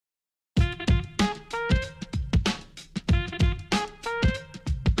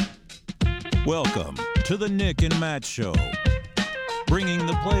Welcome to the Nick and Matt Show, bringing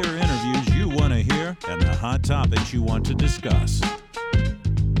the player interviews you want to hear and the hot topics you want to discuss.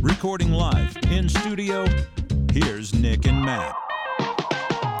 Recording live in studio, here's Nick and Matt.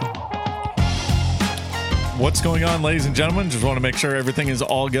 What's going on, ladies and gentlemen? Just want to make sure everything is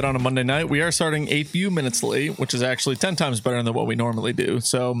all good on a Monday night. We are starting a few minutes late, which is actually 10 times better than what we normally do.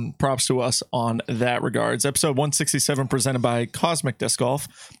 So props to us on that regards. Episode 167 presented by Cosmic Disc Golf.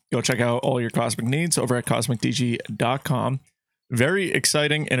 Go check out all your Cosmic needs over at CosmicDG.com. Very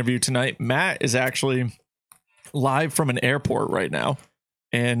exciting interview tonight. Matt is actually live from an airport right now,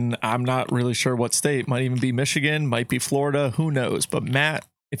 and I'm not really sure what state. Might even be Michigan, might be Florida, who knows? But Matt,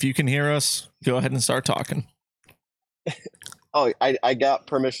 if you can hear us, go ahead and start talking. Oh, I got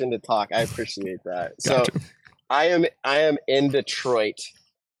permission to talk. I appreciate that. Gotcha. So I am in Detroit,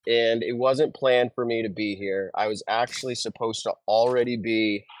 and it wasn't planned for me to be here. I was actually supposed to already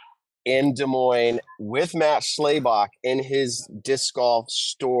be in Des Moines with Matt Schlabach in his disc golf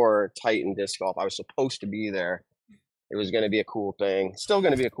store, Titan Disc Golf. I was supposed to be there. It was going to be a cool thing. Still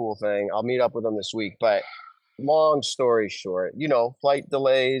going to be a cool thing. I'll meet up with him this week, but long story short, flight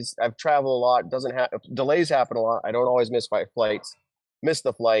delays. I've traveled a lot. Delays happen a lot. I don't always miss my flights. Missed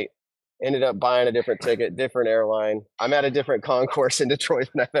the flight. Ended up buying a different ticket, different airline. I'm at a different concourse in Detroit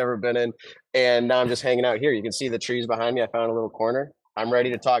than I've ever been in. And now I'm just hanging out here. You can see the trees behind me. I found a little corner. I'm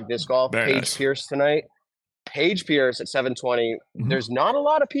ready to talk disc golf. Very Paige nice. Pierce tonight. Paige Pierce at 7:20. Mhm. There's not a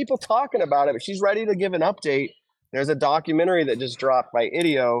lot of people talking about it, but she's ready to give an update. There's a documentary that just dropped by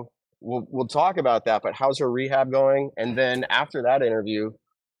Ideo. We'll talk about that, but how's her rehab going? And then after that interview,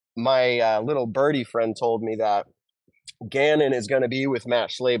 my little birdie friend told me that Gannon is going to be with Matt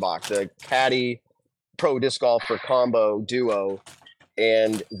Schlabach, the caddy pro disc golfer combo duo,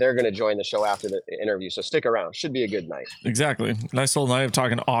 and they're going to join the show after the interview. So stick around. Should be a good night. Exactly. Nice little night of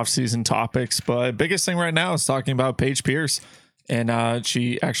talking off-season topics, but biggest thing right now is talking about Paige Pierce. And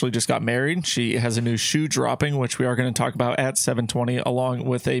she actually just got married. She has a new shoe dropping, which we are going to talk about at 7:20, along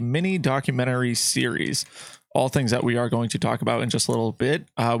with a mini documentary series. All things that we are going to talk about in just a little bit.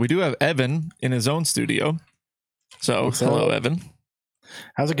 We do have Evan in his own studio. So, What's hello, up? Evan.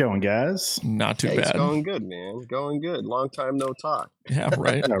 How's it going, guys? Not too Hey, it's bad. going good, man. Going good. Long time no talk. Yeah,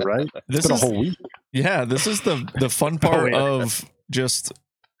 right. All right. This It's been is a whole week. Yeah, this is the fun part yeah. of just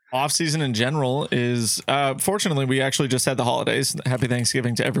off season in general is fortunately we actually just had the holidays. Happy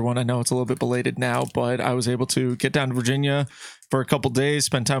Thanksgiving to everyone. I know it's a little bit belated now, but I was able to get down to Virginia for a couple days,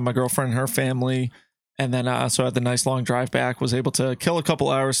 spend time with my girlfriend and her family, and then so I had the nice long drive back. Was able to kill a couple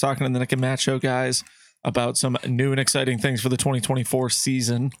hours talking to the Nick and Matt Show guys about some new and exciting things for the 2024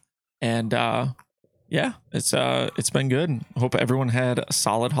 season. And yeah, it's been good. Hope everyone had a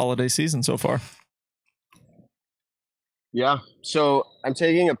solid holiday season so far. Yeah. So I'm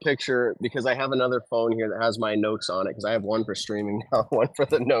taking a picture because I have another phone here that has my notes on it because I have one for streaming now, one for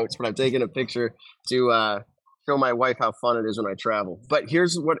the notes, but I'm taking a picture to show my wife how fun it is when I travel. But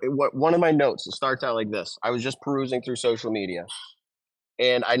here's what one of my notes. It starts out like this. I was just perusing through social media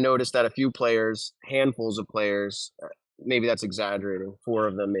and I noticed that a few players, handfuls of players, maybe that's exaggerating, 4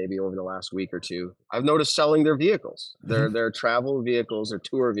 of them maybe over the last week or two, I've noticed selling their vehicles, their travel vehicles, their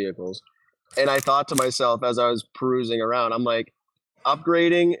tour vehicles. And I thought to myself as I was perusing around, I'm like,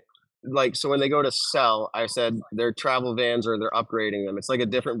 upgrading, like, so when they go to sell, I said their travel vans or they're upgrading them. It's like a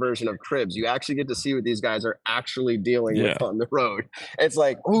different version of cribs. You actually get to see what these guys are actually dealing with on the road. It's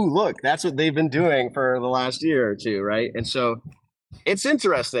like, ooh, look, that's what they've been doing for the last year or two, right? And so it's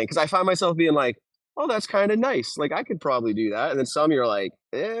interesting because I find myself being like, oh, that's kind of nice. Like, I could probably do that. And then some you're like,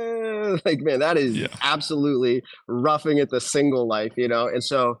 like, man, that is absolutely roughing it the single life, And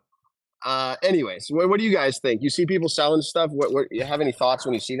so anyways, what do you guys think? You see people selling stuff. What you have any thoughts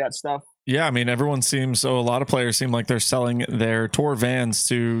when you see that stuff? Yeah, I mean, a lot of players seem like they're selling their tour vans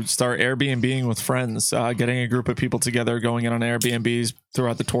to start Airbnb-ing with friends, getting a group of people together, going in on Airbnbs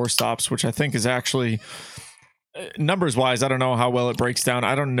throughout the tour stops, which I think is actually numbers wise. I don't know how well it breaks down.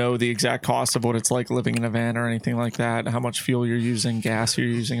 I don't know the exact cost of what it's like living in a van or anything like that, how much fuel you're using, gas you're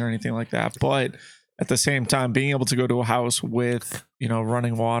using, or anything like that. But at the same time, being able to go to a house with,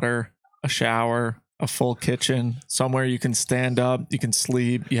 running water, a shower, a full kitchen, somewhere you can stand up, you can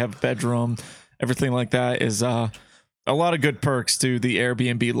sleep, you have a bedroom, everything like that is a lot of good perks to the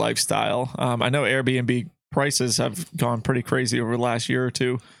Airbnb lifestyle. I know Airbnb prices have gone pretty crazy over the last year or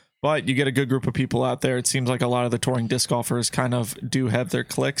two, but you get a good group of people out there. It seems like a lot of the touring disc golfers kind of do have their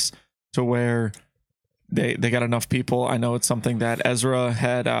clicks to where they got enough people. I know it's something that Ezra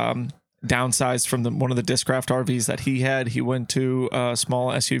had downsized from one of the Discraft RVs that he had. He went to a small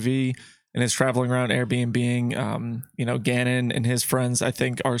SUV and is traveling around Airbnb-ing. Gannon and his friends, I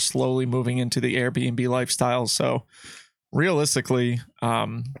think, are slowly moving into the Airbnb lifestyle. So realistically,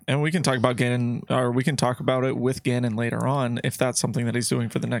 and we can talk about Gannon, or we can talk about it with Gannon later on if that's something that he's doing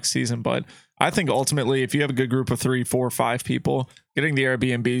for the next season. But I think ultimately, if you have a good group of 3, 4, 5 people, getting the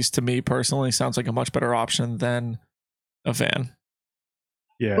Airbnbs to me personally sounds like a much better option than a van.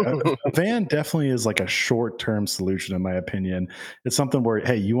 Yeah, a van definitely is like a short-term solution, in my opinion. It's something where,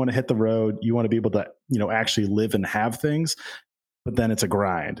 hey, you want to hit the road, you want to be able to, actually live and have things, but then it's a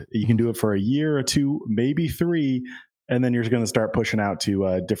grind. You can do it for a year or 2, maybe 3, and then you're going to start pushing out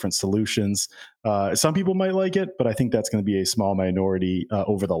to different solutions. Some people might like it, but I think that's going to be a small minority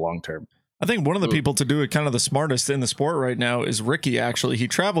over the long term. I think one of the people to do it kind of the smartest in the sport right now is Ricky, actually. He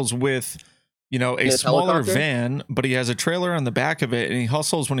travels with a smaller helicopter van, but he has a trailer on the back of it, and he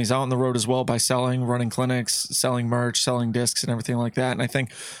hustles when he's out on the road as well by running clinics, selling merch, selling discs, and everything like that. And I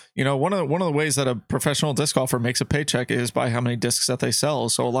think, one of the ways that a professional disc golfer makes a paycheck is by how many discs that they sell.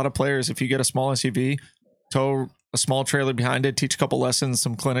 So a lot of players, if you get a small SUV, tow a small trailer behind it, teach a couple lessons,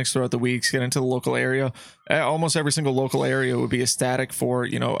 some clinics throughout the weeks, get into the local area. Almost every single local area would be ecstatic for,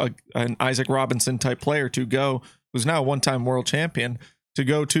 an Isaac Robinson type player to go, who's now a one-time world champion, to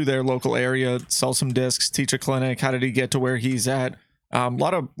go to their local area, sell some discs, teach a clinic. How did he get to where he's at? A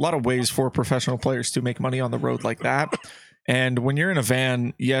lot of ways for professional players to make money on the road like that. And when you're in a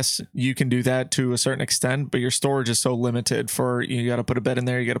van, yes, you can do that to a certain extent, but your storage is so limited. You got to put a bed in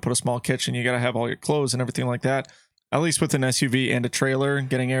there, you got to put a small kitchen, you got to have all your clothes and everything like that. At least with an SUV and a trailer,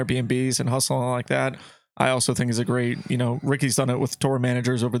 getting Airbnbs and hustling like that, I also think is a great, Ricky's done it with tour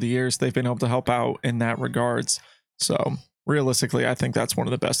managers over the years. They've been able to help out in that regards. So realistically, I think that's one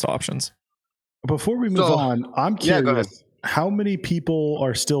of the best options. Before we move on, I'm go ahead. curious, how many people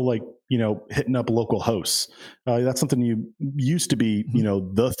are still hitting up local hosts? That's something you used to be,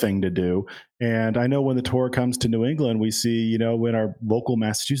 the thing to do. And I know when the tour comes to New England, we see, in our local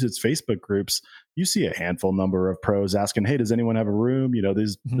Massachusetts Facebook groups, you see a handful number of pros asking, hey, does anyone have a room?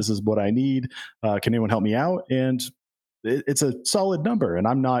 This is what I need. Can anyone help me out? And it's a solid number, and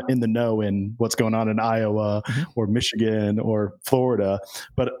I'm not in the know in what's going on in Iowa or Michigan or Florida,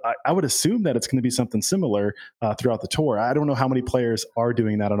 but I would assume that it's going to be something similar throughout the tour. I don't know how many players are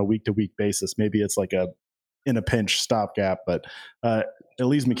doing that on a week-to-week basis. Maybe it's like in a pinch stopgap, but it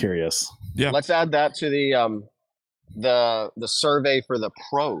leaves me curious. Yeah, let's add that to the survey for the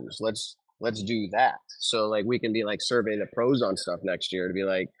pros. Let's do that. So we can be survey the pros on stuff next year to be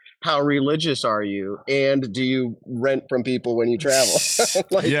like, how religious are you? And do you rent from people when you travel? See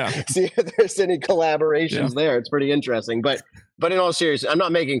if there's any collaborations there. It's pretty interesting. But in all seriousness, I'm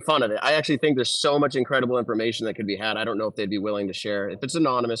not making fun of it. I actually think there's so much incredible information that could be had. I don't know if they'd be willing to share. If it's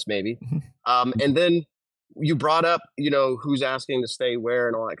anonymous, maybe. And then you brought up, who's asking to stay where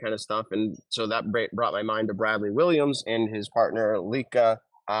and all that kind of stuff. And so that brought my mind to Bradley Williams and his partner, Lika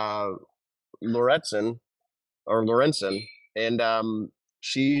Lorenzen. And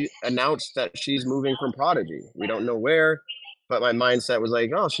she announced that she's moving from Prodigy. We don't know where, but my mindset was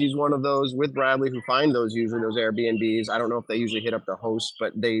like, oh, she's one of those with Bradley who find those Airbnbs. I don't know if they usually hit up the host,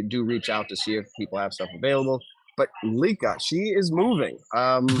 but they do reach out to see if people have stuff available. But Lika, she is moving.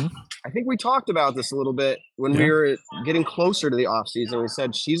 I think we talked about this a little bit when we were getting closer to the off season. We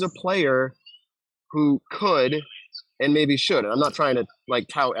said she's a player who could and maybe should. And I'm not trying to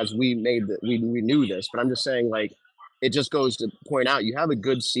tout as we knew this, but I'm just saying it just goes to point out you have a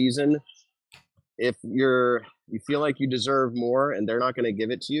good season. If you feel like you deserve more and they're not going to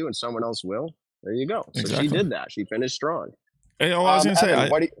give it to you and someone else will, there you go. So she did that. She finished strong. Hey, I was going to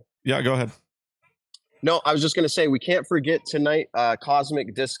say, yeah, go ahead. No, I was just going to say, we can't forget tonight,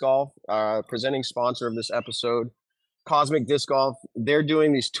 Cosmic Disc Golf, presenting sponsor of this episode. Cosmic Disc Golf, they're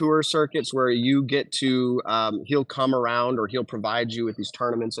doing these tour circuits where you get to, he'll come around or he'll provide you with these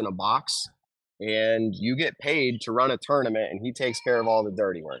tournaments in a box. And you get paid to run a tournament, and he takes care of all the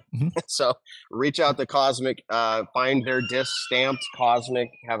dirty work. So reach out to Cosmic, find their disc stamped Cosmic,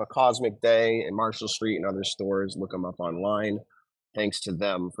 have a Cosmic Day in Marshall Street and other stores. Look them up online. Thanks to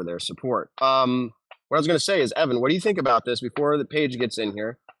them for their support. What I was going to say is, Evan, what do you think about this before the Paige gets in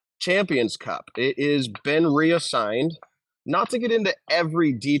here? Champions Cup. It has been reassigned. Not to get into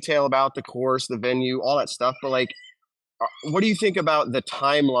every detail about the course, the venue, all that stuff, but what do you think about the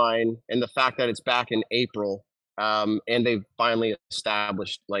timeline and the fact that it's back in April, and they've finally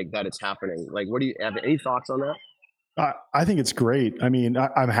established that it's happening? What do you have any thoughts on that? I think it's great. I mean,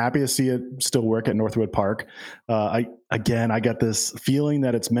 I'm happy to see it still work at Northwood Park. I got this feeling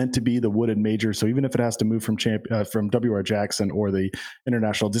that it's meant to be the Wooded Major. So even if it has to move from WR Jackson or the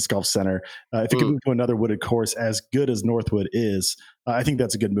International Disc Golf Center, if it can move to another wooded course as good as Northwood is, I think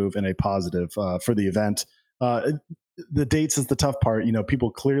that's a good move and a positive for the event. The dates is the tough part. People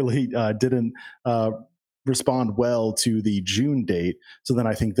clearly didn't respond well to the June date. So then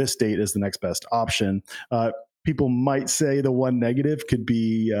I think this date is the next best option. People might say the one negative could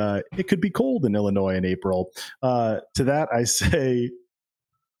be it could be cold in Illinois in April. To that, I say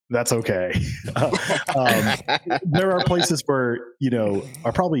that's okay. There are places where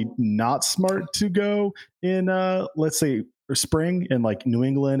are probably not smart to go in. Let's say spring, and like New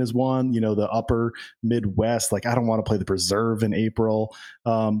England is one. The upper Midwest. Like I don't want to play the Preserve in April,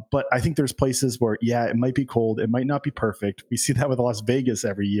 but I think there's places where it might be cold. It might not be perfect. We see that with Las Vegas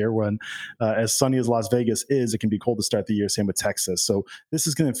every year. When as sunny as Las Vegas is, it can be cold to start the year. Same with Texas. So this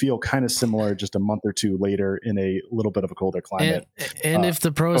is going to feel kind of similar, just a month or two later in a little bit of a colder climate. And if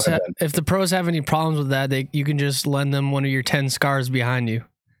the pros have any problems with that, you can just lend them one of your 10 scars behind you.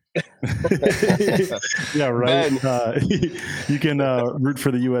 Yeah, right. You can root for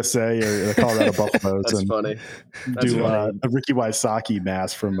the USA or the Colorado Buffaloes. That's funny. Do the Ricky Wysocki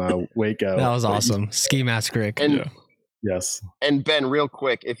mask from Waco. That was awesome. Ski mask Rick. And yes. And Ben, real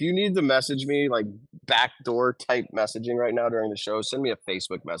quick, if you need to message me like backdoor type messaging right now during the show, send me a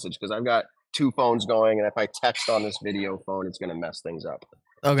Facebook message because I've got 2 phones going, and if I text on this video phone, it's going to mess things up.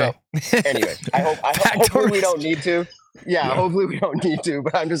 Okay. So, anyway, hopefully we don't need to. Yeah, hopefully we don't need to,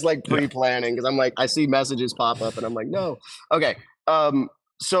 but I'm just like pre-planning because I'm like, I see messages pop up and I'm like, no. Okay.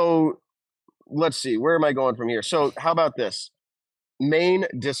 So let's see, where am I going from here? So how about this? Maine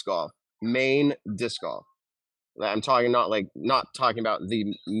disc golf. I'm talking not talking about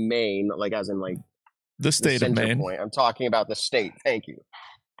the Maine, like as in like the state of Maine. Point. I'm talking about the state. Thank you.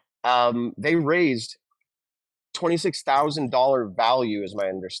 They raised $26,000 value, is my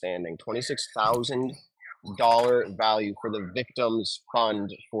understanding. $26,000 value for the victims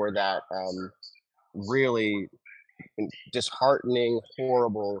fund for that really disheartening,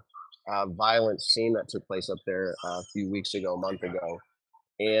 horrible, violent scene that took place up there a month ago.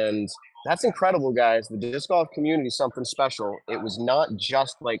 And that's incredible, guys. The disc golf community is something special. It was not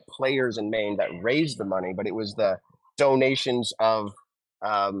just like players in Maine that raised the money, but it was the donations of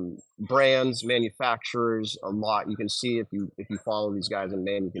brands, manufacturers, a lot. You can see if you follow these guys in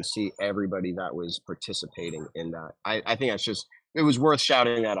Maine, you can see everybody that was participating in that. I think it was worth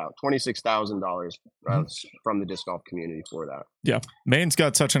shouting that out. $26,000 from the disc golf community for that. Yeah, Maine's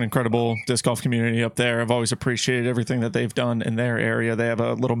got such an incredible disc golf community up there. I've always appreciated everything that they've done in their area. They have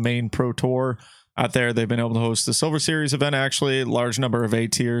a little Maine Pro Tour out there. They've been able to host the Silver Series event, actually, large number of A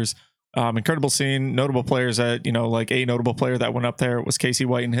tiers. Incredible scene, notable players that, like a notable player that went up there was Casey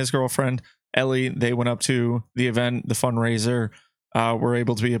White and his girlfriend, Ellie. They went up to the event, the fundraiser, were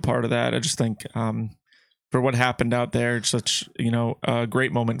able to be a part of that. I just think for what happened out there, it's such, a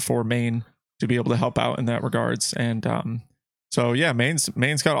great moment for Maine to be able to help out in that regards. And so, yeah,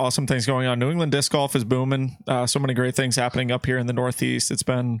 Maine's got awesome things going on. New England disc golf is booming. So many great things happening up here in the Northeast. It's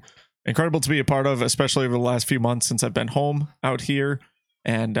been incredible to be a part of, especially over the last few months since I've been home out here.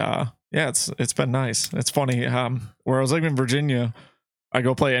 And it's been nice. It's funny. Where I was living in Virginia, I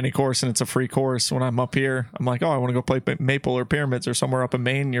go play any course and it's a free course. When I'm up here, I'm like, I want to go play Maple or Pyramids or somewhere up in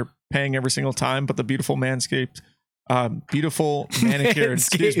Maine. You're paying every single time, but the beautiful beautiful manicured,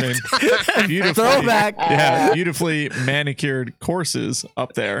 excuse me, throwback. Yeah, beautifully manicured courses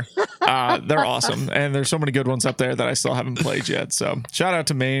up there. They're awesome. And there's so many good ones up there that I still haven't played yet. So shout out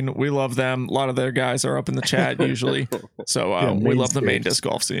to Maine. We love them. A lot of their guys are up in the chat usually. So we love the Maine disc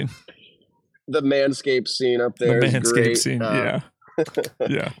golf scene. The Manscaped scene up there. The is Manscaped great. scene. Yeah.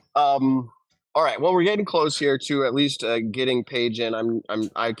 Yeah. All right. Well, we're getting close here to at least getting Paige in.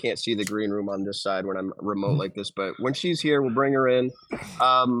 I can't see the green room on this side when I'm remote like this, but when she's here, we'll bring her in.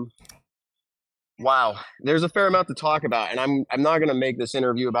 Wow, there's a fair amount to talk about, and I'm not going to make this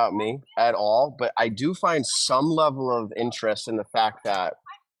interview about me at all, but I do find some level of interest in the fact that,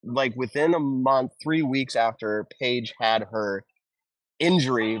 like, within a month, 3 weeks after Paige had her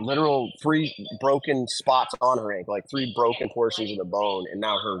injury, literal 3 broken spots on her ankle, like 3 broken portions of the bone, and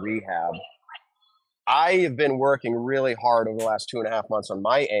now her rehab. I have been working really hard over the last 2.5 months on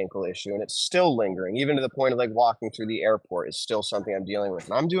my ankle issue, and it's still lingering, even to the point of like walking through the airport is still something I'm dealing with.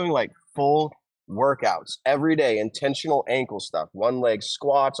 And I'm doing like full workouts every day, intentional ankle stuff, 1-leg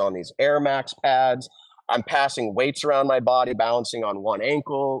squats on these Air Max pads. I'm passing weights around my body, balancing on one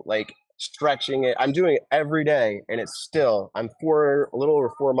ankle, like stretching it. I'm doing it every day, and it's still, I'm a little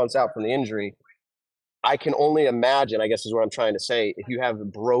over 4 months out from the injury. I can only imagine, I guess is what I'm trying to say, if you have a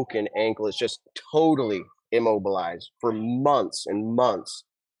broken ankle, it's just totally immobilized for months and months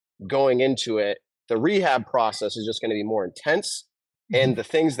going into it. The rehab process is just going to be more intense. And the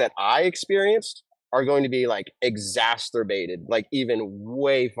things that I experienced are going to be like exacerbated, like even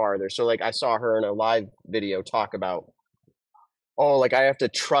way farther. So like I saw her in a live video talk about, oh, like I have to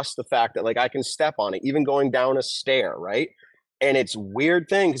trust the fact that like I can step on it, even going down a stair, right? And it's weird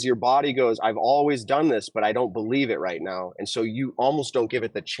thing because your body goes, I've always done this, but I don't believe it right now. And so you almost don't give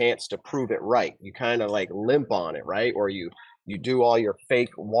it the chance to prove it right. You kind of like limp on it, right? Or you do all your fake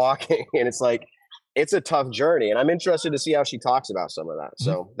walking, and it's like, it's a tough journey. And I'm interested to see how she talks about some of that.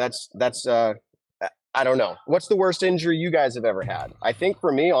 So that's I don't know. What's the worst injury you guys have ever had? I think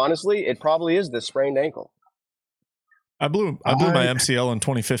for me, honestly, it probably is the sprained ankle. I blew my MCL in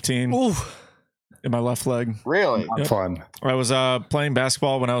 2015. Ooh. In my left leg. Really? Yep. Fun. I was playing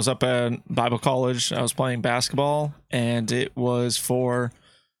basketball when I was up at Bible College. I was playing basketball, and it was for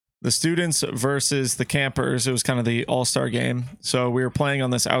the students versus the campers. It was kind of the all-star game. So we were playing on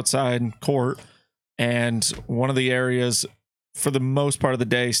this outside court, and one of the areas for the most part of the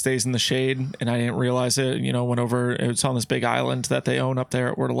day stays in the shade, and I didn't realize it. Went over. It was on this big island that they own up there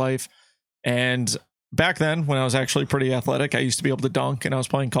at Word of Life, and back then, when I was actually pretty athletic, I used to be able to dunk, and I was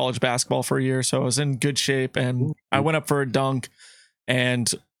playing college basketball for a year, so I was in good shape, and I went up for a dunk,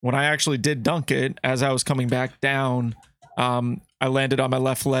 and when I actually did dunk it, as I was coming back down, I landed on my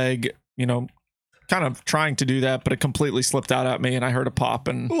left leg, kind of trying to do that, but it completely slipped out at me, and I heard a pop,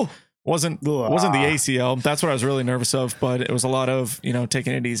 and wasn't the ACL. That's what I was really nervous of, but it was a lot of,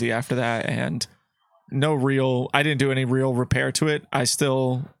 taking it easy after that, and I didn't do any real repair to it. I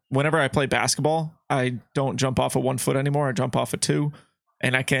still... Whenever I play basketball, I don't jump off of 1 foot anymore. I jump off of 2,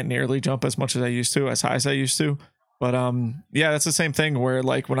 and I can't nearly jump as much as I used to, as high as I used to. But yeah, that's the same thing where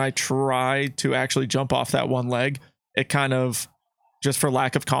like when I try to actually jump off that one leg, it kind of, just for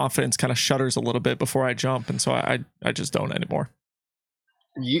lack of confidence, kind of shudders a little bit before I jump. And so I just don't anymore.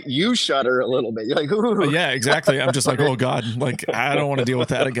 You shudder a little bit. You're like, ooh. Yeah, exactly. I'm just like, oh God, like I don't want to deal with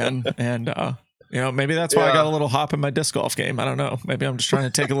that again. And maybe that's why I got a little hop in my disc golf game. I don't know. Maybe I'm just trying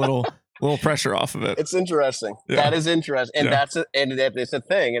to take a little pressure off of it. It's interesting. Yeah. That is interesting. And it's a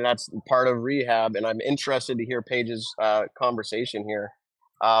thing, and that's part of rehab. And I'm interested to hear Paige's conversation here.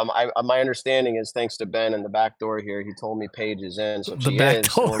 My understanding is, thanks to Ben in the back door here, he told me Paige is in. So she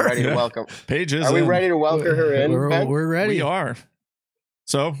is. So we're ready to welcome. Paige is. Are we ready to welcome her in? We're ready. We are.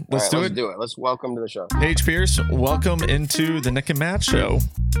 So let's do it. Let's welcome to the show. Paige Pierce, welcome into the Nick and Matt show.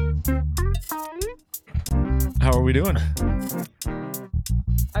 How are we doing?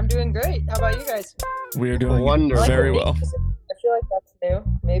 I'm doing great. How about you guys? We are doing wonderful. Very well. I feel like that's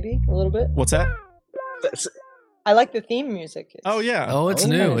new, maybe a little bit. What's that? I like the theme music. Oh yeah. Oh, it's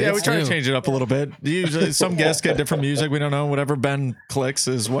new. Yeah, it's we try new. to change it up a little bit. Usually, some guests get different music. We don't know. Whatever Ben clicks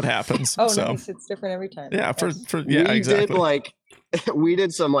is what happens. Oh, so. nice. It's different every time. Yeah, exactly. We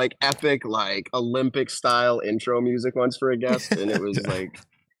did some like epic, like Olympic style intro music once for a guest, and it was like,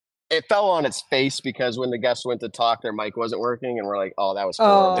 it fell on its face because when the guest went to talk, their mic wasn't working, and we're like, oh, that was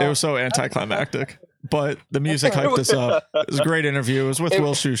horrible. It was so anticlimactic, but the music hyped us up. It was a great interview. It was with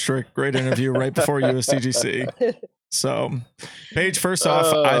Will Schustrick. Great interview right before USDGC. So, Paige, first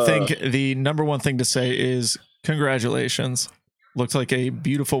off, I think the number one thing to say is congratulations. Looked like a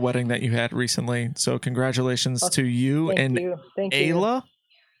beautiful wedding that you had recently. So congratulations to you. Thank and you. Ayla.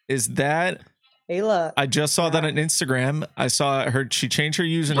 Is that Ayla? I just saw that on Instagram. I saw her. She changed her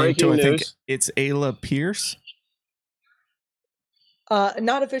username to, I think it's Ayla Pierce.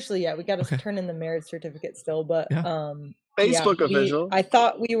 Not officially yet. We got to turn in the marriage certificate still, but Facebook official. I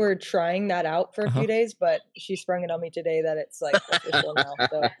thought we were trying that out for a few days, but she sprung it on me today that it's like official now.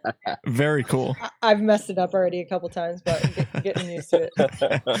 So very cool. I've messed it up already a couple times, but getting used to it.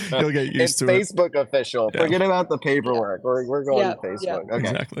 You'll get used to it. It's Facebook official. Yeah. Forget about the paperwork. We're going to Facebook. Yeah. Okay.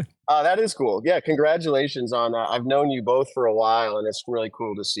 Exactly. That is cool. Yeah, congratulations on that. I've known you both for a while, and it's really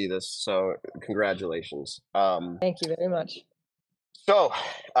cool to see this. So congratulations. Thank you very much. So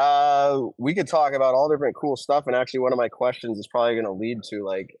we could talk about all different cool stuff, and actually one of my questions is probably going to lead to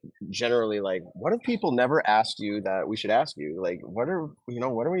generally what have people never asked you that we should ask you? Like what do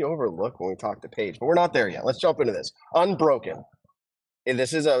we overlook when we talk to Paige? But we're not there yet. Let's jump into this. Unbroken. And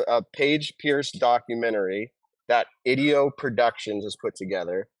this is a Paige Pierce documentary that Ideo Productions has put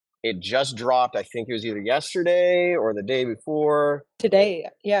together. It just dropped. I think it was either yesterday or the day before. Today.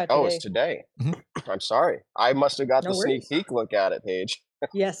 Yeah. Today. Oh, it's today. I'm sorry. I must have got the sneak peek look at it, Paige.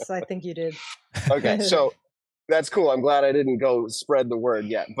 Yes, I think you did. Okay. So that's cool. I'm glad I didn't go spread the word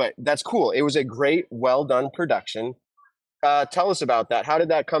yet, but that's cool. It was a great, well done production. Tell us about that. How did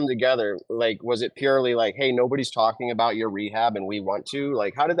that come together? Like, was it purely like, hey, nobody's talking about your rehab and we want to?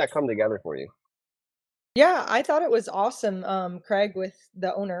 Like, how did that come together for you? Yeah, I thought it was awesome. Craig, with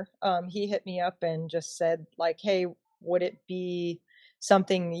the owner, he hit me up and just said, like, hey, would it be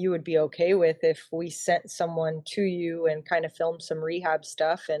something you would be okay with if we sent someone to you and kind of filmed some rehab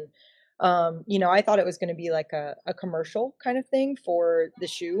stuff? And, I thought it was going to be like a commercial kind of thing for the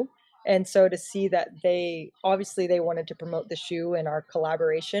shoe. And so to see that they wanted to promote the shoe and our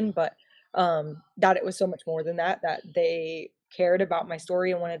collaboration, but that it was so much more than that, that they cared about my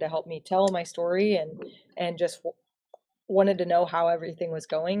story and wanted to help me tell my story and just wanted to know how everything was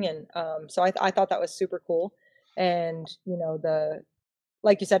going. And so I thought that was super cool. And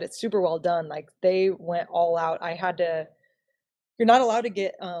like you said, it's super well done. Like they went all out. You're not allowed to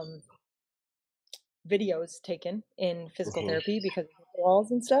get videos taken in physical Mhm. therapy because of the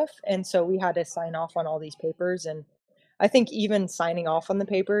laws and stuff. And so we had to sign off on all these papers. And I think even signing off on the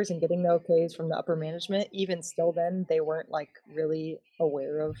papers and getting the okays from the upper management, even still then, they weren't like really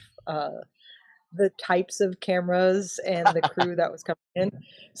aware of the types of cameras and the crew that was coming in.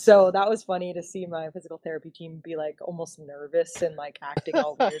 So that was funny to see my physical therapy team be like almost nervous and like acting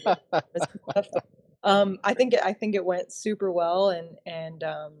all weird with cameras and stuff. But, I think it went super well, and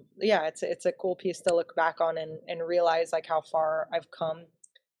yeah, it's a cool piece to look back on and realize like how far I've come.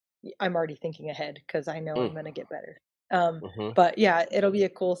 I'm already thinking ahead because I know I'm Mm, gonna get better. Um, mhm. but yeah, it'll be a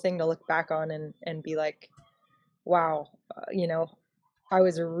cool thing to look back on and be like, wow, I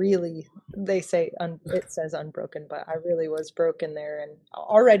was really, they say, it says unbroken, but I really was broken there. And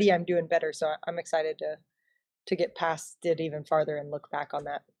already I'm doing better. So I'm excited to get past it even farther and look back on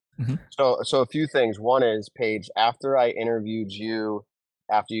that. Mhm. So a few things. One is, Paige, after I interviewed you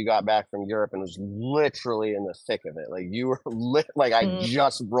after you got back from Europe and was literally in the thick of it, like you were like I Mm,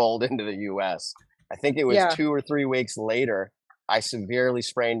 just rolled into the US. I think it was yeah. 2 or 3 weeks later, I severely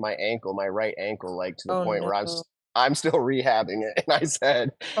sprained my ankle, my right ankle, like to the Oh point no. where I'm still rehabbing it. And I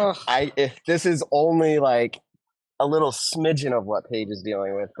said, Oh, if this is only like a little smidgen of what Paige is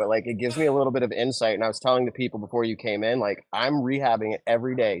dealing with, but like it gives me a little bit of insight. And I was telling the people before you came in, like I'm rehabbing it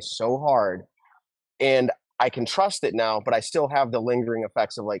every day so hard, and I can trust it now, but I still have the lingering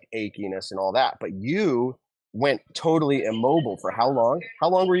effects of like achiness and all that. But you went totally immobile for how long? How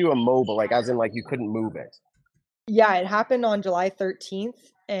long were you immobile? Like as in like you couldn't move it? yeah, it happened on July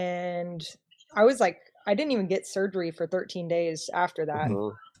 13th. And I was like, I didn't even get surgery for 13 days after that. Mhm.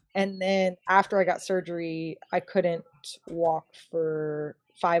 Mhm. And then after I got surgery, I couldn't walk for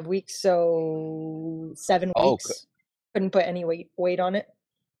 5 weeks, so seven Oh, weeks. Couldn't put any weight on it.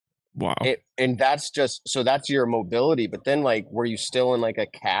 Wow. and that's just so that's your mobility. But then like, were you still in like a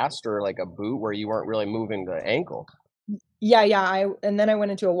cast or like a boot where you weren't really moving the ankle? Yeah, yeah. And then I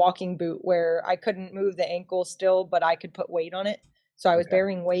went into a walking boot where I couldn't move the ankle still, but I could put weight on it. So I was Okay.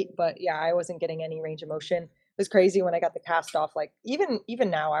 bearing weight, but yeah, I wasn't getting any range of motion. It was crazy when I got the cast off. Like even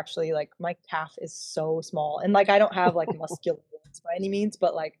now, actually, like my calf is so small, and like I don't have like muscular legs by any means,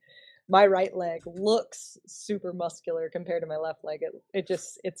 but like my right leg looks super muscular compared to my left leg.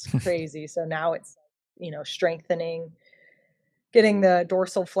 It's crazy. So now it's strengthening, getting the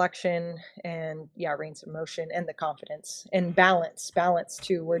dorsal flexion and yeah, range of motion and the confidence and balance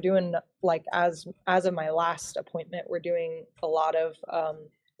too. We're doing like as of my last appointment, we're doing a lot of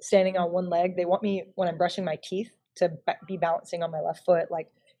standing on one leg. They want me when I'm brushing my teeth to be balancing on my left foot, like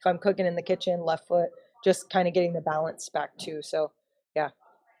if I'm cooking in the kitchen, left foot, just kind of getting the balance back too. So yeah.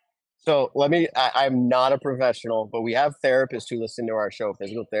 So I'm not a professional, but we have therapists who listen to our show,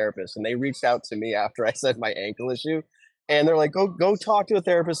 physical therapists, and they reached out to me after I said my ankle issue. And they're like, go talk to a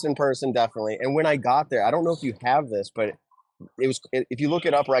therapist in person, definitely. And when I got there, I don't know if you have this, but if you look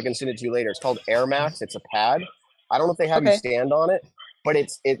it up or I can send it to you later, it's called Air Max. It's a pad. I don't know if they have you Okay. stand on it, but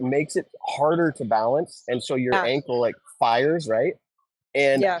it makes it harder to balance. And so your Yeah. ankle like fires, right?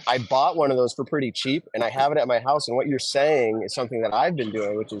 And Yeah. I bought one of those for pretty cheap, and I have it at my house. And what you're saying is something that I've been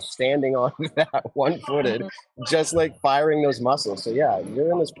doing, which is standing on that one-footed, Mhm. just like firing those muscles. So yeah, you're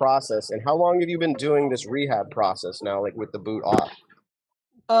in this process. And how long have you been doing this rehab process now, like with the boot off?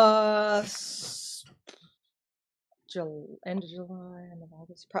 Uh, end of July, end of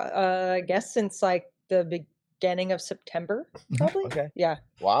August. I guess since like the beginning of September, probably. Okay. Yeah,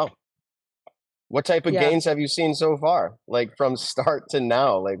 Wow. What type of yeah. gains have you seen so far? Like from start to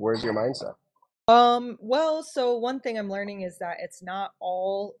now, like where's your mindset? Well, so one thing I'm learning is that it's not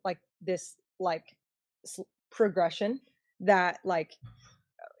all like this, like progression that like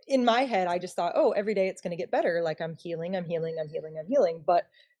in my head, I just thought, oh, every day it's going to get better. Like I'm healing, I'm healing, I'm healing, I'm healing. But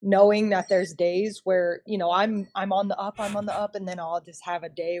knowing that there's days where, I'm on the up, and then I'll just have a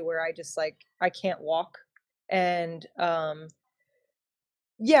day where I just like I can't walk And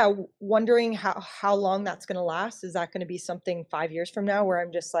wondering how long that's going to last. Is that going to be something 5 years from now where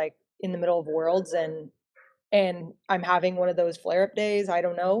I'm just like in the middle of worlds and I'm having one of those flare up days? I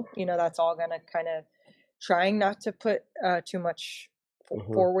don't know. That's all going to kind of trying not to put too much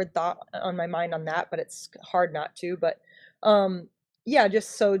forward thought on my mind on that, but it's hard not to. But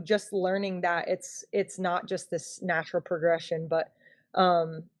just learning that it's not just this natural progression, but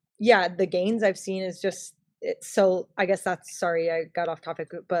the gains I've seen is just so I guess that's, sorry, I got off topic,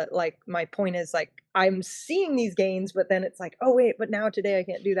 but like my point is like I'm seeing these gains, but then it's like, oh wait, but now today I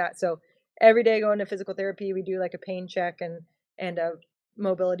can't do that. So every day going to physical therapy, we do like a pain check and a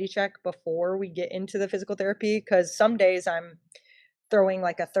mobility check before we get into the physical therapy, because some days I'm throwing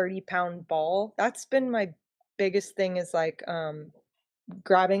like a 30-pound ball. That's been my biggest thing, is like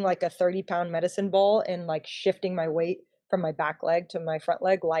grabbing like a 30-pound medicine ball and like shifting my weight from my back leg to my front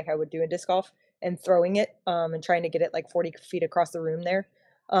leg like I would do in disc golf, and throwing it and trying to get it like 40 feet across the room there,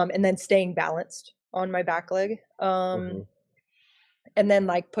 and then staying balanced on my back leg, and then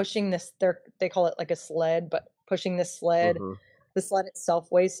like pushing this, they call it like a sled, but pushing this sled. The sled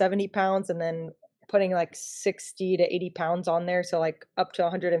itself weighs 70 pounds, and then putting like 60 to 80 pounds on there, so like up to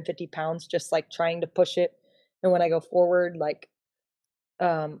 150 pounds, just like trying to push it. And when I go forward, like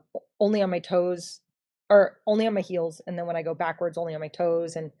only on my toes, or only on my heels, and then when I go backwards, only on my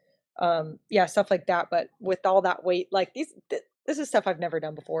toes, and stuff like that. But with all that weight, like this is stuff I've never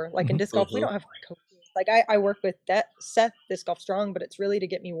done before. Like in disc golf, we don't have coaches. Like I work with Seth Disc Golf Strong, but it's really to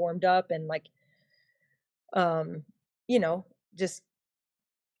get me warmed up and like just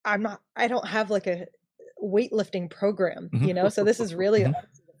I don't have like a weightlifting program, so this is really the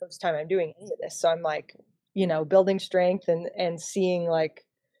first time I'm doing any of this. So I'm like, building strength and seeing like,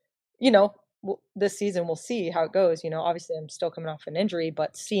 this season we'll see how it goes. Obviously I'm still coming off an injury,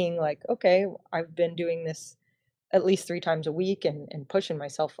 but seeing like, okay, I've been doing this at least 3 times a week and pushing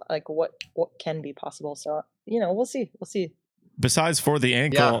myself, like what can be possible. So, we'll see. Besides for the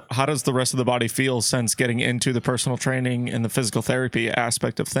ankle, how does the rest of the body feel since getting into the personal training and the physical therapy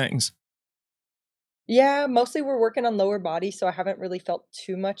aspect of things? Yeah, mostly we're working on lower body, so I haven't really felt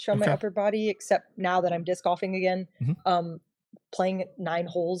too much on my upper body, except now that I'm disc golfing again, playing 9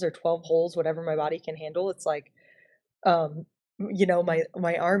 holes or 12 holes, whatever my body can handle. It's like,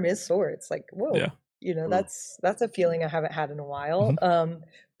 my arm is sore. It's like, whoa, that's a feeling I haven't had in a while.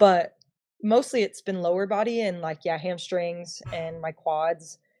 But mostly it's been lower body, and like, hamstrings and my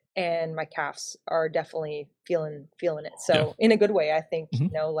quads and my calves are definitely feeling it. So in a good way, I think,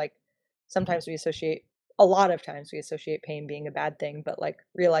 like sometimes a lot of times we associate pain being a bad thing, but like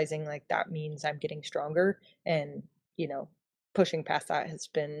realizing like that means I'm getting stronger, and, pushing past that has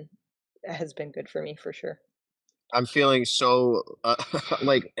been good for me for sure. I'm feeling so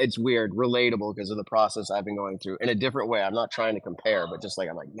like it's weird, relatable because of the process I've been going through in a different way. I'm not trying to compare, but just like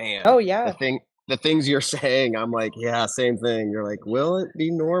I'm like, man, oh yeah, the things you're saying, I'm like, yeah, same thing. You're like, will it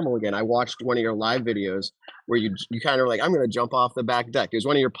be normal again? I watched one of your live videos where you kind of like, I'm gonna jump off the back deck. It was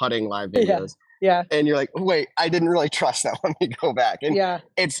one of your putting live videos. Yeah. And you're like, wait, I didn't really trust that. Let me go back. And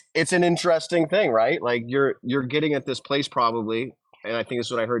it's an interesting thing, right? Like you're getting at this place probably, and I think it's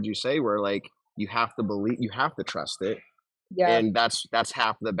what I heard you say, where like you have to believe, you have to trust it. Yeah. And that's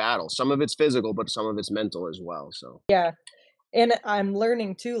half the battle. Some of it's physical, but some of it's mental as well. So yeah. And I'm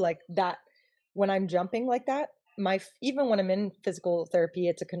learning too, like that when I'm jumping like that, even when I'm in physical therapy,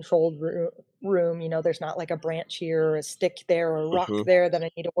 it's a controlled room. There's not like a branch here or a stick there or a rock there that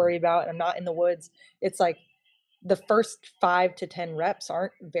I need to worry about. I'm not in the woods. It's like the first 5 to 10 reps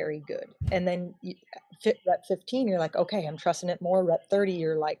aren't very good. And then rep 15, you're like, okay, I'm trusting it more. Rep 30,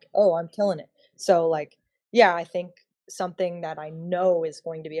 you're like, oh, I'm killing it. So like, I think something that I know is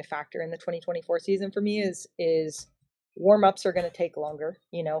going to be a factor in the 2024 season for me is warm-ups are going to take longer.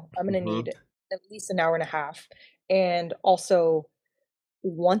 I'm going to need at least an hour and a half. And also,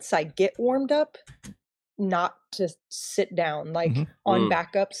 once I get warmed up, not to sit down. Like on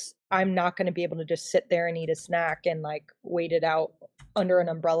backups, I'm not going to be able to just sit there and eat a snack and like wait it out under an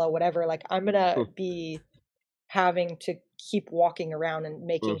umbrella, whatever. Like I'm going to be having to keep walking around and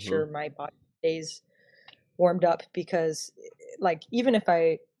making sure my body stays warmed up, because like even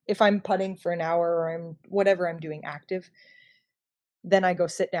if I'm putting for an hour or I'm doing active, then I go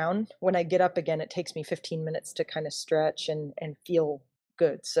sit down. When I get up again, it takes me 15 minutes to kind of stretch and feel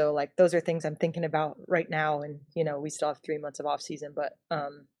good. So like those are things I'm thinking about right now. And we still have 3 months of off season, but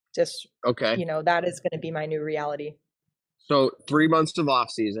just that is going to be my new reality. So 3 months of off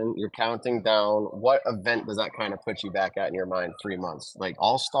season, you're counting down. What event does that kind of put you back at in your mind? 3 months, like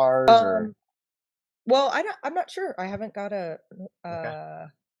All Stars or? Well, I'm not sure. I haven't got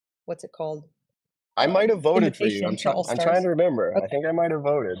what's it called? I might have voted for you. invitation to All I'm trying Stars. to remember. Okay. I think I might have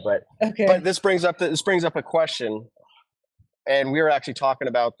voted, but Okay. this brings up a question, and we were actually talking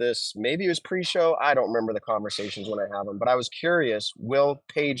about this. Maybe it was pre-show. I don't remember the conversations when I have them, but I was curious. Will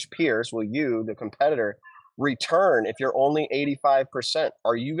Paige Pierce, will you, the competitor, return if you're only 85%?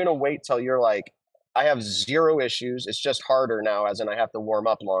 Are you going to wait till you're like, I have zero issues. It's just harder now, as in I have to warm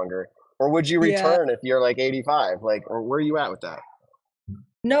up longer. Or would you Yeah. return if you're like 85? Like, or where are you at with that?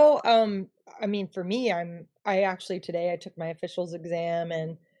 No, I mean, for me, I actually today I took my officials exam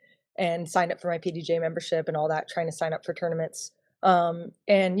and signed up for my PDJ membership and all that, trying to sign up for tournaments.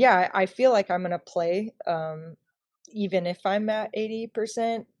 And yeah, I feel like I'm gonna play, even if I'm at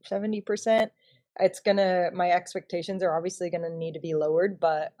 80%, 70%. My expectations are obviously gonna need to be lowered,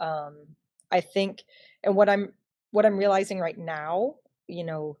 but I think, and what I'm realizing right now,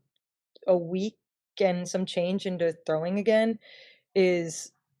 a week and some change into throwing again,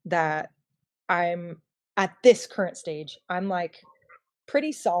 is that I'm at this current stage, I'm like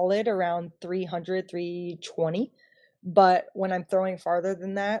pretty solid around 300, 320. But when I'm throwing farther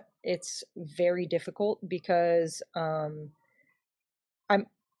than that, it's very difficult because I'm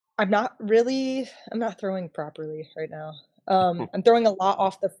I'm not throwing properly right now. I'm throwing a lot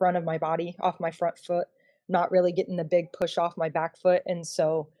off the front of my body, off my front foot, not really getting the big push off my back foot. And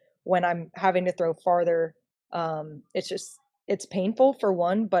so when I'm having to throw farther, it's painful for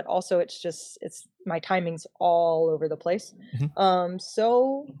one, but also it's my timing's all over the place. I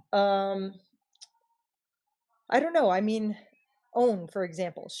don't know. I mean, Own, for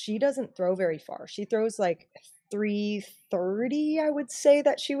example, she doesn't throw very far. She throws like 330, I would say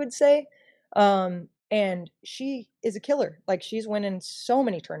that she would say. And she is a killer. Like she's winning so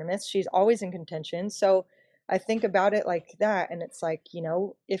many tournaments. She's always in contention. So I think about it like that, and it's like,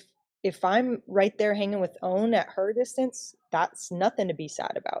 if I'm right there hanging with Own at her distance, that's nothing to be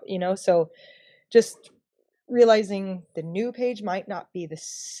sad about. So just realizing the new Paige might not be the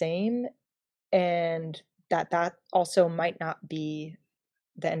same, and that also might not be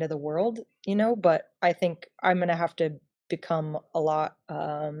the end of the world, but I think I'm gonna have to become a lot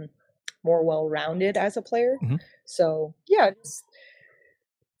more well-rounded as a player. So yeah, it's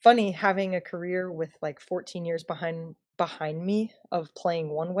funny having a career with like 14 years behind me of playing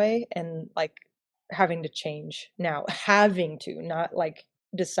one way, and like having to change now, having to, not like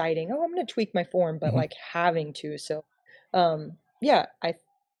deciding, oh, I'm gonna tweak my form, but like having to. So yeah, I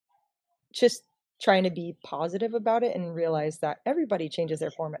just trying to be positive about it and realize that everybody changes their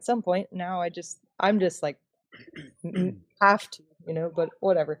form at some point. Now I'm just like have to, but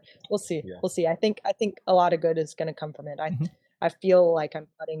whatever. We'll see. Yeah. We'll see. I think a lot of good is going to come from it. I feel like I'm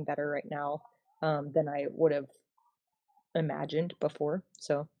putting better right now than I would have imagined before.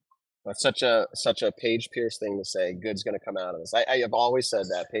 So That's such a Paige Pierce thing to say. Good's going to come out of this. I have always said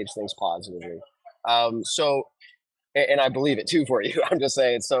that. Paige thinks positively. So, and I believe it too for you. I'm just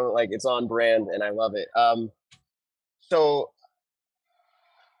saying it's so like it's on brand, and I love it. So,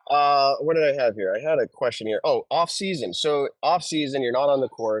 what did I have here? I had a question here. Oh, off season. So off season, you're not on the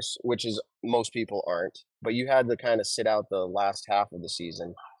course, which is most people aren't, but you had to kind of sit out the last half of the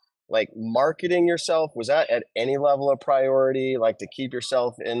season. Like marketing yourself, was that at any level of priority? Like to keep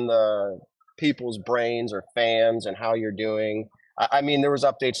yourself in the people's brains or fans and how you're doing? I mean, there was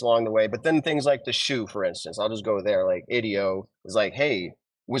updates along the way, but then things like the shoe, for instance, I'll just go there. Like Idio is like, hey,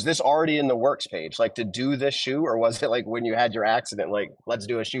 was this already in the works page, like to do this shoe, or was it like when you had your accident, like let's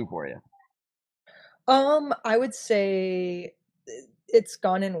do a shoe for you? I would say it's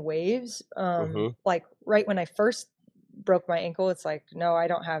gone in waves. Like right when I first broke my ankle, it's like, no, I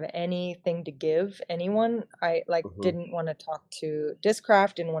don't have anything to give anyone. I like didn't want to talk to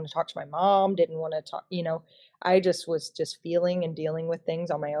Discraft, didn't want to talk to my mom, didn't want to talk. I just was just feeling and dealing with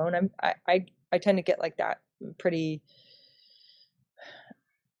things on my own. I tend to get like that pretty.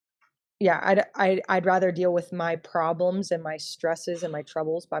 Yeah, I'd rather deal with my problems and my stresses and my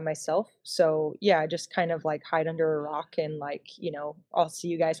troubles by myself. So yeah, I just kind of like hide under a rock and like, I'll see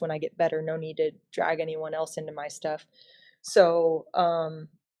you guys when I get better. No need to drag anyone else into my stuff. So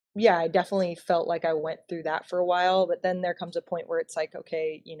yeah, I definitely felt like I went through that for a while, but then there comes a point where it's like,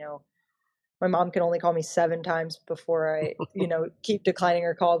 okay, my mom can only call me 7 times before I, keep declining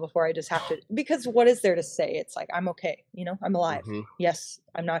her call before I just have to, because what is there to say? It's like, I'm okay. I'm alive. Yes,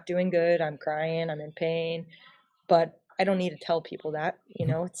 I'm not doing good. I'm crying. I'm in pain, but I don't need to tell people that,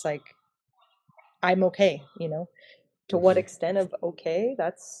 it's like, I'm okay, to what extent of okay,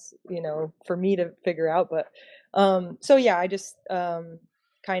 that's, for me to figure out. But, so yeah, I just,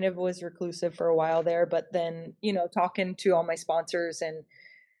 kind of was reclusive for a while there, but then, talking to all my sponsors and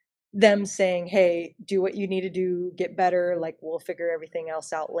them saying, hey, do what you need to do, get better, like we'll figure everything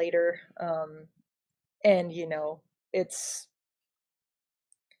else out later. and it's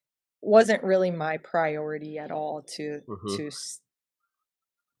wasn't really my priority at all to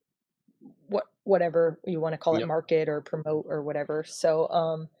whatever you want to call it, market or promote or whatever.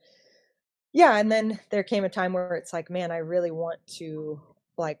 So yeah, and then there came a time where it's like, man, I really want to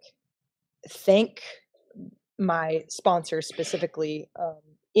like thank my sponsors specifically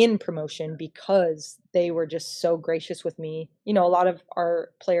in promotion, because they were just so gracious with me. A lot of our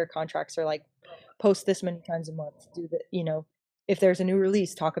player contracts are like, post this many times a month, do that, if there's a new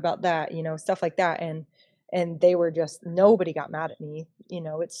release, talk about that, stuff like that. And they were just, nobody got mad at me.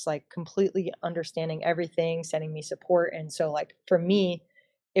 It's like completely understanding everything, sending me support. And so like for me,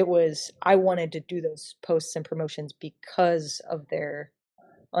 it was, I wanted to do those posts and promotions because of their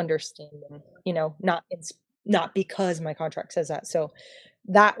understanding, not because my contract says that. So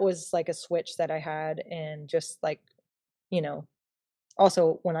that was like a switch that I had. And just like,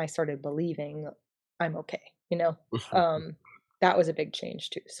 also when I started believing I'm okay, that was a big change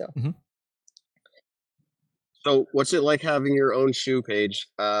too. So So what's it like having your own shoe, Paige?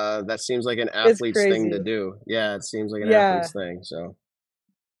 That seems like an it's athlete's thing to crazy. do. Yeah, it seems like an Yeah. athlete's thing. So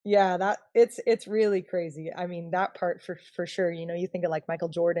Yeah, that it's really crazy. I mean, that part for sure. You think of like Michael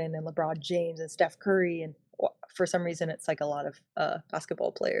Jordan and LeBron James and Steph Curry, and for some reason it's like a lot of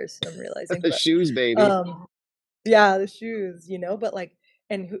basketball players, I'm realizing. the But shoes, baby. yeah, the shoes, but like,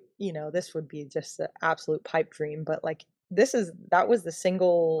 and who, this would be just the absolute pipe dream, but like that was the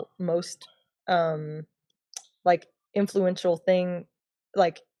single most like influential thing,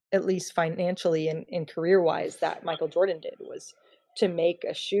 like at least financially and career wise, that Michael Jordan did, was to make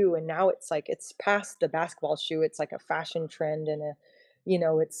a shoe. And now it's like, it's past the basketball shoe. It's like a fashion trend, and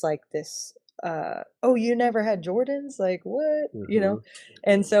it's like this, oh, you never had Jordans? Like what?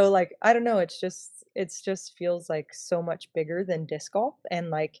 And so like, I don't know, it's just feels like so much bigger than disc golf. And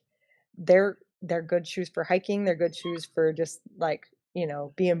like, they're good shoes for hiking. They're good shoes for just like,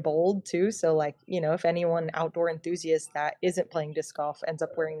 being bold too. So like, if anyone outdoor enthusiast that isn't playing disc golf ends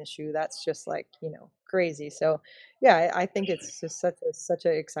up wearing the shoe, that's just like, crazy. So yeah, I think it's just such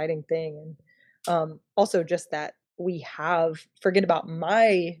an exciting thing. And also just that we have, forget about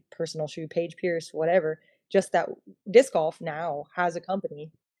my personal shoe, Paige Pierce, whatever, just that disc golf now has a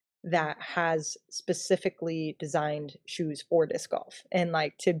company that has specifically designed shoes for disc golf, and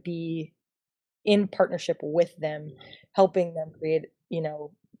like to be in partnership with them, helping them create,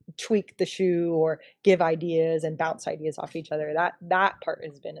 tweak the shoe or give ideas and bounce ideas off each other. That part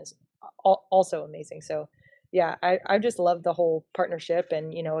has been also amazing. So yeah, I just love the whole partnership.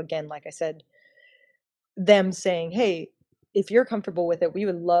 And again, like I said, them saying, hey, if you're comfortable with it, we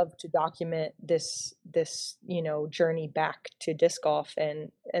would love to document this journey back to disc golf.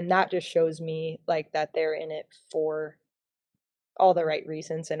 And that just shows me like that they're in it for all the right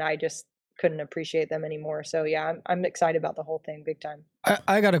reasons, and I just couldn't appreciate them anymore. So yeah, I'm excited about the whole thing, big time.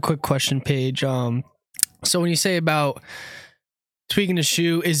 I got a quick question, Paige. So when you say about tweaking the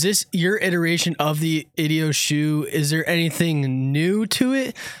shoe, is this your iteration of the Ideo shoe? Is there anything new to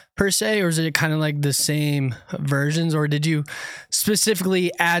it per se, or is it kind of like the same versions, or did you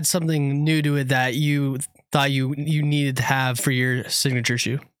specifically add something new to it that you thought you needed to have for your signature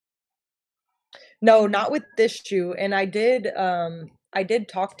shoe? No, not with this shoe. And I did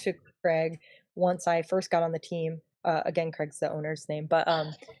talk to Craig once I first got on the team. Again, Craig's the owner's name, but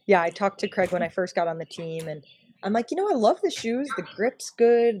yeah, I talked to Craig when I first got on the team, and I'm like, I love the shoes. The grip's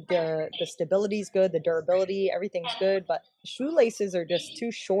good, the stability's good, the durability, everything's good, but shoelaces are just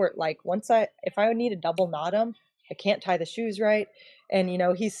too short. Like if I need to double knot them, I can't tie the shoes right. And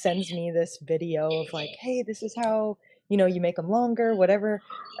he sends me this video of like, hey, this is how you make them longer, whatever.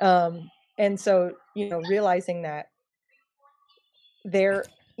 And so realizing that they're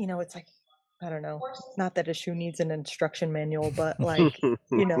it's like, I don't know, not that a shoe needs an instruction manual, but like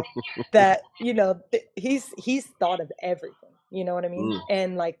that he's thought of everything, you know what I mean?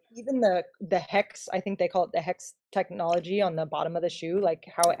 And like even the hex, I think they call it the hex technology on the bottom of the shoe, like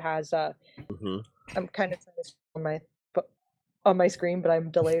how it has I'm kind of trying to on my screen, but I'm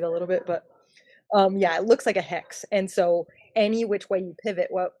delayed a little bit, but yeah, it looks like a hex. And so any which way you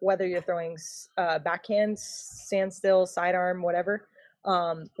pivot, whether you're throwing backhand, standstill, sidearm, whatever,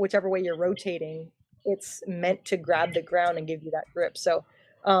 whichever way you're rotating, it's meant to grab the ground and give you that grip. So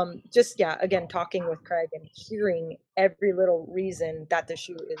just, yeah, again, talking with Craig and hearing every little reason that the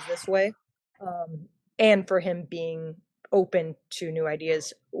shoe is this way, and for him being open to new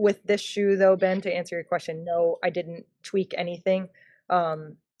ideas. With this shoe, though, Ben, to answer your question, no, I didn't tweak anything.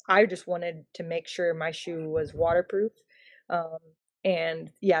 I just wanted to make sure my shoe was waterproof, and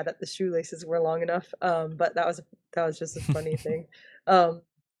yeah, that the shoelaces were long enough. But that was just a funny thing.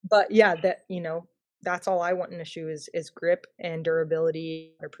 But yeah, that that's all I want in a shoe is grip and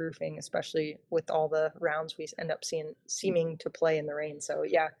durability, waterproofing, especially with all the rounds we end up seeming to play in the rain. So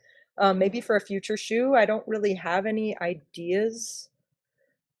yeah, maybe for a future shoe, I don't really have any ideas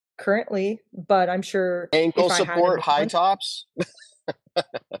currently, but I'm sure Ankle if I had a support, high moment, tops.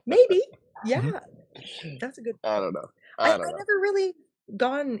 maybe. Yeah, Mhm. that's a good. I don't know. I I don't know. never really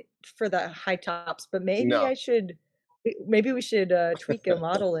gone for the high tops, but maybe No. I should. Maybe we should tweak a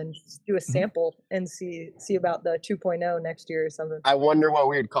model and do a sample and see about the 2.0 next year or something. I wonder what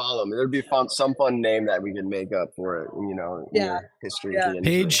we'd call them. There'd be some fun name that we could make up for it. You know, in Yeah. your history Yeah. of the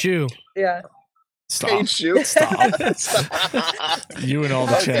industry. Paige shoe. Yeah. Stop. Paige shoe. Stop. Stop. You and all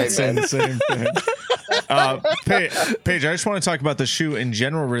the Okay, chat saying man. the same thing. Paige, I just want to talk about the shoe in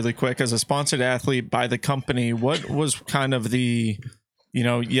general really quick. As a sponsored athlete by the company, what was kind of the,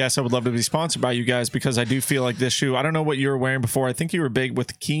 yes, I would love to be sponsored by you guys because I do feel like this shoe, I don't know what you were wearing before. I think you were big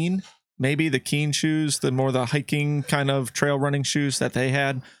with Keen, maybe the Keen shoes, the hiking kind of trail running shoes that they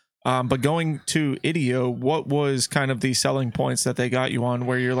had. But going to Ideo, what was kind of the selling points that they got you on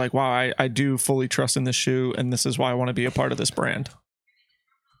where you're like, wow, I do fully trust in this shoe and this is why I want to be a part of this brand?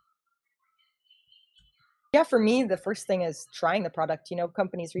 Yeah, for me, the first thing is trying the product.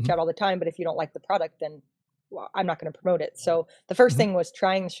 Companies reach out all the time, but if you don't like the product, then I'm not going to promote it. So the first thing was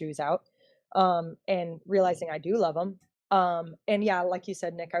trying the shoes out and realizing I do love them. And yeah, like you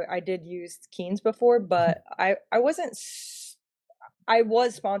said, Nick, I did use Keens before, but I wasn't. I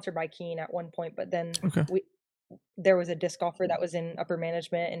was sponsored by Keen at one point, but then there was a disc golfer that was in upper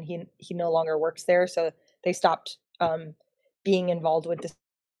management, and he no longer works there, so they stopped being involved with this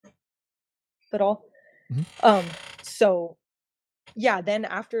at all. So yeah, then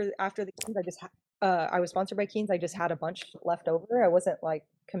after the Keens, I was sponsored by Keens. I just had a bunch left over. I wasn't like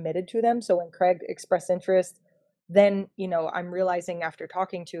committed to them. So when Craig expressed interest, then I'm realizing after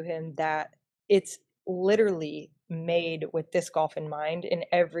talking to him that it's literally made with disc golf in mind in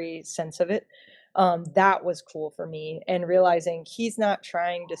every sense of it. That was cool for me, and realizing he's not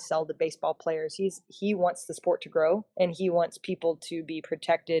trying to sell the baseball players. He wants the sport to grow, and he wants people to be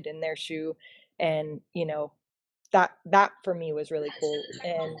protected in their shoe, and that for me was really cool.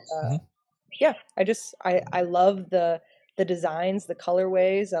 And yeah, I love the designs, the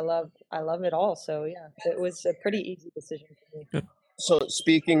colorways. I love it all. So yeah, it was a pretty easy decision for me. Good. So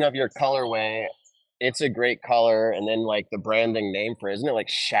speaking of your colorway, it's a great color, and then like the branding name for it, isn't it like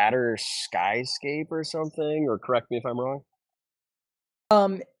Shatter Skyscape or something? Or correct me if I'm wrong.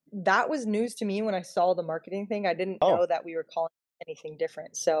 That was news to me when I saw the marketing thing. I didn't know that we were calling it anything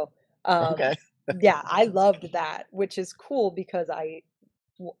different. So Okay. yeah, I loved that, which is cool because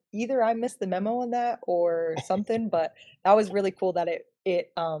either I missed the memo on that or something, but that was really cool that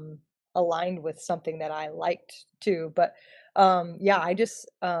it aligned with something that I liked too. But yeah, I just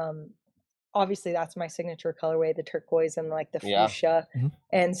obviously that's my signature colorway, the turquoise and like the fuchsia.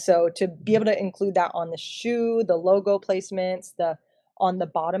 And so to be able to include that on the shoe, the logo placements, on the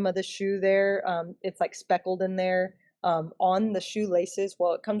bottom of the shoe there, it's like speckled in there. On the shoelaces,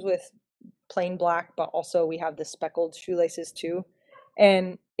 well, it comes with plain black, but also we have the speckled shoelaces too.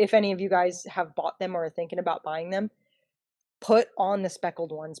 And if any of you guys have bought them or are thinking about buying them, put on the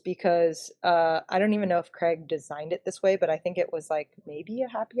speckled ones, because I don't even know if Craig designed it this way, but I think it was like maybe a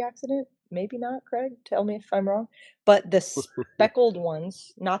happy accident, maybe not. Craig, tell me if I'm wrong. But the speckled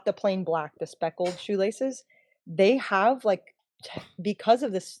ones, not the plain black, the speckled shoelaces, they have like because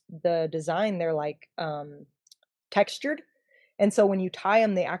of the design, they're like textured. And so when you tie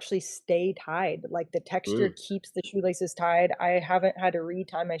them, they actually stay tied. Like the texture keeps the shoelaces tied. I haven't had to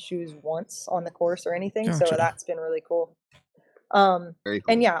re-tie my shoes once on the course or anything. So that's been really cool. Very cool.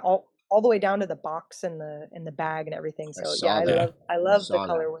 And yeah, all the way down to the box and the bag and everything. So yeah, I love the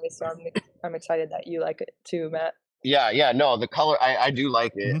colorway. So I'm excited that you like it too, Matt. Yeah, no, the color, I do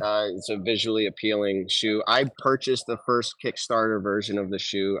like it. It's a visually appealing shoe. I purchased the first Kickstarter version of the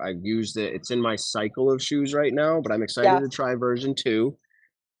shoe. I've used it. It's in my cycle of shoes right now, but I'm excited to try version 2.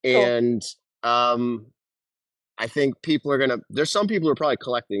 And I think there's some people who are probably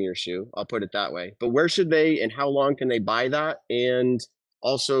collecting your shoe. I'll put it that way. But where should they and how long can they buy that? And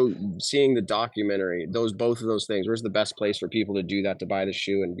also seeing the documentary, both of those things, where's the best place for people to do that, to buy the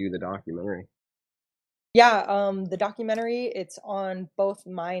shoe and view the documentary? Yeah, the documentary, it's on both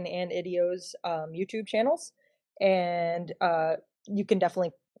mine and Idio's YouTube channels. And you can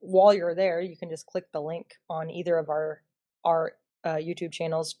definitely, while you're there, you can just click the link on either of our YouTube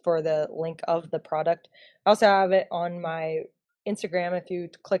channels for the link of the product. I also have it on my Instagram. If you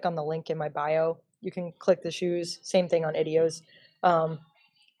click on the link in my bio, you can click the shoes. Same thing on Idio's.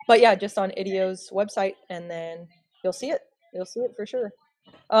 But yeah, just on Idio's website, and then you'll see it. You'll see it for sure.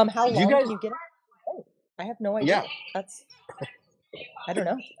 How long can you get it? I have no idea. Yeah. I don't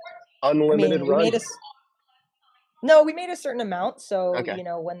know. Unlimited run. We made a certain amount. So, Okay.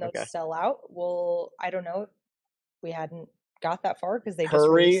 When those Okay. sell out, I don't know. We hadn't got that far because they just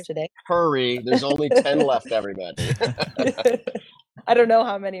Hurry. released today. Hurry. There's only 10 left, everybody. I don't know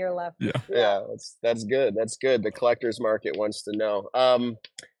how many are left. Yeah, that's good. That's good. The collector's market wants to know.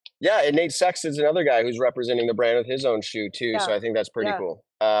 Yeah, and Nate Sexton's another guy who's representing the brand with his own shoe too. So I think that's pretty cool.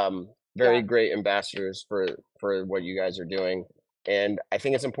 Very great ambassadors for what you guys are doing. And I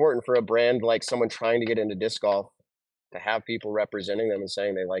think it's important for a brand like someone trying to get into disc golf to have people representing them and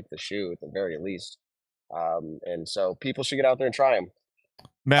saying they like the shoe at the very least. And so people should get out there and try them.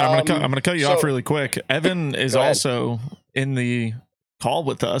 Matt, I'm gonna cut you off really quick. Evan is also in the call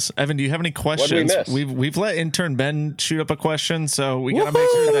with us. Evan, do you have any questions? We've let intern Ben shoot up a question, so we gotta make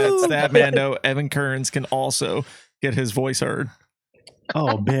sure that Stat Mando, Evan Kearns, can also get his voice heard.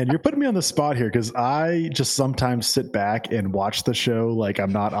 Oh man, you're putting me on the spot here because I just sometimes sit back and watch the show like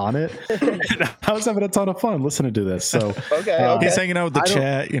I'm not on it. I was having a ton of fun listening to this. So he's hanging out with the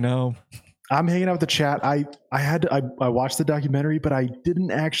chat, I'm hanging out with the chat. I watched the documentary, but I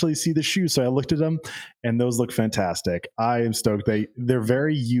didn't actually see the shoes. So I looked at them and those look fantastic. I am stoked. They're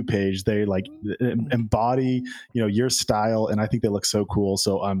very you, Paige. They like embody, your style. And I think they look so cool.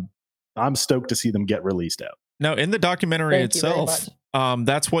 So I'm stoked to see them get released out. Now in the documentary itself,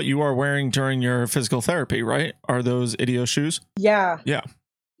 that's what you are wearing during your physical therapy, right? Are those Ideo shoes? Yeah.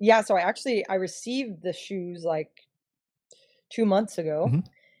 Yeah. So I received the shoes like 2 months ago. Mm-hmm.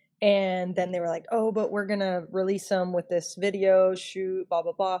 And then they were like, oh, but we're going to release them with this video shoot, blah,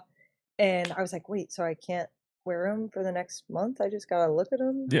 blah, blah. And I was like, wait, so I can't wear them for the next month? I just got to look at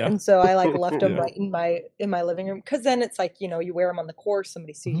them. Yeah. And so I like left them right in my living room. Cause then it's like, you wear them on the course,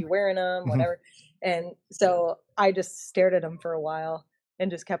 somebody sees you wearing them, whatever. And so I just stared at them for a while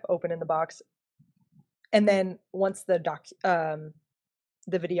and just kept opening the box. And then once the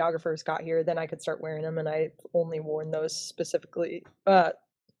videographers got here, then I could start wearing them. And I've only worn those specifically,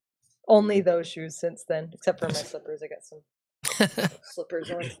 only those shoes since then, except for my slippers. I got some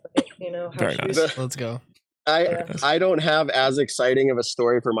slippers on, Very nice. Let's go. I don't have as exciting of a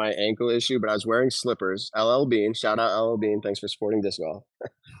story for my ankle issue, but I was wearing slippers. LL Bean, shout out LL Bean, thanks for supporting disc golf.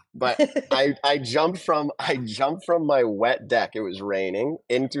 But I jumped from my wet deck. It was raining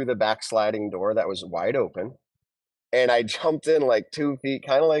in through the back sliding door that was wide open, and I jumped in like 2 feet,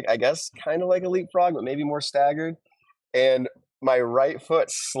 kind of like a leapfrog, but maybe more staggered, and my right foot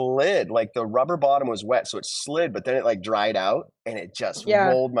slid, like the rubber bottom was wet, so it slid, but then it like dried out and it just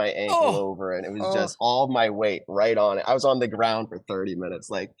rolled my ankle over, and it was just all my weight right on it. I was on the ground for 30 minutes,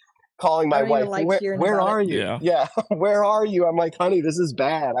 like calling my wife, where are you? Yeah. Where are you? I'm like, honey, this is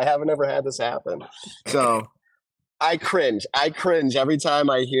bad. I haven't ever had this happen. So I cringe every time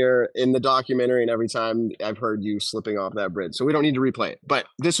I hear in the documentary and every time I've heard you slipping off that bridge. So we don't need to replay it. But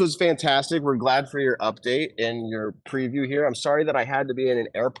this was fantastic. We're glad for your update and your preview here. I'm sorry that I had to be in an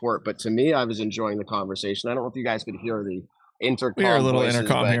airport, but to me, I was enjoying the conversation. I don't know if you guys could hear the intercom. We hear a little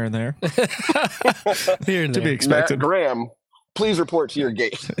intercom here and there. Here and there. To be expected. Matt Graham, please report to your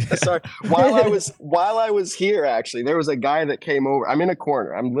gate. Sorry. While I was here, actually, there was a guy that came over. I'm in a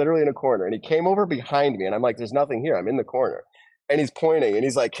corner. I'm literally in a corner, and he came over behind me, and I'm like, "There's nothing here. I'm in the corner." And he's pointing, and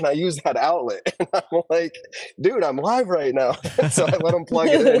he's like, "Can I use that outlet?" And I'm like, "Dude, I'm live right now." So I let him plug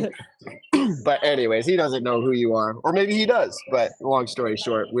it in. But anyways, he doesn't know who you are, or maybe he does. But long story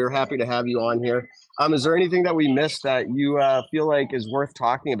short, we're happy to have you on here. Is there anything that we missed that you feel like is worth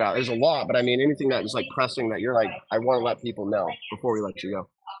talking about? There's a lot, but I mean, anything that is like pressing that you're like, I want to let people know before we let you go.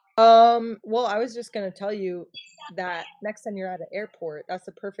 Well, I was just going to tell you that next time you're at an airport, that's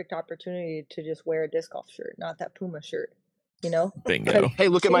the perfect opportunity to just wear a disc golf shirt, not that Puma shirt, Bingo. Hey,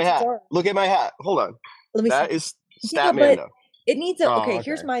 look at my hat. Look at my hat. Hold on. Let me that see. Is Stat Mando. It needs okay,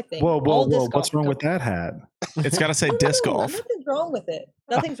 here's my thing. Whoa. What's wrong with that hat? It's got to say disc golf. Nothing's wrong with it.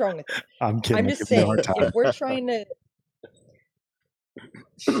 Nothing's wrong with it. I'm kidding. I'm just saying, if we're trying to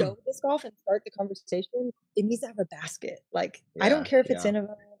show disc golf and start the conversation, it needs to have a basket. Like, I don't care if it's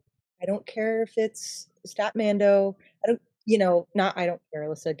Innova. I don't care if it's Stat Mando. I don't care.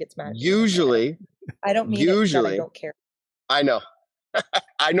 Alyssa gets mad. Usually. I don't mean it that I don't care. I know.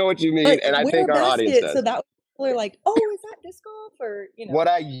 I know what you mean, and I think our audience does. So that people are like, "Oh, is that disc golf?" Or What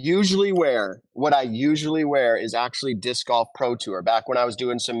I usually wear is actually Disc Golf Pro Tour. Back when I was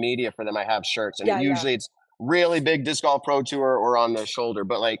doing some media for them, I have shirts, and usually it's really big Disc Golf Pro Tour or on the shoulder.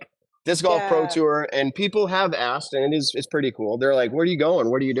 But like Disc Golf Pro Tour, and people have asked, and it's pretty cool. They're like, "Where are you going?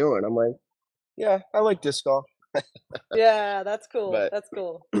 What are you doing?" I'm like, "Yeah, I like disc golf." Yeah, that's cool. That's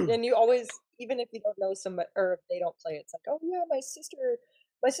cool. And you always, even if you don't know somebody or if they don't play, it's like, "Oh yeah, my sister's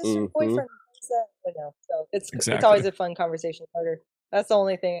boyfriend So it's Exactly. always a fun conversation starter. That's the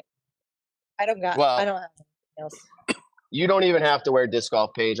only thing. I don't have anything else. You don't even have to wear disc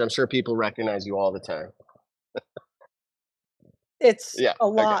golf, Paige. I'm sure people recognize you all the time. It's a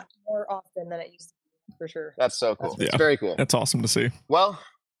lot more often than it used to be, for sure. That's so cool. Yeah. It's very cool. That's awesome to see. Well,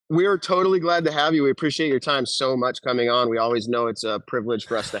 we're totally glad to have you. We appreciate your time so much coming on. We always know it's a privilege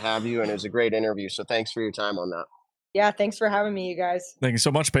for us to have you, and it was a great interview. So thanks for your time on that. Yeah, thanks for having me, you guys. Thank you so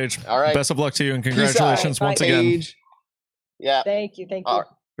much, Paige. All right. Best of luck to you, and congratulations Bye. once again. Paige. Yeah. Thank you. All right.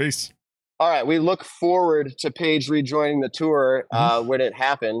 Peace. All right. We look forward to Paige rejoining the tour when it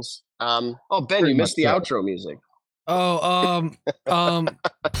happens. Ben, you missed the outro music.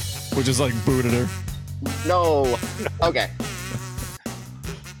 We just like booted her. No. Okay.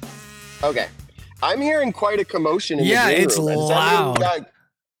 Okay. I'm hearing quite a commotion in the green it's room. loud.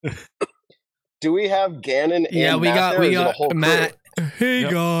 Do we have Gannon and we Matt there? got Is it a whole Matt. crew? Hey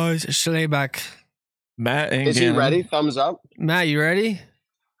guys, Schlabach. Matt and Is Gannon. he ready? Thumbs up. Matt, you ready?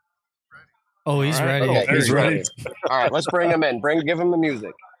 Oh, he's ready. Okay, he's ready. All right, let's bring him in. Give him the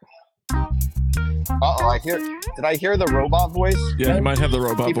music. Uh-oh, did I hear the robot voice? Yeah, you might have the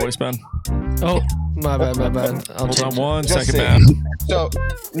robot voice, Ben. Oh, my bad. Hold on one Just second, saying. man. So,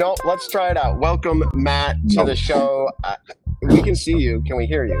 no, let's try it out. Welcome, Matt, to the show. We can see you. Can we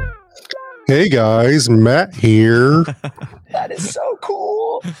hear you? Hey guys, Matt here. That is so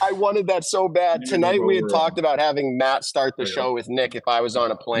cool. I wanted that so bad. Tonight we had talked about having Matt start the show with Nick if I was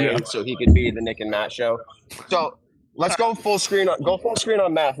on a plane, so he could be the Nick and Matt show. So let's go full screen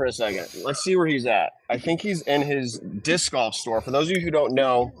on Matt for a second. Let's see where he's at. I think he's in his disc golf store. For those of you who don't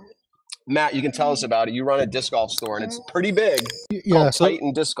know, Matt, you can tell us about it. You run a disc golf store, and it's pretty big. Called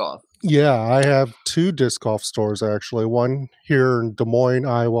Titan Disc Golf. Yeah, I have 2 disc golf stores actually. One here in Des Moines,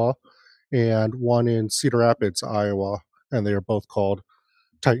 Iowa, and one in Cedar Rapids, Iowa, and they are both called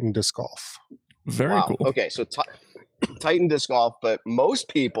Titan Disc Golf. Very cool. Okay, so Titan Disc Golf, but most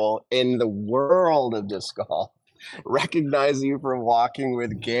people in the world of disc golf recognize you from walking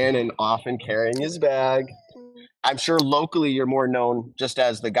with Gannon, often carrying his bag. I'm sure locally you're more known just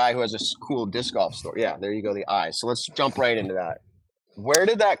as the guy who has a cool disc golf store. Yeah, there you go, the eye. So let's jump right into that. Where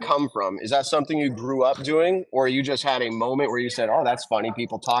did that come from? Is that something you grew up doing, or you just had a moment where you said, oh, that's funny,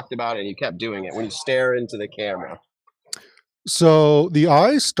 people talked about it, and you kept doing it when you stare into the camera? So the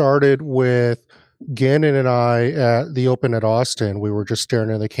eye started with Gannon and I at the Open at Austin. We were just staring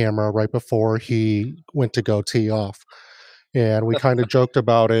at the camera right before he went to go tee off. And we kind of joked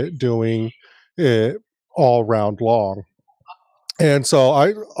about it, doing it all round long. And so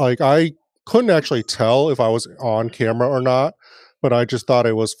I couldn't actually tell if I was on camera or not, but I just thought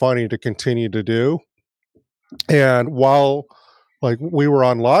it was funny to continue to do. And while we were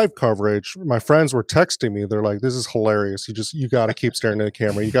on live coverage, my friends were texting me. They're like, this is hilarious. You got to keep staring at the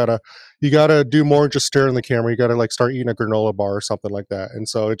camera. You got to do more than just stare in the camera. You got to start eating a granola bar or something like that. And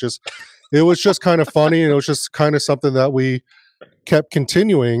so it was just kind of funny. And it was just kind of something that we kept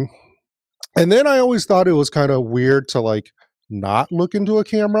continuing. And then I always thought it was kind of weird to not look into a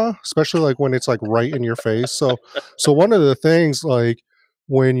camera, especially when it's right in your face. So one of the things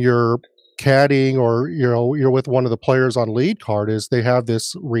when you're caddying or you're with one of the players on lead card is they have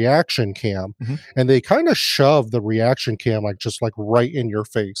this reaction cam, and they kind of shove the reaction cam just right in your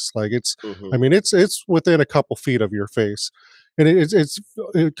face. It's I mean it's within a couple feet of your face, and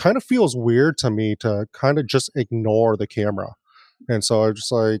it kind of feels weird to me to kind of just ignore the camera. And so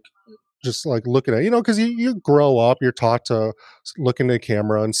I just looking at, because you grow up, you're taught to look into the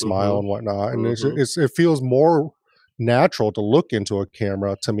camera and smile and whatnot. And it feels more natural to look into a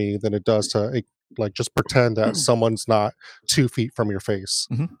camera to me than it does to just pretend that someone's not 2 feet from your face.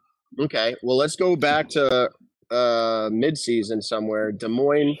 Okay. Well, let's go back to mid-season somewhere. Des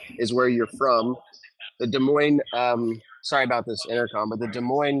Moines is where you're from. The Des Moines, sorry about this intercom, but the Des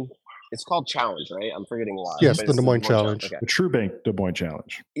Moines, it's called Challenge, right? I'm forgetting why. Yes, the Des Moines Challenge. Okay. The True Bank Des Moines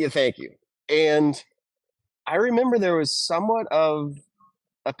Challenge. Yeah, thank you. And I remember there was somewhat of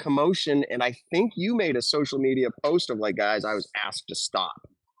a commotion, and I think you made a social media post of guys, I was asked to stop.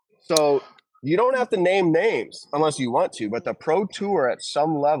 So you don't have to name names unless you want to, but the Pro Tour at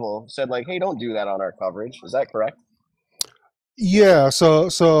some level said hey, don't do that on our coverage. Is that correct? Yeah, so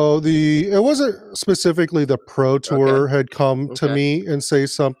it wasn't specifically the Pro Tour had come to me and say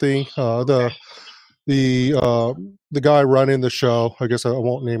something. The guy running the show, I guess I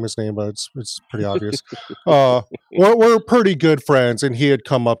won't name his name, but it's pretty obvious. We're pretty good friends, and he had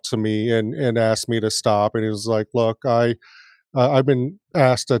come up to me and asked me to stop, and he was like, "Look, I've been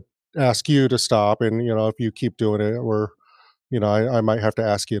asked to ask you to stop, and if you keep doing it, I might have to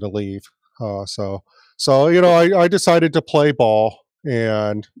ask you to leave." So I decided to play ball,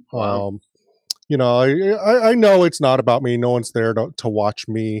 and I know it's not about me. No one's there to watch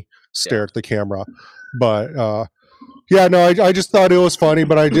me stare at the camera. But yeah, no, I just thought it was funny,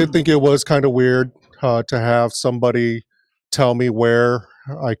 but I did think it was kind of weird to have somebody tell me where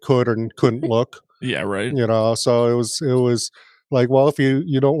I could and couldn't look. Yeah, right. So it was like, well, if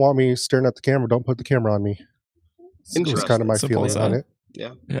you don't want me staring at the camera, don't put the camera on me. It was kind of my feeling on it.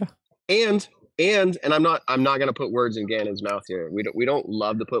 Yeah. Yeah. And I'm not going to put words in Gannon's mouth here. We don't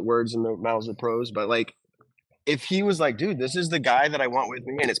love to put words in the mouths of pros, but like, if he was like, dude, this is the guy that I want with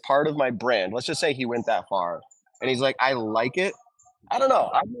me and it's part of my brand. Let's just say he went that far and he's like, I like it. I don't know.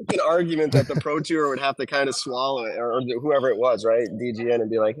 I'd make an argument that the Pro Tour would have to kind of swallow it, or whoever it was, right? DGN, and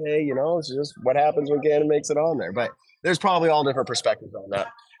be like, hey, it's just what happens when Gannon makes it on there. But there's probably all different perspectives on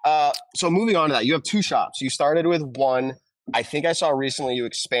that. So moving on to that, you have 2 shops. You started with one. I think I saw recently you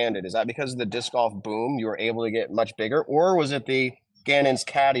expanded. Is that because of the disc golf boom, you were able to get much bigger? Or was it the Gannon's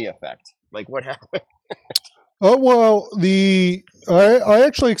caddy effect? Like, what happened? Oh, well, I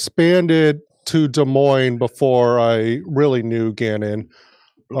actually expanded to Des Moines before I really knew Gannon.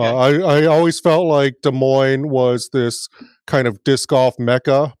 Okay. I always felt like Des Moines was this kind of disc golf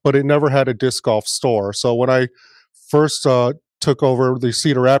mecca, but it never had a disc golf store. So when I first took over the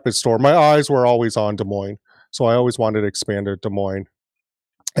Cedar Rapids store, my eyes were always on Des Moines. So I always wanted to expand to Des Moines.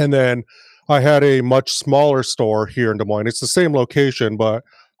 And then I had a much smaller store here in Des Moines. It's the same location, but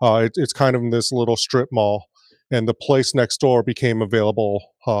it's kind of in this little strip mall. And the place next door became available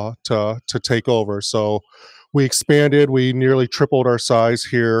to take over. So we expanded. We nearly tripled our size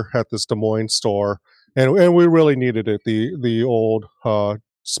here at this Des Moines store, and we really needed it. The old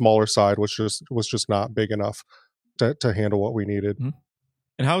smaller side was just not big enough to handle what we needed. Mm-hmm.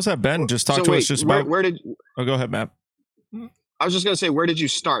 And how's that been? Just talk to us just about. Oh, go ahead, Matt. I was just going to say, where did you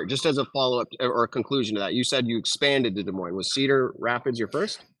start? Just as a follow-up or a conclusion to that, you said you expanded to Des Moines. Was Cedar Rapids your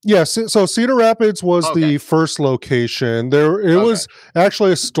first? Yes. So Cedar Rapids was the first location. It was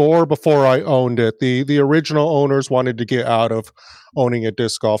actually a store before I owned it. The original owners wanted to get out of owning a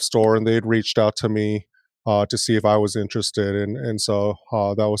disc golf store, and they'd reached out to me to see if I was interested. And so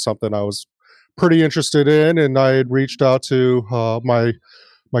that was something I was pretty interested in. And I had reached out to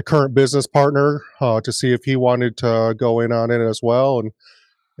my current business partner to see if he wanted to go in on it as well,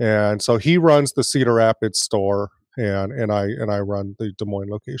 and so he runs the Cedar Rapids store, and I run the Des Moines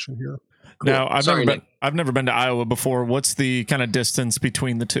location here. Cool. Now I've never been to Iowa before. What's the kind of distance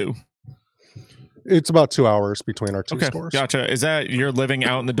between the two? It's about 2 hours between our two stores. Gotcha. Is that you're living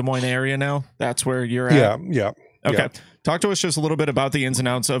out in the Des Moines area now? That's where you're at? Yeah. Okay. Yeah. Talk to us just a little bit about the ins and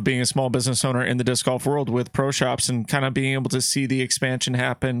outs of being a small business owner in the disc golf world with pro shops and kind of being able to see the expansion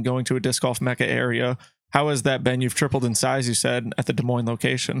happen, going to a disc golf mecca area. How has that been? You've tripled in size, you said, at the Des Moines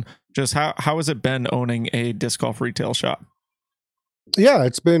location. Just how has it been owning a disc golf retail shop? Yeah,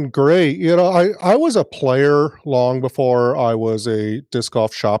 it's been great. I was a player long before I was a disc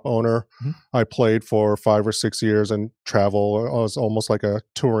golf shop owner. Mm-hmm. I played for 5 or 6 years and travel. I was almost like a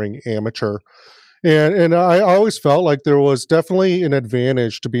touring amateur. And I always felt like there was definitely an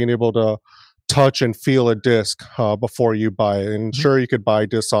advantage to being able to touch and feel a disc before you buy it. And sure, you could buy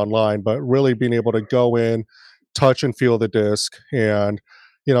discs online, but really being able to go in, touch and feel the disc, and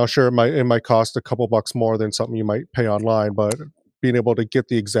sure, it might cost a couple bucks more than something you might pay online, but being able to get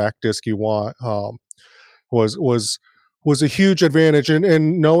the exact disc you want was a huge advantage.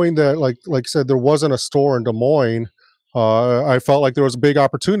 And knowing that, like I said, there wasn't a store in Des Moines. I felt like there was a big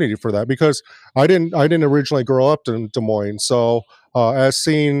opportunity for that because I didn't originally grow up in Des Moines. So as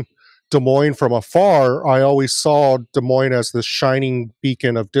seeing Des Moines from afar, I always saw Des Moines as this shining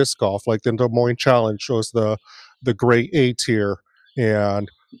beacon of disc golf. Like the Des Moines Challenge was the great A tier, and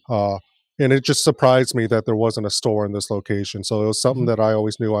it just surprised me that there wasn't a store in this location. So it was something that I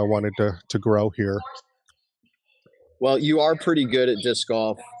always knew I wanted to grow here. Well, you are pretty good at disc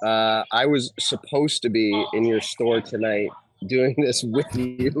golf. I was supposed to be in your store tonight doing this with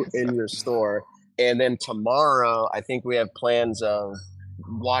you in your store. And then tomorrow, I think we have plans of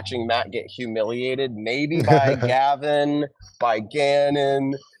watching Matt get humiliated, maybe by Gavin, by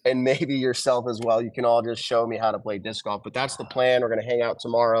Gannon, and maybe yourself as well. You can all just show me how to play disc golf. But that's the plan. We're going to hang out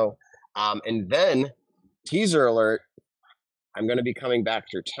tomorrow. And then, teaser alert, I'm going to be coming back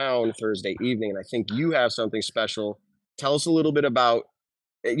to town Thursday evening. And I think you have something special. Tell us a little bit about,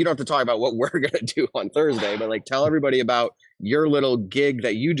 you don't have to talk about what we're going to do on Thursday, but tell everybody about your little gig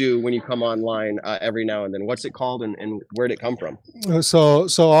that you do when you come online every now and then. What's it called and where did it come from?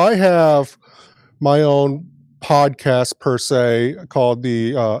 So I have my own podcast per se called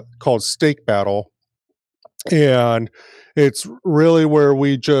Steak Battle. And it's really where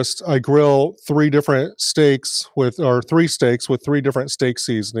I grill three steaks with 3 different steak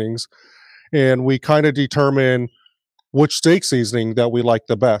seasonings. and we kind of determine which steak seasoning that we like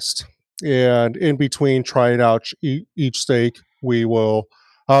the best. And in between trying out each steak,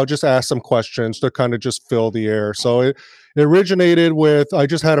 I'll just ask some questions to kind of just fill the air. So it originated with, I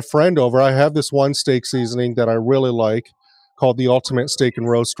just had a friend over. I have this one steak seasoning that I really like called the Ultimate Steak and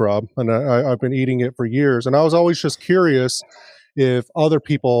Roast Rub. And I've been eating it for years. And I was always just curious if other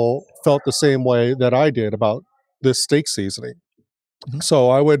people felt the same way that I did about this steak seasoning.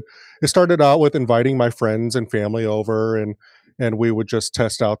 So it started out with inviting my friends and family over, and we would just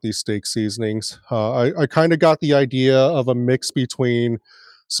test out these steak seasonings. I kind of got the idea of a mix between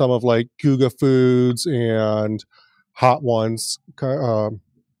some of like Guga Foods and Hot Ones.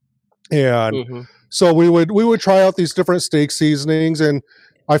 So we would try out these different steak seasonings, and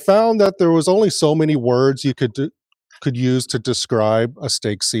I found that there was only so many words you could use to describe a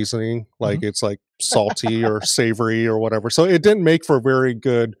steak seasoning. Like it's like salty or savory or whatever. So it didn't make for very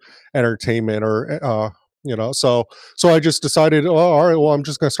good entertainment or so I just decided, all right, well, I'm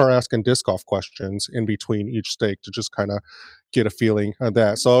just going to start asking disc golf questions in between each steak to just kind of get a feeling of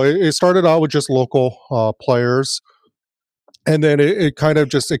that. So it started out with just local players, and then it kind of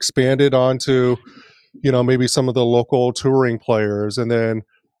just expanded onto, maybe some of the local touring players. And then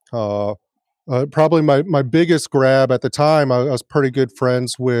probably my biggest grab at the time, I was pretty good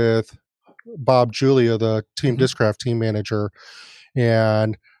friends with Bob Julia, the Team Discraft team manager,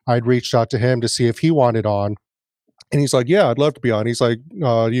 and I'd reached out to him to see if he wanted on. And he's like, yeah, I'd love to be on. He's like,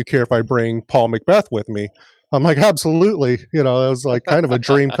 do you care if I bring Paul Macbeth with me? I'm like, absolutely. It was like kind of a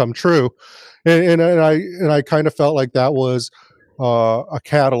dream come true. And I kind of felt like that was a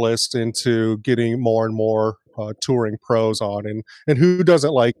catalyst into getting more and more touring pros on, and who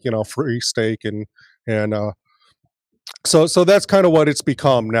doesn't like, free steak and so that's kind of what it's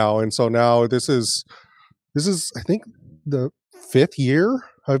become now. And so now this is I think the 5th year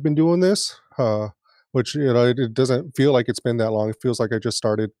I've been doing this, which, it doesn't feel like it's been that long. It feels like I just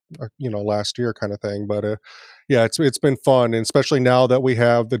started, last year kind of thing. But yeah, it's been fun. And especially now that we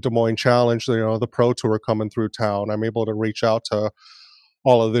have the Des Moines Challenge, the Pro Tour coming through town, I'm able to reach out to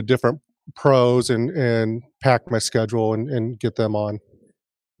all of the different pros and pack my schedule and get them on.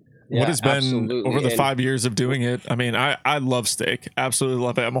 What has been over the 5 years of doing it? I mean, I love steak. Absolutely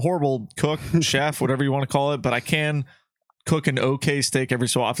love it. I'm a horrible cook, chef, whatever you want to call it, but I can cook an okay steak every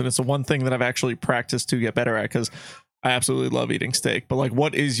so often. It's the one thing that I've actually practiced to get better at, because I absolutely love eating steak. But like,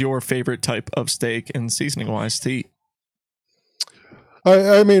 what is your favorite type of steak and seasoning wise to eat?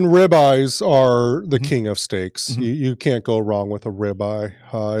 I mean, ribeyes are the king of steaks. You can't go wrong with a ribeye.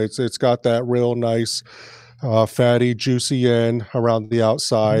 It's got that real nice, fatty, juicy end around the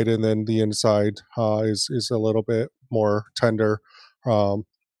outside, and then the inside is a little bit more tender,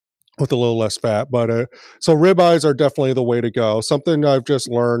 with a little less fat. But so ribeyes are definitely the way to go. Something I've just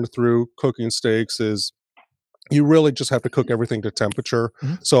learned through cooking steaks is you really just have to cook everything to temperature.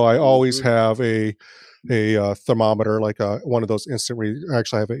 So I always have a thermometer, like one of those instant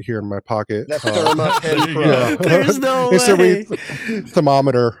actually I have it here in my pocket. There's no way.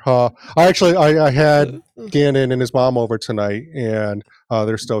 Thermometer. I had Gannon and his mom over tonight, and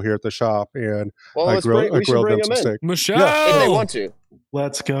they're still here at the shop, and I grilled them some steak. Michelle, if they want to.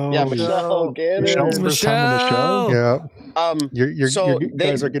 Let's go. Yeah, Michelle, Gannon. Michelle's first time on the show. Yeah. You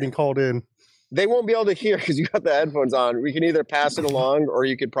guys are getting called in. They won't be able to hear because you got the headphones on. We can either pass it along, or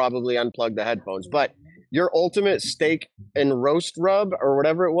you could probably unplug the headphones. But your Ultimate Steak and Roast Rub, or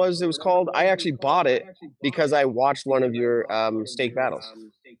whatever it was called, I actually bought it because I watched one of your steak battles.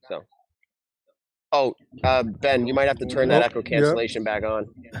 So, Ben, you might have to turn that echo cancellation back on.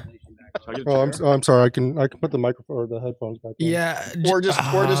 I'm sorry. I can put the microphone or the headphones back in. Yeah, or just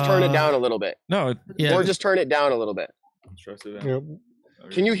turn it down a little bit. No, or just turn it down a little bit.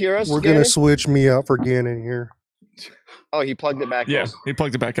 Can you hear us? We're gonna switch me out for Gannon here. Oh, he plugged it back in. Yeah, he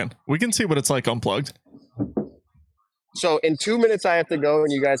plugged it back in. We can see what it's like unplugged. So in 2 minutes I have to go,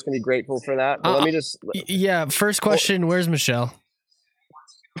 and you guys can be grateful for that. But let me just. Yeah. First question: where's Michelle?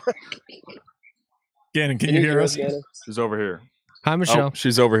 Gannon, can you hear us? Gannon? She's over here. Hi, Michelle. Oh,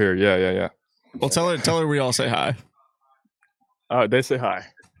 she's over here. Yeah. Well, tell her we all say hi. They say hi.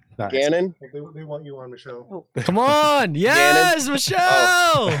 Nice. Gannon, they want you on the show. Come on, yes,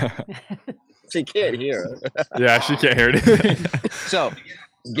 Michelle. She can't hear. Yeah, she can't hear it. So,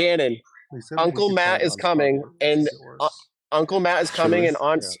 Gannon, Uncle Matt is coming, and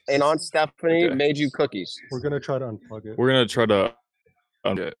Aunt Stephanie made you cookies. We're gonna try to unplug it. We're gonna try to.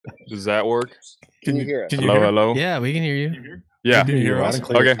 Does that work? Can you hear us? Hello. Yeah, we can hear you. Yeah. Can you hear us?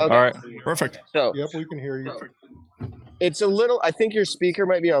 Okay. All right. Perfect. So, yep, we can hear you. It's a little. I think your speaker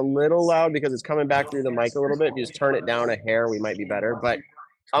might be a little loud because it's coming back through the mic a little bit. If you just turn it down a hair, we might be better. But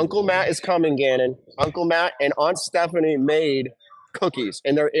Uncle Matt is coming, Gannon. Uncle Matt and Aunt Stephanie made cookies,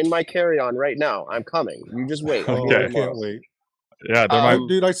 and they're in my carry-on right now. I'm coming. You just wait. I'll be Okay. here I tomorrow. can't wait. Yeah, they're my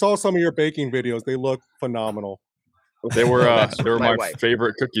Dude, I saw some of your baking videos. They look phenomenal. they were That's they were my my wife.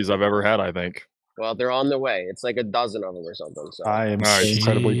 favorite cookies I've ever had. I think. Well, they're on the way. It's like a dozen of them or something. So. I am Nice.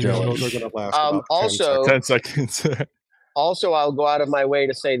 incredibly Jeez. jealous. Those are going to last about 10 Also, seconds. 10 seconds. Also, I'll go out of my way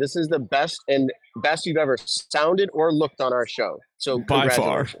to say this is the best you've ever sounded or looked on our show. So By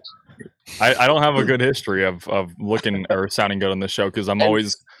far. congratulations. I don't have a good history of looking or sounding good on this show because I'm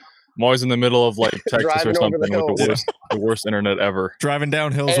always in the middle of like Texas or Driving over something the with hills. the worst internet ever. Driving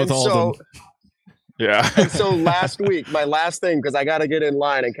down hills And with Alden. Yeah. And so last week, my last thing, because I got to get in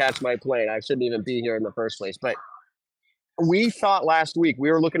line and catch my plane. I shouldn't even be here in the first place. But we thought last week we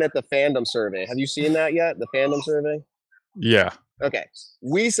were looking at the fandom survey. Have you seen that yet? The fandom survey? Yeah. Okay.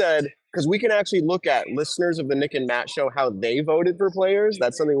 We said, because we can actually look at listeners of the Nick and Matt show, how they voted for players.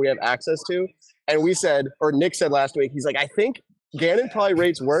 That's something we have access to. And we said, or Nick said last week, he's like, I think Gannon probably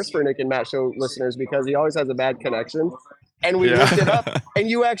rates worse for Nick and Matt show listeners because he always has a bad connection. And we looked it up, and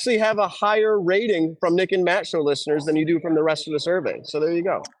you actually have a higher rating from Nick and Matt show listeners than you do from the rest of the survey. So there you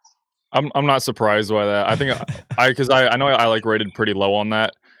go. I'm not surprised by that. I think because I know I like rated pretty low on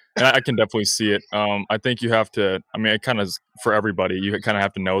that. And I can definitely see it. I think you have to. I mean, it kind of for everybody. You kind of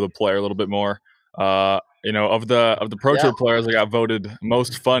have to know the player a little bit more. You know, of the Pro Tour players, I got voted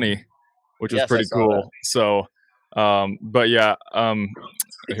most funny, which was pretty cool. So, but yeah,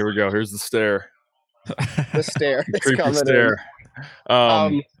 here we go. Here's the stare. The stare. It's Creepy coming stare.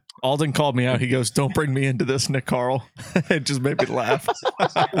 in. Alden called me out. He goes, "Don't bring me into this, Nick Carl." It just made me laugh.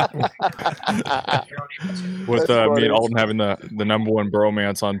 With me and Alden having the number one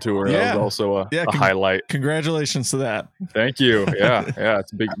bromance on tour, that was also a highlight. Congratulations to that. Thank you. Yeah,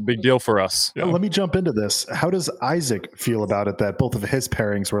 it's a big deal for us. Well, let me jump into this. How does Isaac feel about it that both of his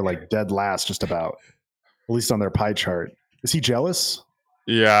pairings were like dead last, just about, at least on their pie chart? Is he jealous?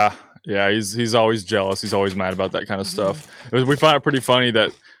 Yeah, he's always jealous. He's always mad about that kind of stuff. We find it pretty funny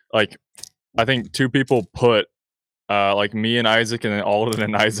that like I think two people put like me and Isaac and then Alden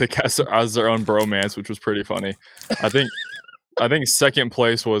and Isaac as their own bromance, which was pretty funny. I think second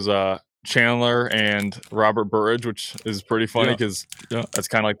place was Chandler and Robert Burridge, which is pretty funny because that's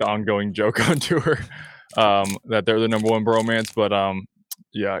kind of like the ongoing joke on tour that they're the number one bromance. But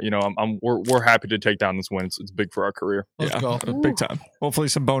yeah, you know, we're happy to take down this win. It's big for our career. Let's go. Big time. Hopefully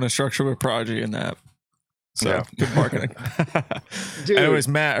some bonus structure with Prodigy in that. So good marketing. Dude, anyways,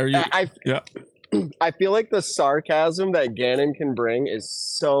 Matt, are you? I feel like the sarcasm that Gannon can bring is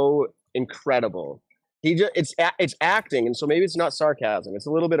so incredible. It's acting, and so maybe it's not sarcasm. It's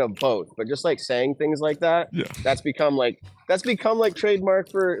a little bit of both, but just like saying things like that, that's become like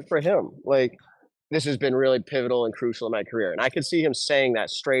trademark for him. Like this has been really pivotal and crucial in my career, and I could see him saying that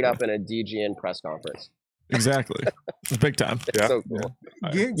straight up in a DGN press conference. Exactly. It's big time. It's so cool.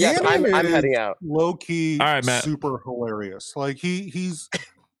 Yes, I'm heading out. Low key, all right, Matt. Super hilarious. Like he's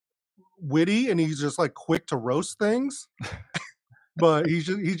witty and he's just like quick to roast things. But he's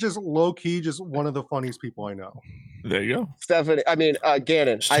just low key, just one of the funniest people I know. There you go, Stephanie. I mean,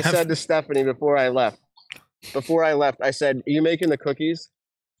 Gannon. I said to Stephanie before I left, I said, "Are you making the cookies?"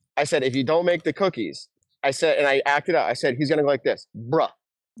 I said, "If you don't make the cookies," I said, and I acted out. I said, "He's gonna go like this, bruh.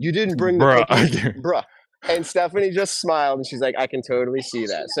 You didn't bring the cookies, bruh." And Stephanie just smiled and she's like, "I can totally see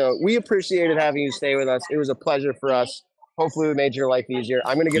that." So we appreciated having you stay with us. It was a pleasure for us. Hopefully we made your life easier.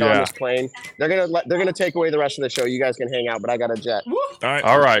 I'm gonna get on this plane. They're gonna take away the rest of the show. You guys can hang out, but I got a jet.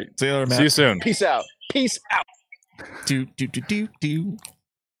 All right. See you later, Matt. See you soon. Peace out. Do.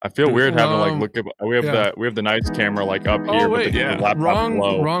 I feel weird having to like look up. We have the nice camera like up here, but the laptop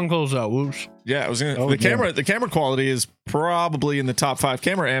low. Wrong goes out. Whoops. Yeah, I was gonna. The camera quality is probably in the top 5.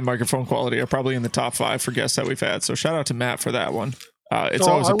 Camera and microphone quality are probably in the top 5 for guests that we've had. So shout out to Matt for that one. It's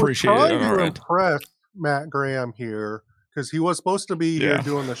always appreciated on our end. Impress Matt Graham here because he was supposed to be here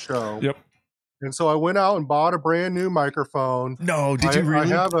doing the show. Yep. And so I went out and bought a brand new microphone. No, did you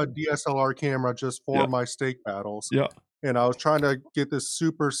really? I have a DSLR camera just for my stake battles. Yeah. And I was trying to get this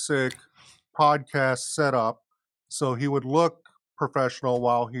super sick podcast set up so he would look professional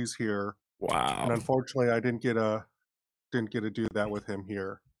while he's here. Wow. And unfortunately, I didn't get to do that with him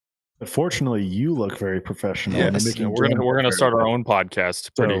here. Fortunately, you look very professional. Yes. We're gonna start our own podcast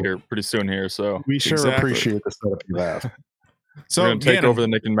pretty soon here. So we sure appreciate the setup you have. So we're gonna take over the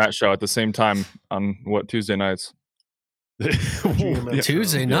Nick and Matt show at the same time on Tuesday nights.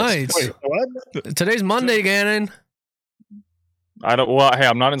 Tuesday nights. Wait, what? Today's Monday, Gannon. I don't. Well, hey,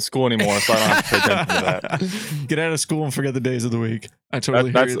 I'm not in school anymore, so I don't have to pay attention to that. Get out of school and forget the days of the week. I totally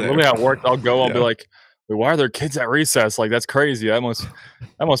hear that's you there. literally how it works. I'll go. I'll be like, why are there kids at recess? Like, that's crazy. That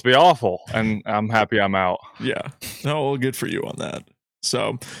must be awful. And I'm happy I'm out. Yeah. No, well, good for you on that.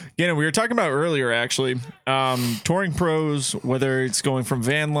 So, again, we were talking about earlier, actually, touring pros, whether it's going from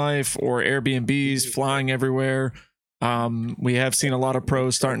van life or Airbnbs, flying everywhere. We have seen a lot of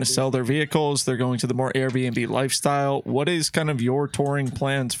pros starting to sell their vehicles. They're going to the more Airbnb lifestyle. What is kind of your touring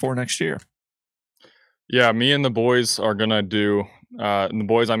plans for next year? Yeah, me and the boys are going to do, and the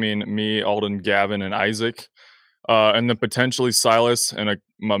boys, I mean, me, Alden, Gavin, and Isaac. And then potentially Silas and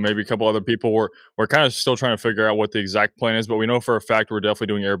maybe a couple other people. We're kind of still trying to figure out what the exact plan is, but we know for a fact we're definitely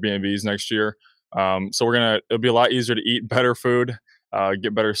doing Airbnbs next year. So it'll be a lot easier to eat better food,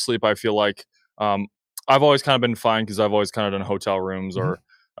 get better sleep. I feel like I've always kind of been fine because I've always kind of done hotel rooms or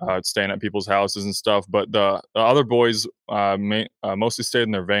staying at people's houses and stuff. But the other boys mostly stayed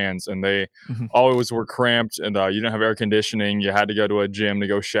in their vans, and they always were cramped, and you didn't have air conditioning. You had to go to a gym to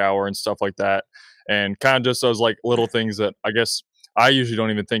go shower and stuff like that. And kind of just those like little things that I guess I usually don't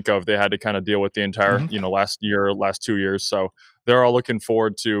even think of. They had to kind of deal with the entire, last 2 years. So they're all looking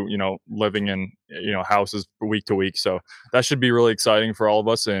forward to, living in, houses week to week. So that should be really exciting for all of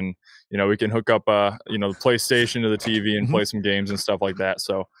us. And, we can hook up, the PlayStation to the TV and play some games and stuff like that.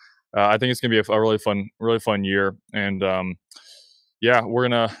 So I think it's going to be a really fun year. And yeah, we're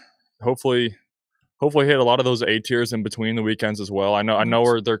going to hopefully hit a lot of those A tiers in between the weekends as well. I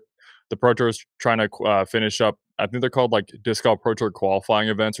know the Pro Tour is trying to finish up. I think they're called like Disc Golf Pro Tour qualifying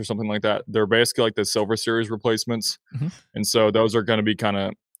events or something like that. They're basically like the Silver Series replacements. And so those are going to be kind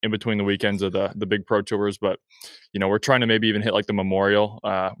of in between the weekends of the big Pro Tours. But, we're trying to maybe even hit like the Memorial.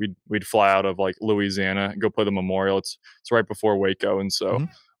 We'd fly out of like Louisiana and go play the Memorial. It's right before Waco. And so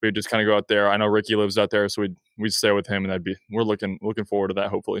we'd just kind of go out there. I know Ricky lives out there, so we'd stay with him, and we're looking forward to that,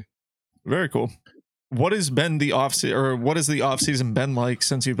 hopefully. Very cool. What has been the off season been like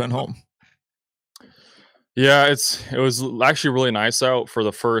since you've been home? Yeah, it was actually really nice out for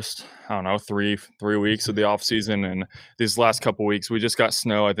the first, I don't know, three weeks of the off season, and these last couple weeks we just got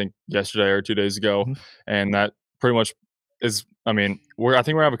snow. I think yesterday or 2 days ago, and that pretty much is. I mean, I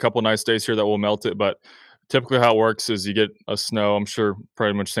think we have a couple nice days here that will melt it, but typically how it works is you get a snow. I'm sure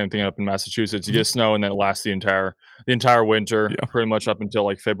pretty much same thing up in Massachusetts. You get snow, and then it lasts the entire winter, pretty much up until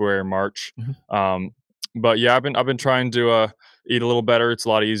like February or March. But yeah, I've been trying to eat a little better. It's a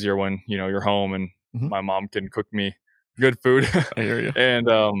lot easier when you're home and my mom can cook me good food. I hear you. And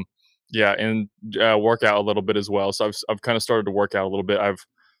work out a little bit as well. So I've kind of started to work out a little bit. I've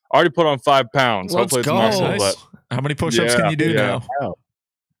already put on 5 pounds. Let's Hopefully it's go. muscle, Nice. but How many push-ups can you do now?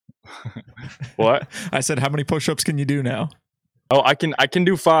 What? I said, how many push-ups can you do now? Oh, I can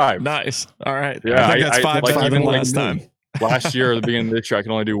do 5. Nice. All right. Yeah, I think that's 5 like better than even like last time. Last year at the beginning of this year, I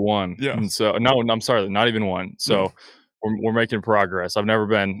can only do 1. Yeah. And so no, I'm sorry, not even 1. So we're making progress. I've never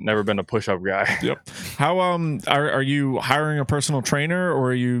been a push-up guy. Yep. How are you hiring a personal trainer,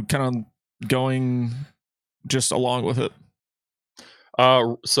 or are you kind of going just along with it?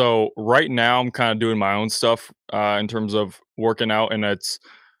 So right now I'm kind of doing my own stuff in terms of working out, and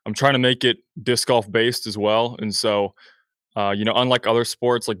I'm trying to make it disc golf based as well. And so unlike other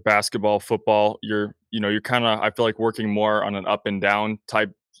sports like basketball, football, you're kind of, I feel like, working more on an up and down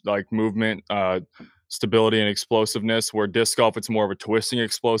type like movement, stability and explosiveness, where disc golf, it's more of a twisting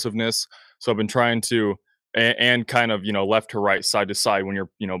explosiveness. So I've been trying to, and kind of, left to right, side to side when you're,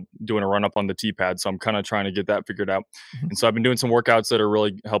 doing a run up on the tee pad. So I'm kind of trying to get that figured out. And so I've been doing some workouts that are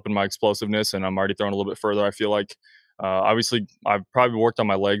really helping my explosiveness, and I'm already throwing a little bit further, I feel like. Obviously I've probably worked on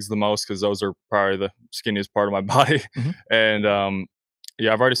my legs the most because those are probably the skinniest part of my body. And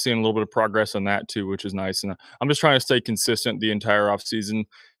I've already seen a little bit of progress on that too, which is nice. And I'm just trying to stay consistent the entire off season,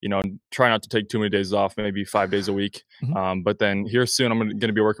 and try not to take too many days off, maybe 5 days a week. But then here soon, I'm going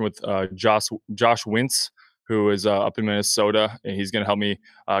to be working with Josh Wintz, who is up in Minnesota, and he's going to help me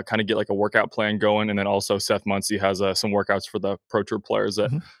kind of get like a workout plan going. And then also Seth Muncie has some workouts for the Pro Tour players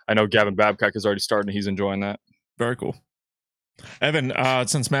that I know Gavin Babcock has already started, and he's enjoying that. Very cool. Evan,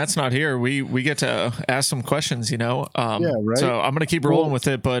 since Matt's not here, we get to ask some questions, Yeah, right. So I'm going to keep rolling with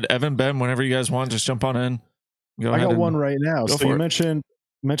it, but Evan, Ben, whenever you guys want, just jump on in. I got one right now. So you it.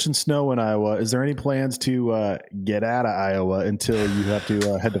 mentioned snow in Iowa. Is there any plans to get out of Iowa until you have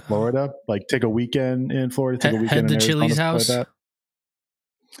to head to Florida? Like take a weekend in Florida, take a weekend head in to Arizona, Chili's house? like that?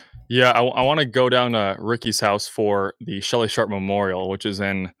 Yeah, I want to go down to Ricky's house for the Shelley Sharp Memorial, which is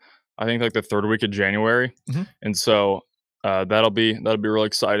in, I think, like the 3rd week of January. And so that'll be really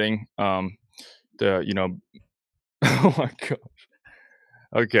exciting. Oh my gosh.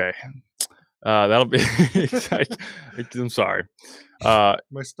 Okay. That'll be exciting. I'm sorry.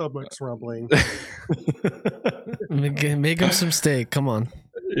 My stomach's rumbling. Make him some steak. Come on.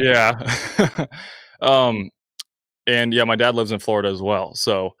 Yeah. And yeah, my dad lives in Florida as well,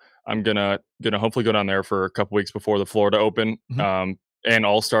 so I'm gonna hopefully go down there for a couple weeks before the Florida Open, and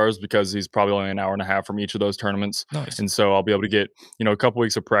All Stars, because he's probably only an hour and a half from each of those tournaments. Nice. And so I'll be able to get a couple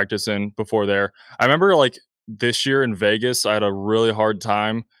weeks of practice in before there. I remember like this year in Vegas, I had a really hard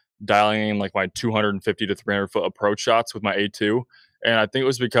time dialing in like my 250 to 300 foot approach shots with my A2. And I think it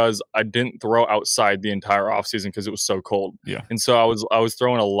was because I didn't throw outside the entire offseason because it was so cold. Yeah. And so I was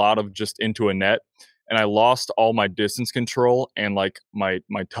throwing a lot of just into a net, and I lost all my distance control and like my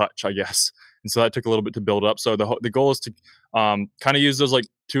touch, I guess. And so that took a little bit to build up. So the goal is to kind of use those like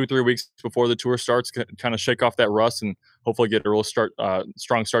 2 or 3 weeks before the tour starts, kind of shake off that rust and hopefully get a real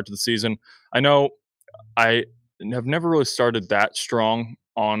strong start to the season. I know I have never really started that strong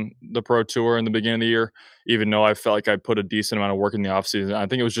on the pro tour in the beginning of the year, even though I felt like I put a decent amount of work in the off season. I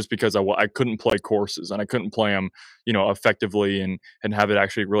think it was just because I couldn't play courses and I couldn't play them, effectively and have it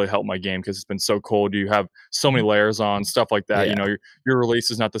actually really help my game because it's been so cold. You have so many layers on, stuff like that. Yeah. Your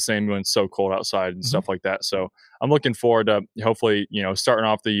release is not the same when it's so cold outside and stuff like that. So I'm looking forward to hopefully, starting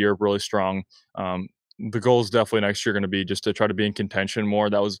off the year really strong. The goal is definitely next year going to be just to try to be in contention more.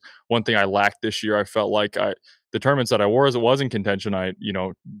 That was one thing I lacked this year. I felt like the tournaments that I was in contention, I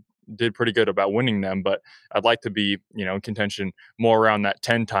did pretty good about winning them, but I'd like to be in contention more around that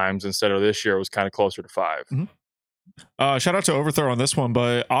 10 times instead of this year it was kind of closer to 5. Shout out to Overthrow on this one,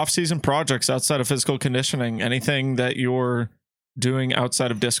 but off-season projects outside of physical conditioning, anything that you're doing outside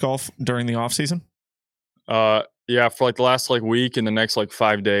of disc golf during the off-season? Yeah, for like the last week and the next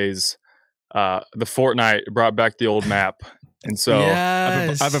 5 days, the Fortnite brought back the old map, and so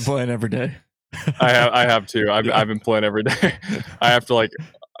yes. I've been playing every day. I have too. I've been playing every day. I have to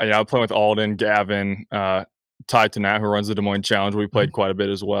I'm playing with Alden, Gavin, Ty Tanat, who runs the Des Moines Challenge. We played quite a bit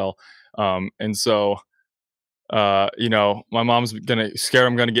as well, and so my mom's scared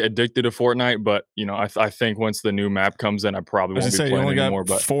I'm gonna get addicted to Fortnite, but I think once the new map comes in, I probably won't be playing you only anymore.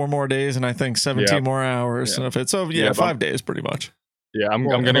 Got 4 more days, and I think 17 more hours. Yeah. And if it's 5 days, pretty much. Yeah, I'm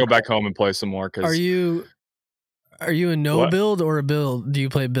gonna go back home and play some more. Are you a build or a build? Do you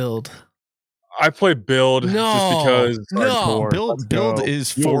play build? I play build just because build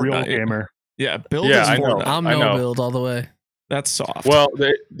is You're a real Fortnite. gamer. Yeah, build Yeah, is I know. Fortnite. I'm build all the way. That's soft. Well,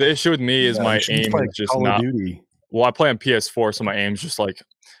 the issue with me is my aim is just Call not. of Duty. Well, I play on PS4, so my aim's just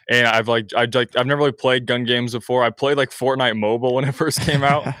and I've never really played gun games before. I played Fortnite Mobile when it first came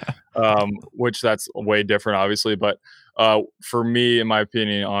out, which that's way different, obviously. But for me, in my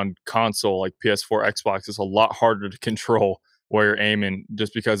opinion, on console like PS4, Xbox, it's a lot harder to control where you're aiming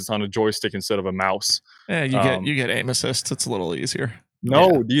just because it's on a joystick instead of a mouse. Yeah, you get aim assist. It's a little easier.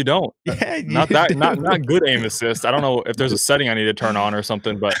 No, you don't. Yeah, not good aim assist. I don't know if there's a setting I need to turn on or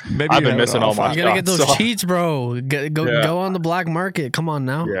something, but maybe I've been missing all my shots. You gotta get those shots, cheats, bro. Go on the black market. Come on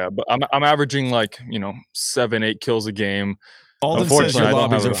now. Yeah, but I'm averaging 7-8 kills a game. Alden says your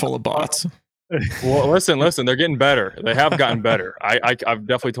lobbies are full of bots. Well, listen, they're getting better. They have gotten better. I've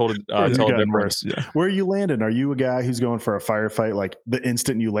definitely told a difference. Yeah. Where are you landing? Are you a guy who's going for a firefight the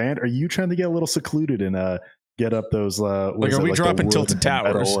instant you land? Are you trying to get a little secluded and get up those are we dropping tilted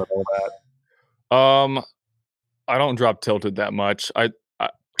towers? I don't drop tilted that much. I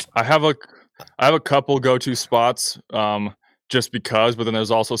have a couple go-to spots just because, but then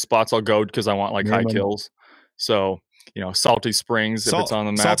there's also spots I'll go because I want high kills. So Salty Springs, if it's on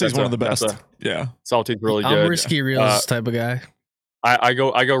the map. Salty's one of the best. Yeah. Salty's really good. I'm risky reels type of guy. I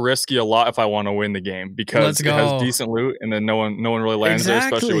go risky a lot if I want to win the game because it has decent loot and then no one really lands there,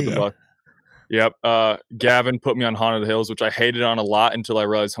 especially with the buck. Yep. Gavin put me on Haunted Hills, which I hated on a lot until I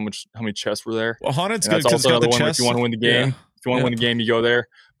realized how many chests were there. Well, Haunted's good because it's got the chest. If you want to win the game, if you want to win the game, you go there.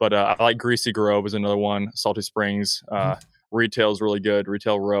 But I like Greasy Grove is another one. Salty Springs. Retail is really good.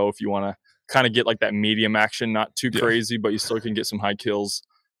 Retail Row if you want to kind of get that medium action, not too crazy, but you still can get some high kills.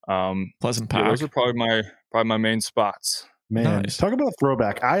 Pleasant Park. Those are probably my main spots. Man, talk about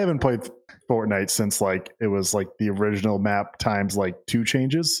throwback. I haven't played Fortnite since it was the original map times 2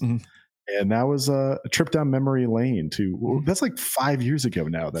 changes. And that was a trip down memory lane too. That's 5 years ago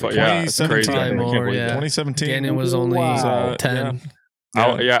now. It's crazy. 2017. Gannon was only 10.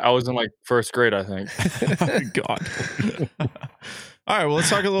 I was in first grade, I think. God. All right, well, let's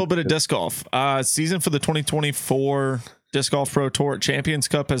talk a little bit of disc golf. Season for the 2024 Disc Golf Pro Tour Champions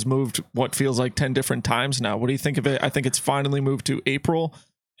Cup has moved what feels like 10 different times now. What do you think of it? I think it's finally moved to April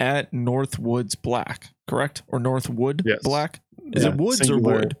at Northwoods Black, correct? Or Northwood Black? Is it Woods singular.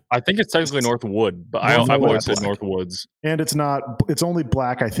 Or Wood? I think it's technically Northwood, but I've always said Northwoods. And it's only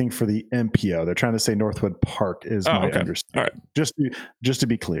black, I think, for the MPO. They're trying to say Northwood Park is my understanding. All right. Just to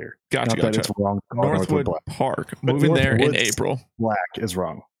be clear. Gotcha. That it's wrong. Northwood Park. Moving there in April. Black is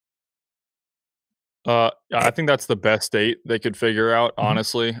wrong. I think that's the best date they could figure out,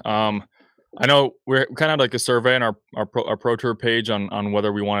 honestly. I know we're kind of like a survey on our pro tour page on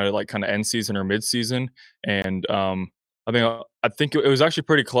whether we wanted like kind of end season or mid season, and I think it was actually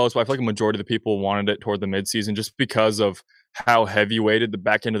pretty close, but I feel like a majority of the people wanted it toward the mid season just because of how heavy weighted the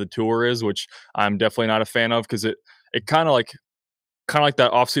back end of the tour is, which I'm definitely not a fan of because it kind of like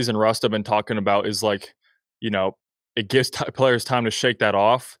that off season rust I've been talking about is like, it gives players time to shake that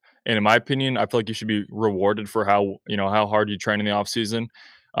off. And in my opinion, I feel like you should be rewarded for how hard you train in the off season.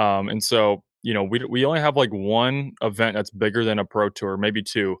 And so, we only have like one event that's bigger than a pro tour, maybe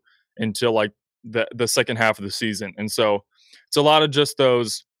two, until like the second half of the season. And so it's a lot of just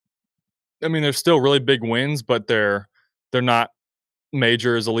those. I mean, they're still really big wins, but they're not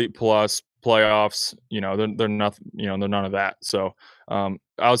majors, elite plus playoffs. They're nothing. They're none of that. So I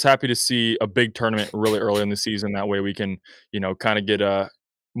was happy to see a big tournament really early in the season. That way we can kind of get a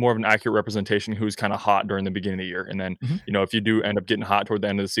more of an accurate representation who's kind of hot during the beginning of the year. And then if you do end up getting hot toward the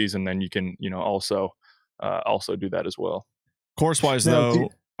end of the season, then you can also do that as well. Course wise though.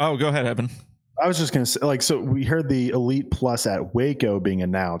 Oh, go ahead, Evan. I was just going to say, so we heard the Elite Plus at Waco being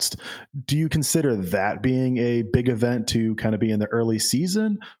announced. Do you consider that being a big event to kind of be in the early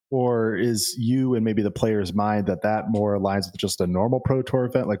season, or is you and maybe the player's mind that more aligns with just a normal Pro Tour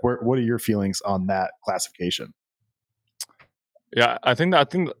event? Like, what are your feelings on that classification? Yeah, I think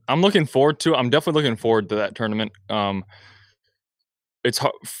I'm looking forward to. I'm definitely looking forward to that tournament. It's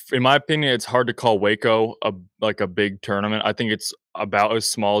hard, in my opinion, it's hard to call Waco a big tournament. I think it's about as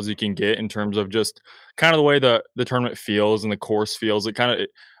small as you can get in terms of just kind of the way the tournament feels and the course feels. I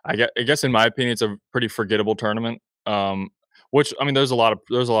guess in my opinion, it's a pretty forgettable tournament. Which I mean, there's a lot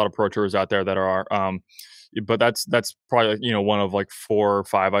of pro tours out there that are. But that's probably one of like 4 or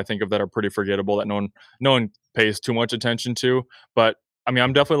 5 I think of that are pretty forgettable that no one pays too much attention to. But I mean,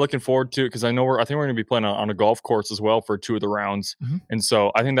 I'm definitely looking forward to it because I think we're going to be playing on a golf course as well for 2 of the rounds, and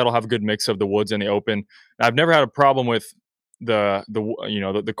so I think that'll have a good mix of the woods and the open. And I've never had a problem with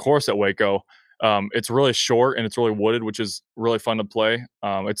the course at Waco. It's really short and it's really wooded, which is really fun to play.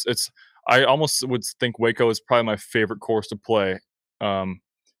 I almost would think Waco is probably my favorite course to play.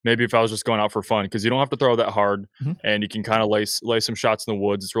 Maybe if I was just going out for fun, because you don't have to throw that hard, and you can kind of lay some shots in the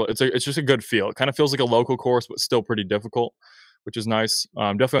woods. It's just a good feel. It kind of feels like a local course, but still pretty difficult, which is nice.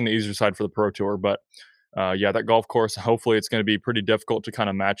 Definitely on the easier side for the Pro Tour, but that golf course. Hopefully, it's going to be pretty difficult to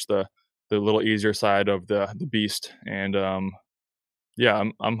kind of match the little easier side of the beast. And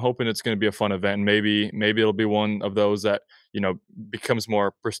I'm hoping it's going to be a fun event. And maybe it'll be one of those that becomes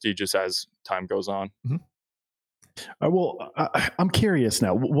more prestigious as time goes on. Well, I'm curious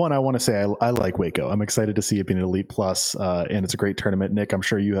now. One, I want to say I like Waco. I'm excited to see it being an Elite Plus, and it's a great tournament. Nick, I'm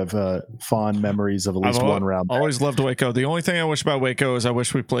sure you have fond memories of at least one round. I always loved Waco. The only thing I wish about Waco is I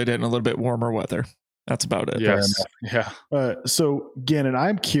wish we played it in a little bit warmer weather. That's about it. Yes. Yeah. So, Gannon,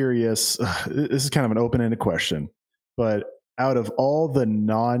 I'm curious. This is kind of an open-ended question, but out of all the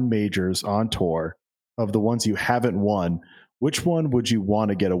non-majors on tour, of the ones you haven't won, which one would you want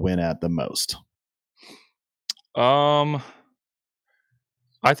to get a win at the most? I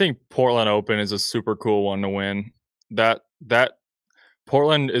think Portland Open is a super cool one to win. That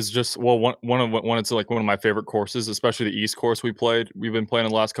Portland is just it's like one of my favorite courses, especially the East course we've been playing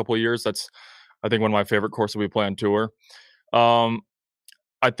in the last couple of years. That's I think one of my favorite courses we play on tour. I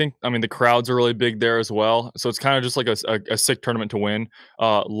mean the crowds are really big there as well, so it's kind of just like a sick tournament to win.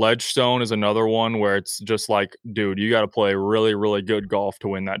 Ledgestone is another one where it's just like, dude, you got to play really, really good golf to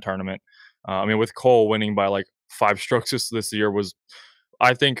win that tournament. I mean, with Cole winning by like 5 strokes this year was,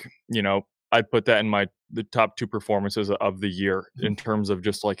 I think, I'd put that in the top 2 performances of the year in terms of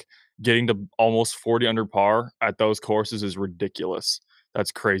just like getting to almost 40 under par at those courses is ridiculous.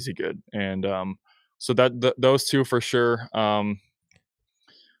 That's crazy good. And so those 2 for sure.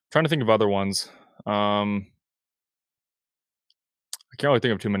 Trying to think of other ones. I can't really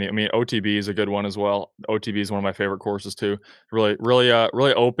think of too many. I mean, OTB is a good one as well. OTB is one of my favorite courses too. Really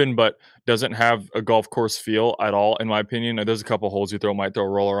open, but doesn't have a golf course feel at all, in my opinion. There's a couple holes you might throw a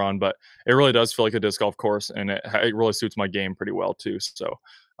roller on, but it really does feel like a disc golf course, and it really suits my game pretty well too. So,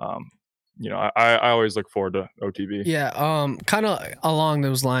 I always look forward to OTB. Yeah. Kind of along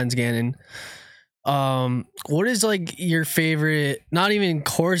those lines, Gannon. What is like your favorite, not even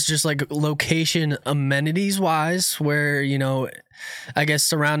course, just like location amenities wise, where I guess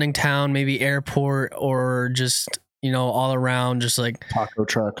surrounding town, maybe airport, or just all around, just like taco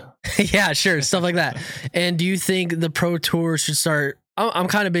truck? Yeah, sure, stuff like that. And do you think the Pro Tour should start? I'm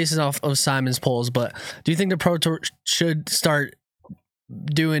kind of basing off of Simon's polls, but do you think the Pro Tour should start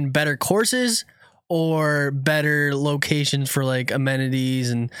doing better courses, or better locations for like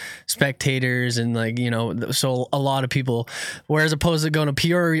amenities and spectators and like, you know, so a lot of people, whereas opposed to going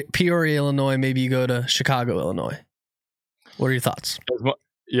to Peoria, Illinois, maybe you go to Chicago, Illinois. What are your thoughts?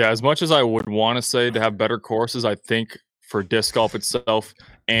 As much as I would want to say to have better courses, I think for disc golf itself,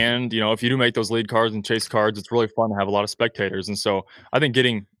 and, you know, if you do make those lead cards and chase cards, it's really fun to have a lot of spectators. And so I think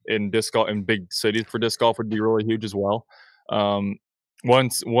getting in disc golf in big cities for disc golf would be really huge as well. One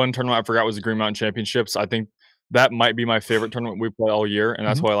tournament I forgot was the Green Mountain Championships. I think that might be my favorite tournament we play all year, and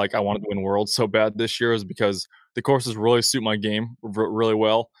that's why I wanted to win Worlds so bad this year, is because the courses really suit my game really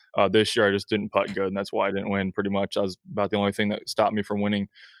well. This year I just didn't putt good, and that's why I didn't win. Pretty much, that was about the only thing that stopped me from winning.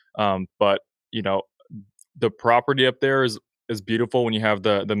 But you know, the property up there is beautiful when you have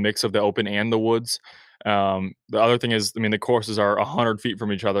the mix of the open and the woods. The other thing is, I mean, the courses are 100 feet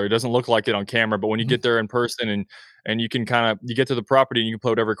from each other. It doesn't look like it on camera, but when you get there in person and you can you get to the property and you can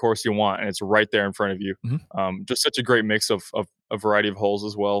play whatever course you want, and it's right there in front of you. Just such a great mix of a variety of holes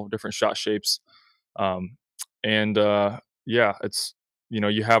as well, different shot shapes. It's, you know,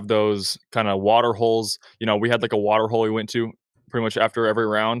 you have those kind of water holes. You know, we had like a water hole we went to pretty much after every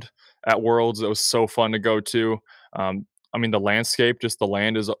round at Worlds. It was so fun to go to. I mean, the landscape, just the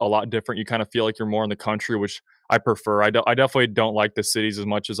land is a lot different. You kind of feel like you're more in the country, which I prefer. I definitely don't like the cities as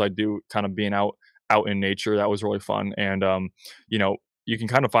much as I do kind of being out in nature. That was really fun. And, you know, you can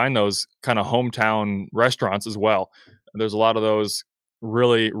kind of find those kind of hometown restaurants as well. There's a lot of those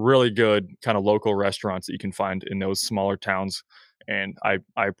really, really good kind of local restaurants that you can find in those smaller towns. And I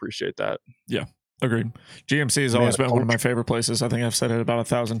appreciate that. Yeah. Agreed. GMC has always been one of my favorite places. I think I've said it about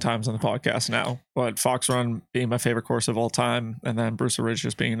 1,000 times on the podcast now. But Fox Run being my favorite course of all time, and then Brewster Ridge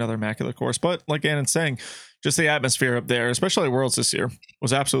just being another immaculate course. But like Gannon's saying, just the atmosphere up there, especially at Worlds this year,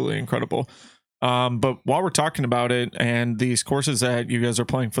 was absolutely incredible. But while we're talking about it and these courses that you guys are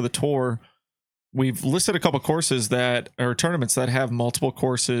playing for the tour, we've listed a couple courses that are tournaments that have multiple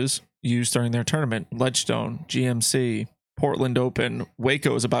courses used during their tournament. Ledgestone, GMC, Portland Open.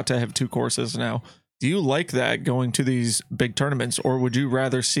 Waco is about to have 2 courses now. Do you like that, going to these big tournaments, or would you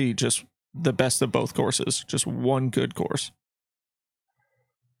rather see just the best of both courses, just one good course?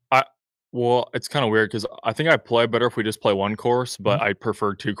 Well, it's kind of weird because I think I play better if we just play one course, but I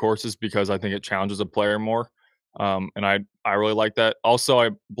prefer 2 courses because I think it challenges a player more. And I really like that. Also,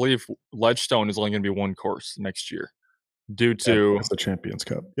 I believe Ledgestone is only going to be 1 course next year due to the Champions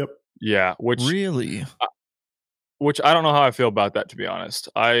Cup. Yep. Yeah, which really, which I don't know how I feel about that, to be honest.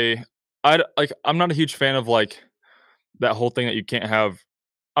 I'm not a huge fan of like that whole thing that you can't have.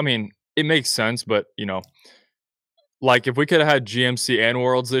 I mean, it makes sense, but you know, like if we could have had GMC and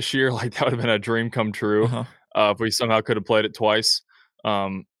Worlds this year, like that would have been a dream come true. If we somehow could have played it twice.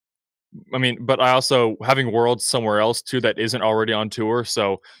 I mean, but I also having Worlds somewhere else too that isn't already on tour.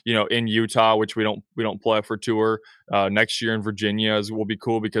 So, you know, in Utah, which we don't play for tour, next year in Virginia will be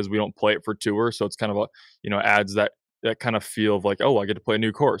cool because we don't play it for tour. So it's kind of a, you know, adds that kind of feel of like, oh, I get to play a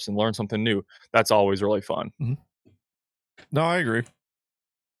new course and learn something new. That's always really fun. No, I agree.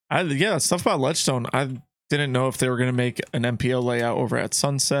 Stuff about Ledgestone. I didn't know if they were going to make an MPO layout over at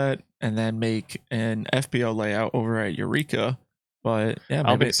Sunset and then make an FPO layout over at Eureka. But yeah, I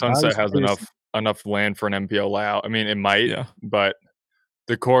don't think Sunset has enough land for an MPO layout. I mean, it might, but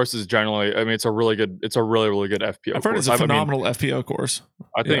the course is generally, I mean, it's a really, really good FPO. I've heard it's a phenomenal FPO course.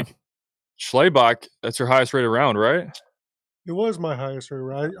 I think Schlabach, that's your highest rated round, right? It was my highest rated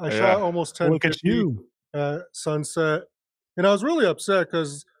round. I shot almost 1050 at Sunset, and I was really upset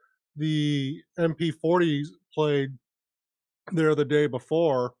because the MP40s played there the day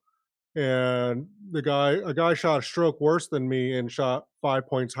before, and a guy shot a stroke worse than me and shot 5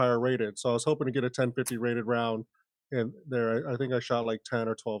 points higher rated. So I was hoping to get a 1050 rated round, and there I think I shot like 10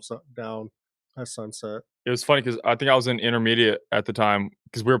 or 12 down at Sunset. It was funny because I think I was in intermediate at the time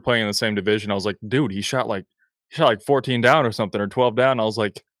because we were playing in the same division. I was like, dude, he shot like 14 down or something, or 12 down. I was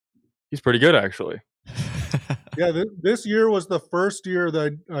like, he's pretty good actually. Yeah, this year was the first year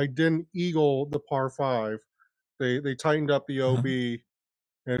that I didn't eagle the par 5. They tightened up the OB.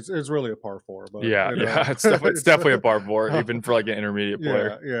 It's really a par 4, but it's definitely a par 4, even for like an intermediate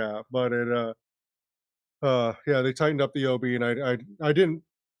player. Yeah, but they tightened up the OB, and I didn't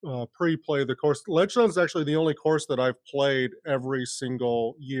pre-play the course. Ledgestone's actually the only course that I've played every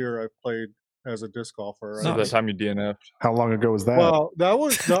single year I've played as a disc golfer. So that time you DNF'd. How long ago was that? Well, that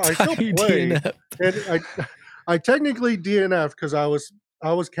was I still played, and I technically DNF'd because I was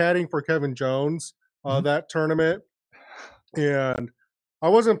caddying for Kevin Jones that tournament, and I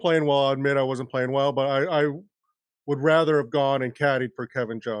wasn't playing well. I admit I wasn't playing well, but I would rather have gone and caddied for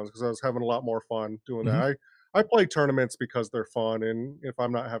Kevin Jones because I was having a lot more fun doing that. I play tournaments because they're fun, and if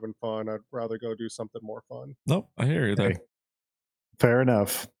I'm not having fun, I'd rather go do something more fun. Nope, I hear you there. Hey, fair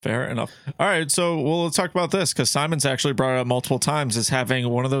enough. Fair enough. All right, so let's talk about this, because Simon's actually brought it up multiple times as having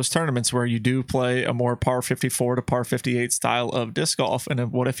one of those tournaments where you do play a more par 54 to par 58 style of disc golf.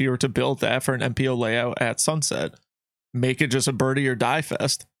 And what if you were to build that for an MPO layout at Sunset? Make it just a birdie or die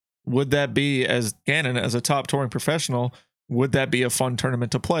fest. Would that be, as Gannon, as a top touring professional, would that be a fun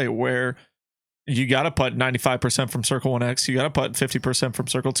tournament to play where you got to putt 95% from circle 1X, you got to putt 50% from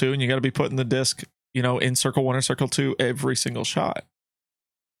circle 2, and you got to be putting the disc, in circle 1 or circle 2 every single shot?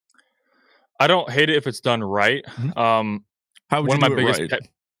 I don't hate it if it's done right. How would one you of my do it biggest right?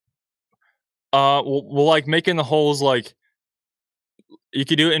 well, like making the holes, like you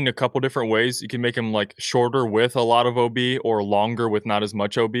could do it in a couple different ways. You can make them like shorter with a lot of OB or longer with not as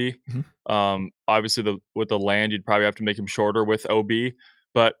much OB. Obviously, with the land, you'd probably have to make them shorter with OB.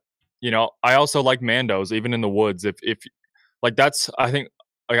 But I also like Mandos, even in the woods. If like that's, I think,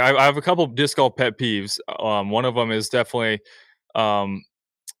 like I have a couple of disc golf pet peeves. One of them is definitely,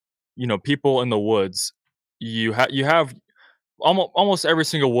 people in the woods. You have almost every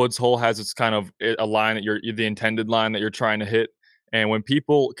single woods hole has its kind of a line that the intended line that you're trying to hit. And when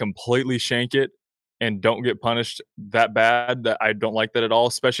people completely shank it and don't get punished that bad, that I don't like that at all,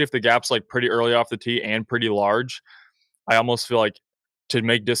 especially if the gap's like pretty early off the tee and pretty large. I almost feel like to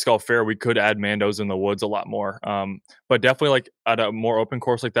make disc golf fair, we could add Mandos in the woods a lot more. But definitely like at a more open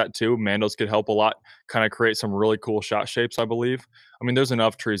course like that too, Mandos could help a lot, kind of create some really cool shot shapes, I believe. I mean, there's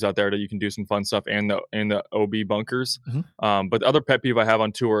enough trees out there that you can do some fun stuff and the OB bunkers. But the other pet peeve I have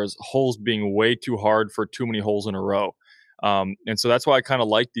on tour is holes being way too hard for too many holes in a row. And so that's why I kind of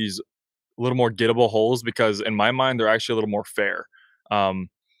like these a little more gettable holes, because in my mind, they're actually a little more fair.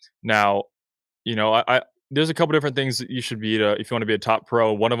 Now, there's a couple different things that you should be if you want to be a top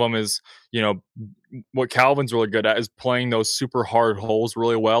pro. One of them is, what Calvin's really good at is playing those super hard holes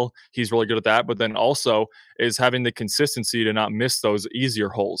really well. He's really good at that. But then also is having the consistency to not miss those easier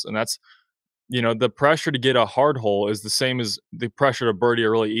holes. And that's, the pressure to get a hard hole is the same as the pressure to birdie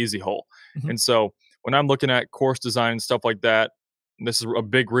a really easy hole. And so when I'm looking at course design and stuff like that, this is a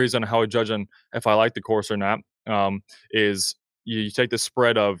big reason how I judge on if I like the course or not, is you take the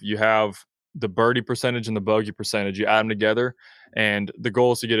spread of, you have the birdie percentage and the bogey percentage, you add them together, and the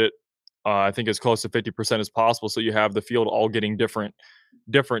goal is to get it, I think, as close to 50% as possible, so you have the field all getting different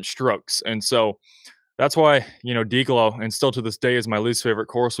strokes. And so that's why, Declo, and still to this day, is my least favorite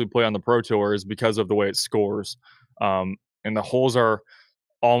course we play on the Pro Tour, is because of the way it scores. And the holes are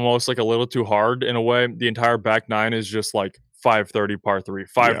almost like a little too hard in a way. The entire back nine is just like 530 par 3,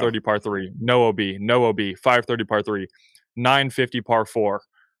 530 par 3, no OB, 530 par 3, 950 par 4,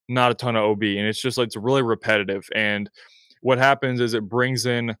 not a ton of OB. And it's just like, it's really repetitive. And what happens is it brings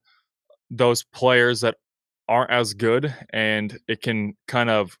in those players that aren't as good, and it can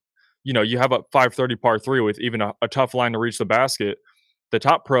kind of, you have a 530 par 3 with even a tough line to reach the basket. The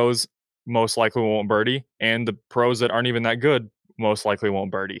top pros most likely won't birdie, and the pros that aren't even that good most likely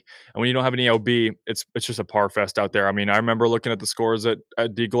won't birdie. And when you don't have any OB, it's just a par fest out there. I mean, I remember looking at the scores at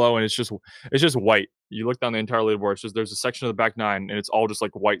D-Glow, and it's just white. You look down the entire leaderboard, it's just, there's a section of the back nine, and it's all just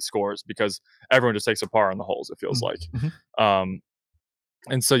like white scores, because everyone just takes a par on the holes, it feels like.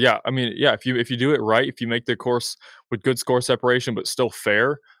 And so, yeah, I mean, yeah, if you do it right, if you make the course with good score separation but still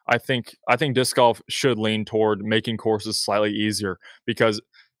fair, I think disc golf should lean toward making courses slightly easier, because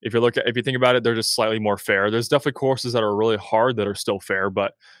if you think about it, they're just slightly more fair. There's definitely courses that are really hard that are still fair,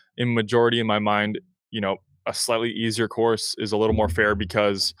 but in majority, in my mind, a slightly easier course is a little more fair,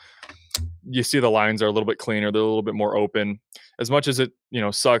 because you see the lines are a little bit cleaner, they're a little bit more open. As much as it,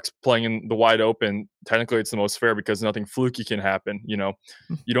 sucks playing in the wide open, technically it's the most fair, because nothing fluky can happen. You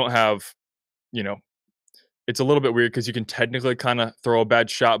don't have, it's a little bit weird because you can technically kind of throw a bad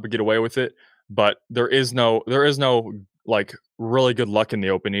shot but get away with it, but there is no like really good luck in the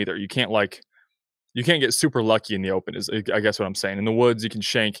open either. You can't get super lucky in the open, is I guess what I'm saying. In the woods, you can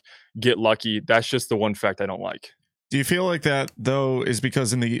shank, get lucky. That's just the one fact I don't like. Do you feel like that though is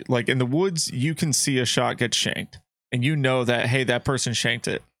because in the woods you can see a shot get shanked and that, hey, that person shanked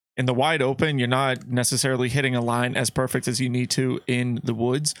it. In the wide open, you're not necessarily hitting a line as perfect as you need to in the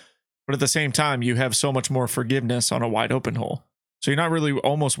woods, but at the same time you have so much more forgiveness on a wide open hole. So you're not really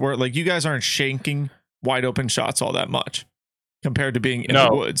almost like you guys aren't shanking wide open shots all that much compared to being in the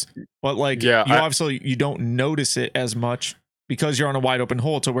woods. But obviously you don't notice it as much because you're on a wide open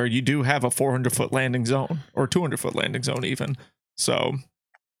hole, to where you do have a 400-foot landing zone or 200-foot landing zone even. So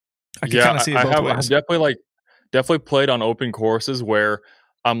I can kind of see it both ways. I've definitely played on open courses where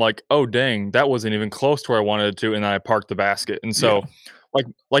I'm like, oh dang, that wasn't even close to where I wanted it to, and then I parked the basket. And so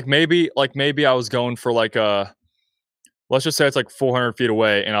like maybe I was going for like a, let's just say it's like 400 feet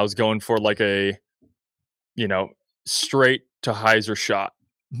away, and I was going for like a, straight to hyzer shot.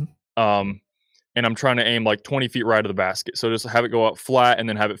 Um, and I'm trying to aim like 20 feet right of the basket. So just have it go up flat and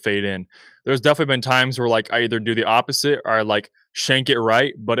then have it fade in. There's definitely been times where like I either do the opposite or I like shank it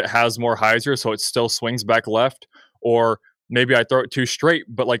right, but it has more hyzer, so it still swings back left. Or maybe I throw it too straight,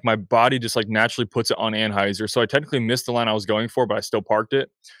 but like my body just like naturally puts it on anhyzer. So I technically missed the line I was going for, but I still parked it.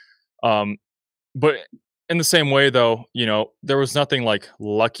 But in the same way though, there was nothing like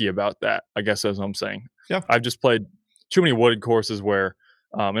lucky about that, I guess that's what I'm saying. Yeah. I've just played too many wooded courses where,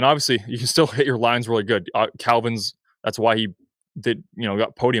 and obviously you can still hit your lines really good. Calvin's, that's why he did,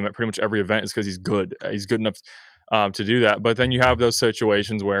 got podium at pretty much every event, is because he's good. He's good enough to do that. But then you have those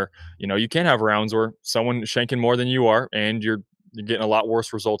situations where, you can have rounds where someone shanking more than you are, and you're getting a lot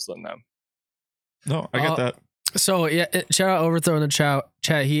worse results than them. No, I get that. So yeah, shout out Overthrow in the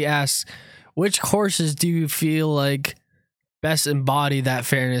chat. He asks, which courses do you feel like best embody that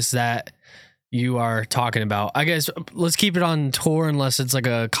fairness that you are talking about? I guess let's keep it on tour unless it's like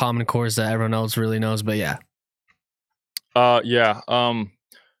a common course that everyone else really knows, but yeah.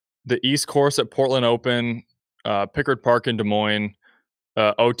 The East Course at Portland Open, Pickard Park in Des Moines,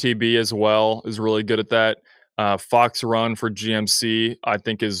 OTB as well is really good at that. Fox Run for GMC, I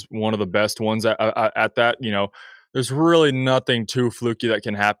think, is one of the best ones at that. There's really nothing too fluky that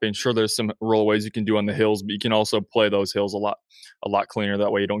can happen. Sure, there's some rollaways you can do on the hills, but you can also play those hills a lot cleaner.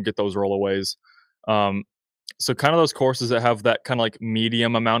 That way you don't get those rollaways. So kind of those courses that have that kind of like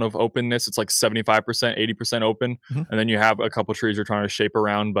medium amount of openness, it's like 75%, 80% open. And then you have a couple trees you're trying to shape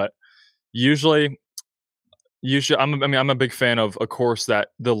around. But usually I'm a big fan of a course that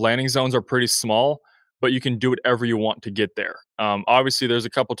the landing zones are pretty small, but you can do whatever you want to get there. Obviously, there's a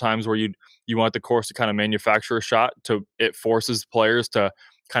couple times where you want the course to kind of manufacture a shot, it forces players to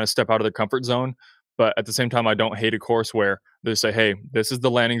kind of step out of their comfort zone. But at the same time, I don't hate a course where they say, hey, this is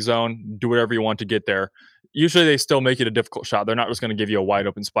the landing zone, do whatever you want to get there. Usually they still make it a difficult shot. They're not just going to give you a wide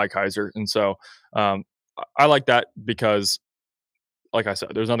open spike hyzer. And so I like that because, like I said,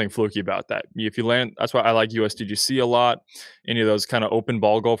 there's nothing fluky about that. If you land, that's why I like USDGC a lot. Any of those kind of open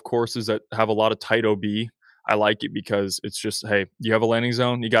ball golf courses that have a lot of tight OB, I like it because it's just, hey, you have a landing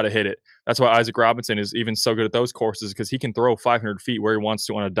zone, you got to hit it. That's why Isaac Robinson is even so good at those courses, because he can throw 500 feet where he wants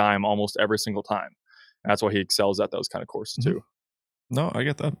to on a dime almost every single time. That's why he excels at those kind of courses too. No, I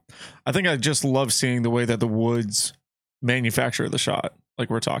get that. I think I just love seeing the way that the woods manufacture the shot,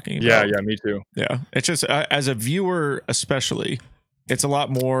 like we're talking about. Yeah, me too. Yeah, it's just as a viewer especially, it's a lot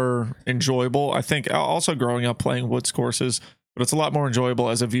more enjoyable. I think also growing up playing woods courses, but it's a lot more enjoyable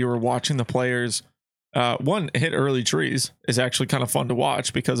as a viewer watching the players. One, hit early trees is actually kind of fun to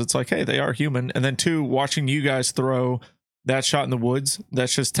watch because it's like, hey, they are human. And then two, watching you guys throw that shot in the woods,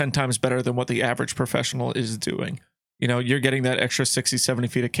 that's just 10 times better than what the average professional is doing. You're getting that extra 60, 70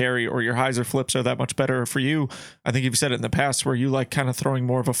 feet of carry, or your hyzer flips are that much better for you. I think you've said it in the past where you like kind of throwing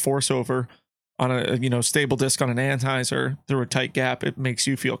more of a force over on a stable disc on an anhyzer through a tight gap. It makes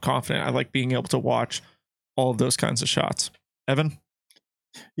you feel confident. I like being able to watch all of those kinds of shots. Evan?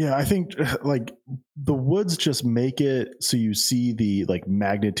 Yeah, I think like the woods just make it so you see the like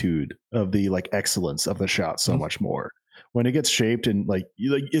magnitude of the like excellence of the shot so much more when it gets shaped, and like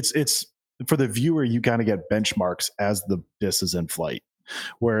it's for the viewer, you kind of get benchmarks as the disc is in flight.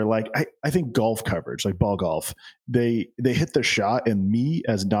 Where like I think golf coverage, like ball golf, they hit the shot, and me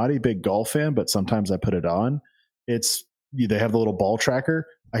as not a big golf fan, but sometimes I put it on. They have the little ball tracker.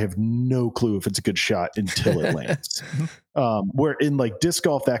 I have no clue if it's a good shot until it lands. Where in like disc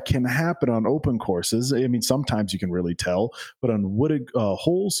golf, that can happen on open courses. I mean, sometimes you can really tell, but on wooded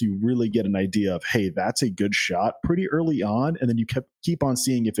holes, you really get an idea of, hey, that's a good shot pretty early on. And then you keep on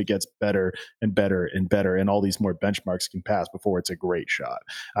seeing if it gets better and better and better. And all these more benchmarks can pass before it's a great shot.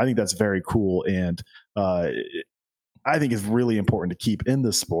 I think that's very cool. And I think it's really important to keep in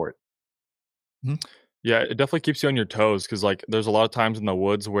the sport. Yeah, it definitely keeps you on your toes, because like there's a lot of times in the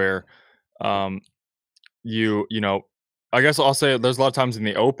woods where I guess I'll say there's a lot of times in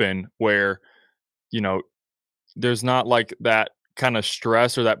the open where there's not like that kind of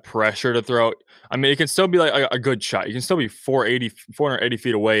stress or that pressure to throw. I mean, it can still be like a good shot. You can still be 480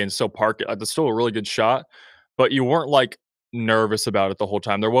 feet away and still park it. Like, that's still a really good shot, but you weren't like nervous about it the whole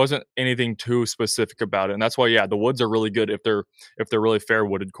time. There wasn't anything too specific about it. And that's why, yeah, the woods are really good if they're really fair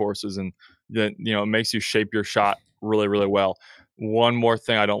wooded courses, and then, it makes you shape your shot really, really well. One more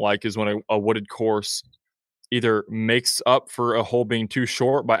thing I don't like is when a wooded course either makes up for a hole being too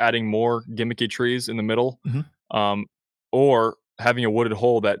short by adding more gimmicky trees in the middle, or having a wooded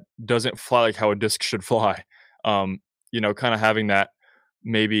hole that doesn't fly like how a disc should fly. Kind of having that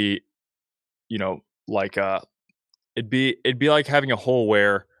maybe, like it'd be like having a hole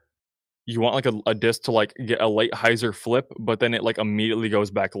where you want like a disc to like get a late hyzer flip, but then it like immediately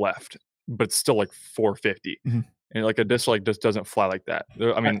goes back left, but it's still like 450. Mhm. And like a disc like just doesn't fly like that.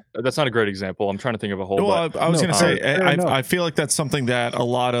 I mean, that's not a great example. I'm trying to think of a hole. Well, but I was going to say, fair enough. I feel like that's something that a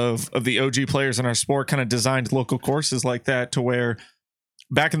lot of the OG players in our sport kind of designed local courses like that, to where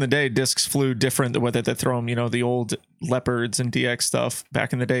back in the day, discs flew different. Whether they throw them, the old Leopards and DX stuff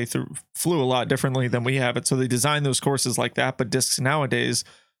back in the day flew a lot differently than we have it. So they designed those courses like that. But discs nowadays,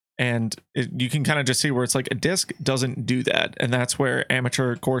 and you can kind of just see where it's like a disc doesn't do that. And that's where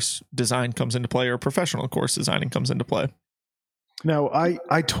amateur course design comes into play, or professional course designing comes into play. No,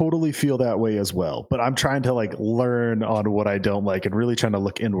 I totally feel that way as well, but I'm trying to like learn on what I don't like and really trying to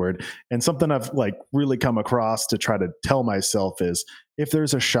look inward. And something I've like really come across to try to tell myself is, if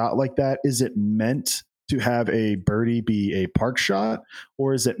there's a shot like that, is it meant to have a birdie be a park shot,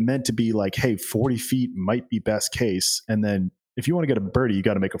 or is it meant to be like, hey, 40 feet might be best case, and then if you want to get a birdie, you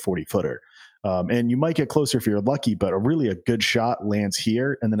got to make a 40 footer. And you might get closer if you're lucky, but a good shot lands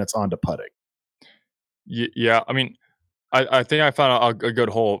here and then it's on to putting. Yeah. I mean, I think I found a good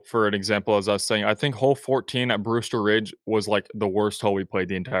hole for an example. As I was saying, I think hole 14 at Brewster Ridge was like the worst hole we played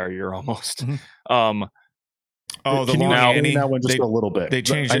the entire year almost. Mm-hmm. The Can you long explain Annie, that one just a little bit? They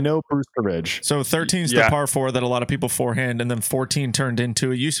changed I it. know Brewster Ridge. So 13 is the par 4 that a lot of people forehand, and then 14 turned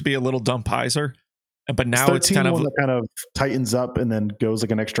into, it used to be a little dump hyzer, but now it's kind of one that kind of tightens up and then goes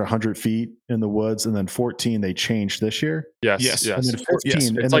like an extra 100 feet in the woods, and then 14 they changed this year. Yes. And then 15, Yes.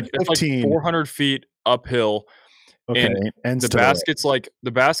 and It's then like 15, it's like 400 feet uphill. okay, And the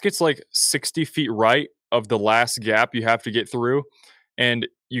basket's like 60 feet right of the last gap you have to get through, and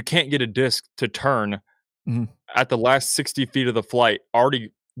you can't get a disc to turn at the last 60 feet of the flight,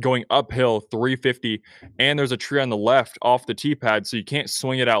 already going uphill 350, and there's a tree on the left off the tee pad, so you can't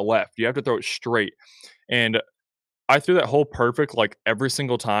swing it out left. You have to throw it straight. And I threw that hole perfect like every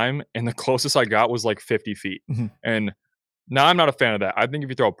single time, and the closest I got was like 50 feet. And now I'm not a fan of that. I think if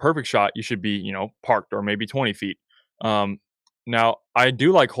you throw a perfect shot, you should be, parked or maybe 20 feet. Now, I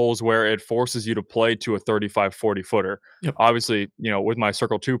do like holes where it forces you to play to a 35, 40 footer. Yep. Obviously, with my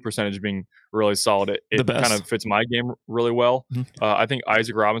circle 2 percentage being really solid, it kind of fits my game really well. I think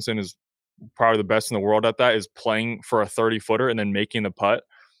Isaac Robinson is probably the best in the world at that, is playing for a 30 footer and then making the putt.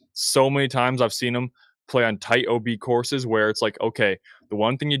 So many times I've seen him play on tight OB courses where it's like, okay, the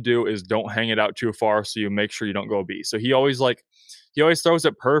one thing you do is don't hang it out too far, so you make sure you don't go OB. So he always throws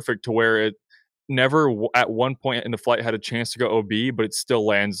it perfect to where it never at one point in the flight had a chance to go OB, but it still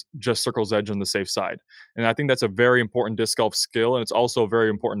lands just circle's edge on the safe side. And I think that's a very important disc golf skill, and it's also a very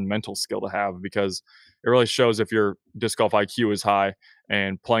important mental skill to have, because it really shows if your disc golf IQ is high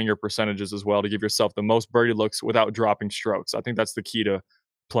and playing your percentages as well to give yourself the most birdie looks without dropping strokes. I think that's the key to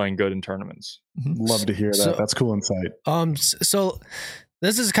playing good in tournaments. Love to hear that. So- That's cool insight. So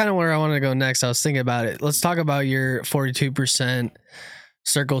this is kind of where I want to go next. I was thinking about it. Let's talk about your 42%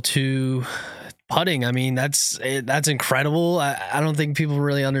 circle 2 putting. I mean, that's incredible. I don't think people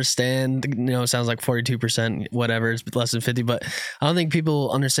really understand. It sounds like 42%, whatever, it's less than 50, but I don't think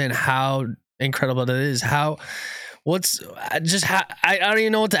people understand how incredible that is. I don't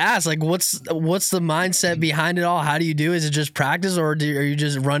even know what to ask. Like, what's the mindset behind it all? How do you do? Is it just practice, or are you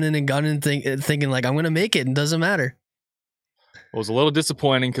just running and gunning, thinking like, I'm gonna make it, and it doesn't matter? It was a little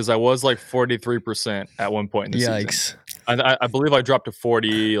disappointing because I was like 43% at one point in the season. I believe I dropped to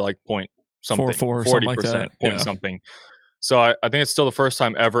 40 like point something, 40%, like that. point something. So I think it's still the first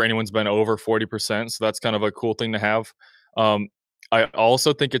time ever anyone's been over 40%. So that's kind of a cool thing to have. I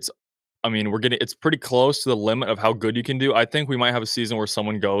also think it's pretty close to the limit of how good you can do. I think we might have a season where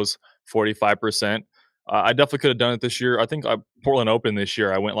someone goes 45%. I definitely could have done it this year. I think Portland Open this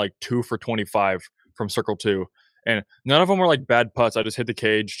year, I went like 2 for 25 from circle 2. And none of them were like bad putts. I just hit the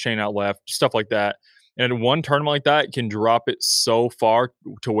cage, chain out left, stuff like that. And in one tournament like that, can drop it so far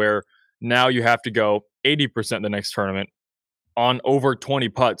to where now you have to go 80% the next tournament on over 20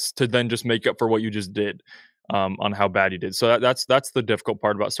 putts to then just make up for what you just did on how bad you did. So that's the difficult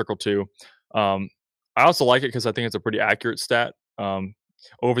part about circle 2. I also like it because I think it's a pretty accurate stat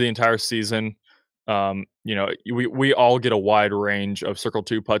over the entire season. We all get a wide range of circle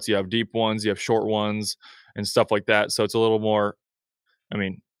 2 putts. You have deep ones, you have short ones, and stuff like that. So it's a little more,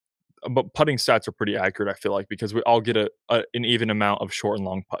 but putting stats are pretty accurate, I feel like, because we all get an even amount of short and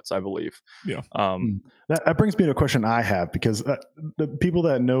long putts, I believe. Yeah. That brings me to a question I have, because the people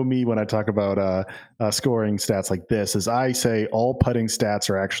that know me when I talk about scoring stats like this is I say all putting stats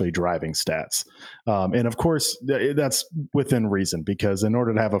are actually driving stats. And of course, that's within reason, because in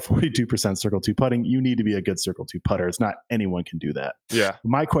order to have a 42% circle two putting, you need to be a good circle two putter. It's not anyone can do that. Yeah.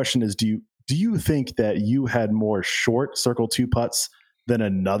 My question is, do you think that you had more short circle two putts than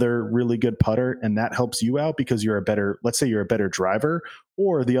another really good putter, and that helps you out because let's say you're a better driver,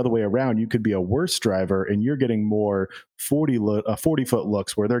 or the other way around, you could be a worse driver and you're getting more 40-foot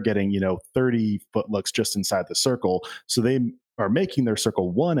looks where they're getting 30-foot looks just inside the circle, so they are making their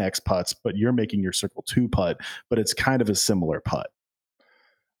circle 1x putts, but you're making your circle 2 putt, but it's kind of a similar putt.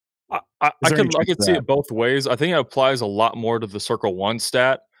 I could see it both ways. I think it applies a lot more to the circle 1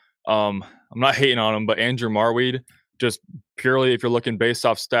 stat. I'm not hating on him, but Andrew Marweed, just purely if you're looking based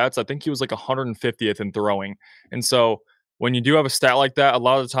off stats, I think he was like 150th in throwing. And so when you do have a stat like that, a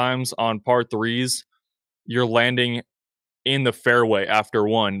lot of the times on par threes, you're landing in the fairway after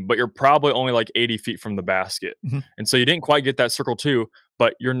one, but you're probably only like 80 feet from the basket. Mm-hmm. And so you didn't quite get that circle 2,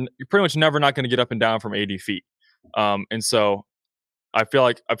 but you're pretty much never not going to get up and down from 80 feet. And so I feel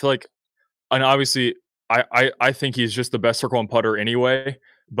like, and obviously I think he's just the best circle 1 putter anyway,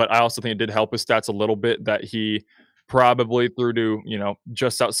 but I also think it did help his stats a little bit that he probably threw to,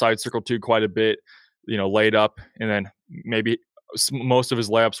 just outside circle 2 quite a bit, laid up, and then maybe most of his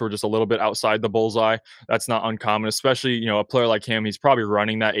layups were just a little bit outside the bullseye. That's not uncommon, especially, a player like him, he's probably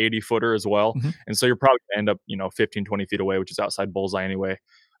running that 80 footer as well. Mm-hmm. And so you're probably going to end up, 15, 20 feet away, which is outside bullseye anyway.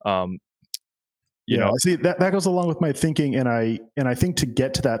 See, that goes along with my thinking, and I think to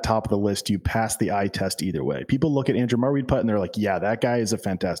get to that top of the list, you pass the eye test either way. People look at Andrew Marweed putt and they're like, yeah, that guy is a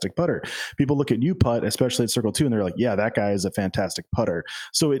fantastic putter. People look at you putt, especially at circle 2, and they're like, yeah, that guy is a fantastic putter.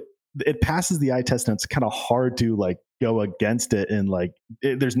 So it passes the eye test, and it's kind of hard to like go against it, and like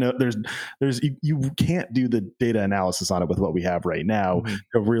you can't do the data analysis on it with what we have right now Mm-hmm.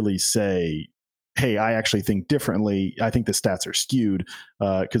 to really say, hey, I actually think differently. I think the stats are skewed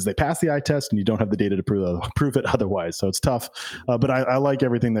because they pass the eye test and you don't have the data to prove it otherwise. So it's tough. But I like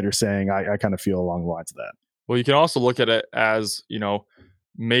everything that you're saying. I kind of feel along the lines of that. Well, you can also look at it as,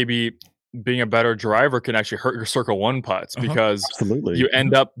 maybe being a better driver can actually hurt your circle 1 putts because Absolutely. you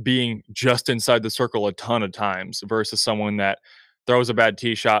end up being just inside the circle a ton of times versus someone that throws a bad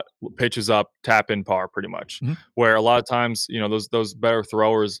tee shot, pitches up, tap in par pretty much. Mm-hmm. Where a lot of times, those better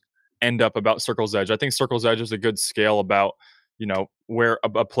throwers end up about circle's edge. I think circle's edge is a good scale about, where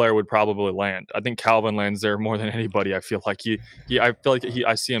a player would probably land. I think Calvin lands there more than anybody. I feel like I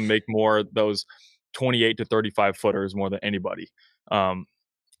see him make more of those 28 to 35 footers more than anybody. I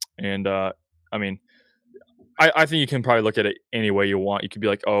think you can probably look at it any way you want. You could be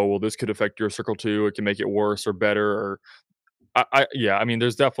like, oh, well, this could affect your circle 2. It can make it worse or better. Or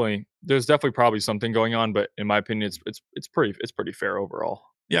there's definitely probably something going on, but in my opinion, it's pretty fair overall.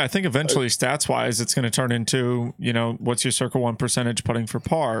 Yeah, I think eventually stats wise, it's going to turn into, what's your circle 1 percentage putting for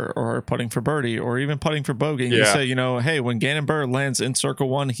par or putting for birdie or even putting for bogey. And you say, hey, when Gannon Buhr lands in circle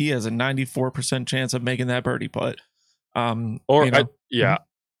 1, he has a 94% chance of making that birdie putt. I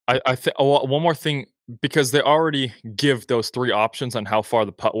think one more thing, because they already give those 3 options on how far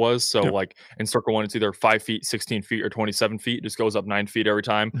the putt was. So like in circle 1, it's either 5 feet, 16 feet, or 27 feet. It just goes up 9 feet every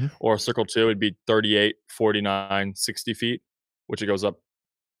time. Mm-hmm. Or circle 2, it'd be 38, 49, 60 feet, which it goes up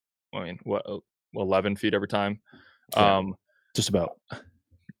 11 feet every time. Just about.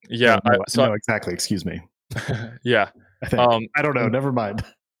 Yeah. No, exactly. Excuse me. Yeah. I think. I don't know. Never mind.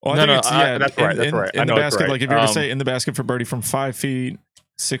 Well, that's right. That's right. In the basket, like if you were to say in the basket for birdie from 5 feet,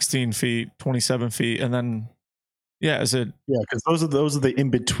 16 feet, 27 feet, and then is it? Yeah, because those are the in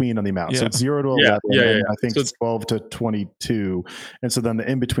between on the amount. So it's 0 to 11. Yeah. I think it's 12 to 22, and so then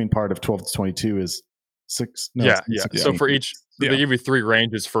the in between part of 12 to 22 is 6. No, 16. So for each, they give you 3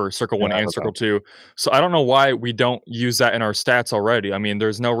 ranges for circle 1 and circle 2. So I don't know why we don't use that in our stats already. I mean,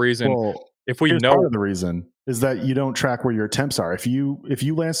 there's no reason. Well, if we know, part of the reason is that you don't track where your attempts are. If you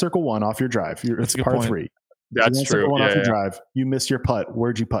land circle 1 off your drive, it's par 3. That's true. Circle 1 off your drive, you miss your putt.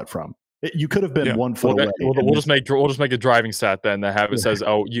 Where'd you putt from? You could have been 1 foot away. We'll just make a driving stat then that have it says,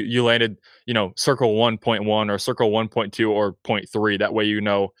 oh, you landed, circle 1.1 or circle 1.2 or 0.3. That way,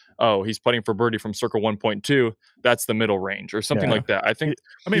 oh, he's putting for birdie from circle 1.2. That's the middle range or something like that. I think.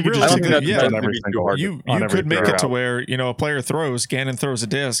 Realistically, you could make it to where a player throws. Gannon throws a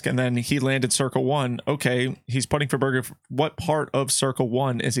disc, and then he landed circle 1. Okay, he's putting for birdie. What part of circle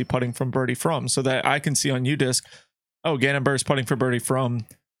 1 is he putting from birdie from? So that I can see on UDisc, oh, Gannon Buhr is putting for birdie from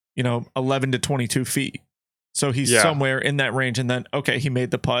 11 to 22 feet. So he's somewhere in that range. And then, okay, he made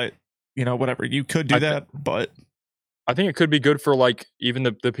the putt whatever. You could do that, but I think it could be good for like even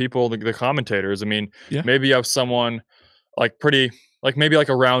the people, the commentators. I mean, Yeah. maybe you have someone like maybe like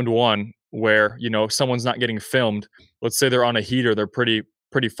a round one where, someone's not getting filmed. Let's say they're on a heater, they're pretty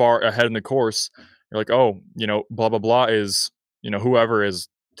far ahead in the course. You're like, oh, blah, blah, blah is, whoever is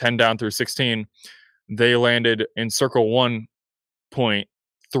 10 down through 16. They landed in circle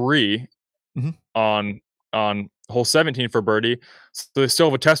 1.3 Mhm. on hole 17 for birdie. So they still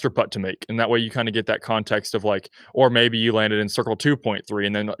have a tester putt to make. And that way you kind of get that context of like, or maybe you landed in circle 2.3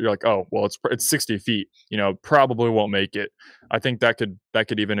 and then you're like, oh, well, it's 60 feet, probably won't make it. I think that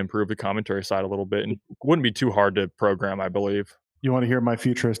could even improve the commentary side a little bit and wouldn't be too hard to program, I believe. You want to hear my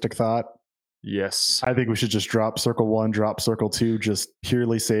futuristic thought? Yes. I think we should just drop circle 1, drop circle 2, just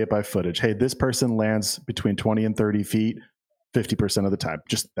purely say it by footage. Hey, this person lands between 20 and 30 feet 50% of the time.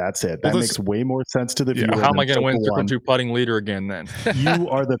 Just that's it. That makes way more sense to the viewer. How am I going to win circle 2 putting leader again then? You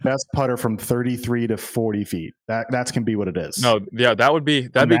are the best putter from 33 to 40 feet. That can be what it is. No, yeah, that'd be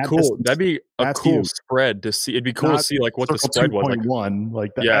cool. Distance, that'd be a cool spread to see. It'd be cool to see like what the spread was.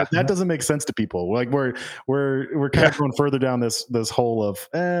 Like that, that doesn't make sense to people. Like we're kind of going further down this hole of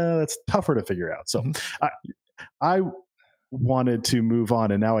it's tougher to figure out. So I wanted to move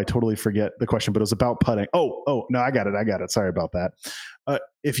on and now I totally forget the question, but it was about putting. Oh no, I got it. Sorry about that.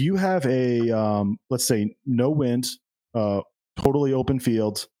 If you have a let's say no wind, totally open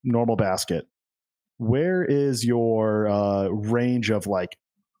field, normal basket, where is your range of like,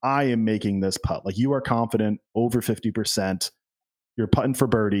 I am making this putt? Like you are confident over 50%, you're putting for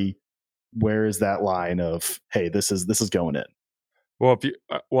birdie. Where is that line of, hey, this is going in? Well, if you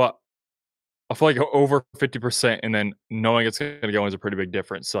I feel like over 50% and then knowing it's going to go is a pretty big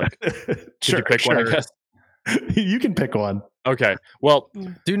difference. So like, Sure, you pick one, I guess. You can pick one. Okay. Well,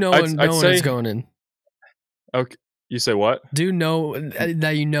 do know when it's going in. Okay. You say what? Do know that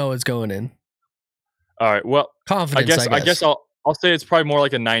it's going in. All right. Well, confidence. I guess I'll say it's probably more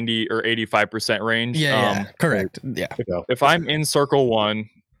like a 90 or 85% range. Yeah. Correct. Yeah. If I'm in circle 1,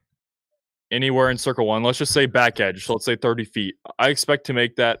 anywhere in circle 1, let's just say back edge. So let's say 30 feet. I expect to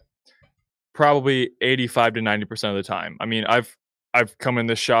make that probably 85 to 90% of the time. I mean, I've come in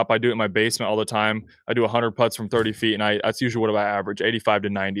this shop. I do it in my basement all the time. I do 100 putts from 30 feet, and that's usually what I average. 85 to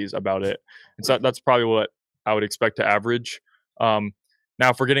 90 is about it. And so that's probably what I would expect to average. Now,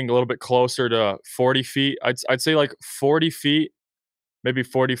 if we're getting a little bit closer to 40 feet, I'd say like 40 feet, maybe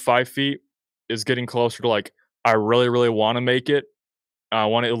 45 feet is getting closer to like, I really, really want to make it. I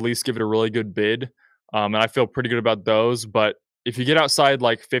want to at least give it a really good bid. And I feel pretty good about those. But if you get outside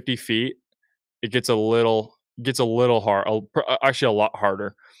like 50 feet, it gets a little hard, actually a lot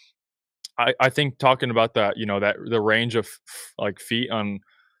harder. I think talking about that, that the range of like feet on,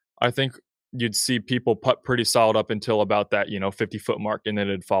 I think you'd see people putt pretty solid up until about that, 50-foot mark, and then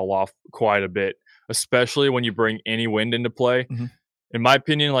it'd fall off quite a bit, especially when you bring any wind into play. Mm-hmm. In my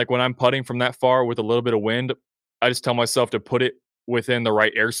opinion, like when I'm putting from that far with a little bit of wind, I just tell myself to put it within the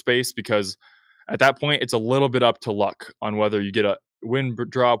right airspace, because at that point, it's a little bit up to luck on whether you get a wind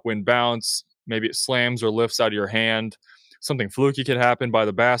drop, wind bounce, maybe it slams or lifts out of your hand. Something fluky could happen by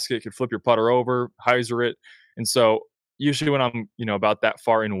the basket, could flip your putter over, hyzer it. And so usually when I'm, about that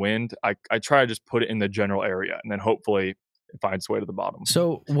far in wind, I try to just put it in the general area, and then hopefully it finds its way to the bottom.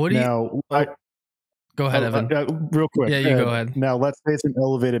 So what do you... Go ahead, Evan. Real quick. Yeah, you go ahead. Now let's say it's an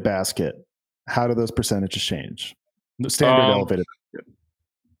elevated basket. How do those percentages change? The standard elevated basket.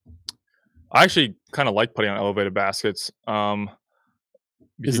 I actually kind of like putting on elevated baskets.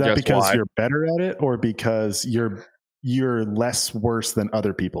 Is that because you're better at it, or because you're less worse than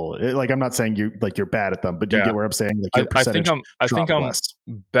other people? I'm not saying you're bad at them, but do you get where I'm saying? Like your percentage I think I'm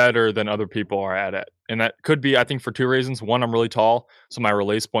better than other people are at it, and that could be, I think, for two reasons. One, I'm really tall, so my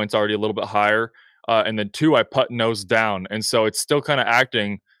release point's already a little bit higher, and then two, I putt nose down, and so it's still kind of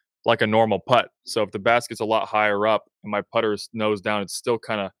acting like a normal putt. So if the basket's a lot higher up and my putter's nose down, it's still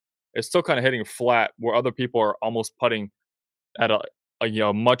kind of hitting flat, where other people are almost putting at a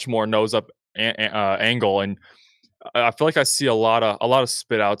much more nose up angle. And I feel like I see a lot of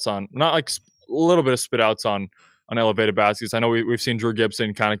spit outs on, not like a little bit of spit outs on elevated baskets. I know we've seen Drew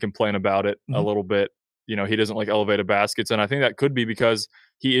Gibson kind of complain about it a little bit. He doesn't like elevated baskets, and I think that could be because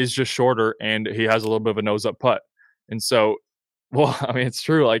he is just shorter and he has a little bit of a nose up putt. And so, well, I mean, it's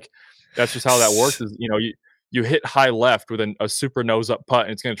true. Like that's just how that works. Is you hit high left with a super nose up putt,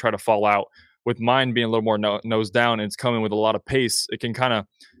 and it's going to try to fall out. With mine being a little more nose down, and it's coming with a lot of pace, it can kind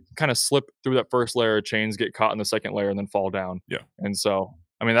of slip through that first layer of chains, get caught in the second layer, and then fall down. Yeah. And so,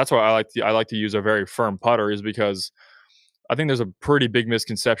 I mean, that's why I like to use a very firm putter, is because I think there's a pretty big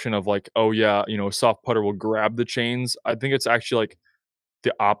misconception of like, oh yeah, a soft putter will grab the chains. I think it's actually like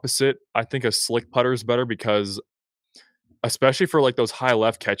the opposite. I think a slick putter is better because, especially for like those high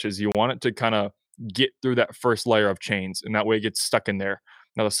left catches, you want it to kind of get through that first layer of chains, and that way it gets stuck in there.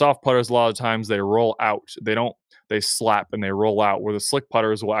 Now the soft putters, a lot of times they roll out. They slap and they roll out, where the slick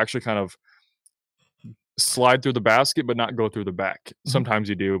putters will actually kind of slide through the basket but not go through the back. Sometimes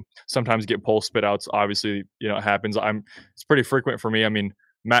you do. Sometimes you get pole spit outs. Obviously, it happens. It's pretty frequent for me. I mean,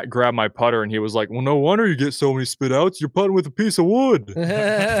 Matt grabbed my putter and he was like, "Well, no wonder you get so many spit outs. You're putting with a piece of wood."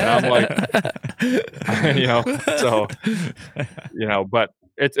 And I'm like, but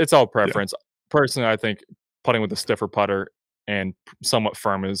it's all preference. Personally, I think putting with a stiffer putter and somewhat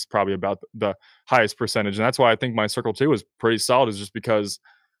firm is probably about the highest percentage. And that's why I think my Circle 2 is pretty solid, is just because,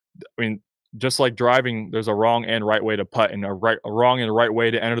 I mean, just like driving, there's a wrong and right way to putt, and a wrong and right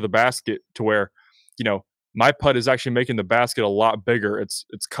way to enter the basket, to where, my putt is actually making the basket a lot bigger. It's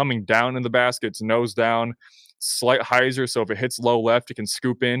coming down in the basket. It's nose down, slight hyzer. So if it hits low left, it can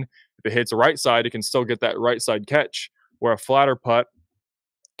scoop in. If it hits right side, it can still get that right side catch. Where a flatter putt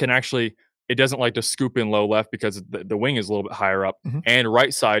can actually, it doesn't like to scoop in low left because the wing is a little bit higher up. And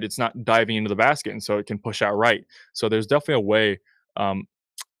right side, it's not diving into the basket, and so it can push out right. So there's definitely a way.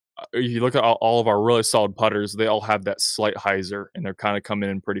 You look at all of our really solid putters, they all have that slight hyzer, and they're kind of coming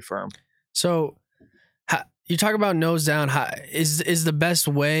in pretty firm. So you talk about nose down. Is the best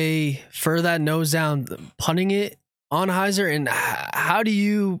way for that nose down putting it on hyzer? And how do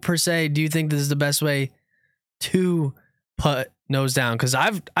you, per se, do you think this is the best way to putt nose down? Because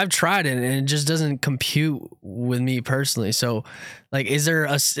I've tried it and it just doesn't compute with me personally. So, like, is there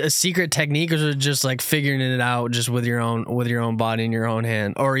a secret technique, or is it just like figuring it out just with your own body and your own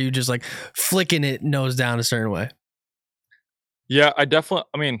hand, or are you just like flicking it nose down a certain way? Yeah, I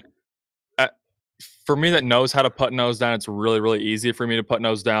mean, for me that knows how to putt nose down, it's really, really easy for me to putt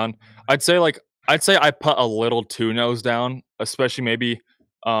nose down. I'd say I putt a little too nose down, especially maybe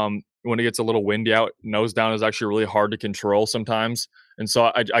when it gets a little windy out. Nose down is actually really hard to control sometimes. And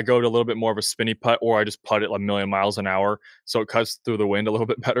so I go to a little bit more of a spinny putt, or I just putt it like a million miles an hour, so it cuts through the wind a little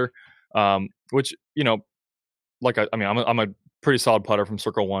bit better. Which, I'm a pretty solid putter from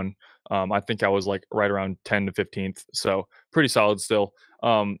Circle 1. I think I was like right around 10 to 15th, so pretty solid still.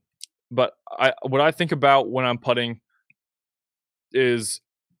 But what I think about when I'm putting is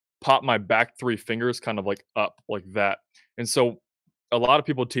pop my back three fingers kind of like up like that. And so a lot of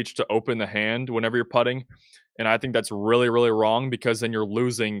people teach to open the hand whenever you're putting. And I think that's really, really wrong, because then you're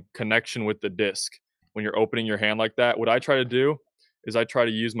losing connection with the disc when you're opening your hand like that. What I try to do is I try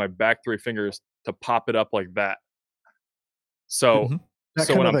to use my back three fingers to pop it up like that. So,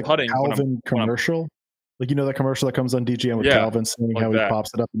 when I'm putting, commercial, that commercial that comes on DGM with Calvin saying like how that. He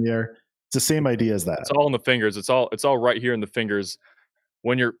pops it up in the air. It's the same idea as that. It's all in the fingers. It's all right here in the fingers.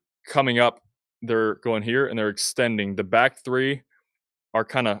 When you're coming up, they're going here and they're extending. The back three are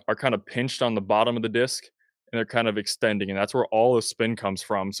kind of pinched on the bottom of the disc, and they're kind of extending, and that's where all the spin comes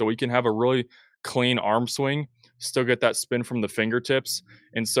from. So we can have a really clean arm swing, still get that spin from the fingertips.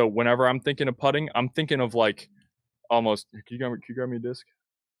 And so whenever I'm thinking of putting, I'm thinking of like almost. Can you grab me a disc?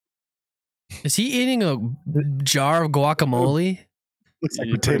 Is he eating a jar of guacamole? Looks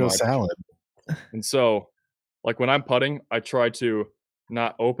like potato salad. And so, like, when I'm putting, I try to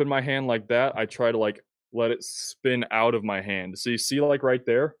not open my hand like that. I try to like let it spin out of my hand. So you see, like right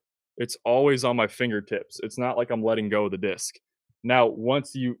there, it's always on my fingertips. It's not like I'm letting go of the disc. Now,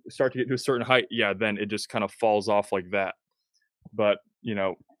 once you start to get to a certain height, then it just kind of falls off like that. But,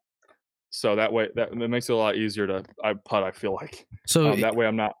 so that way, that makes it a lot easier to putt, I feel like. So that way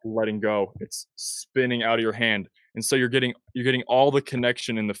I'm not letting go. It's spinning out of your hand. And so you're getting all the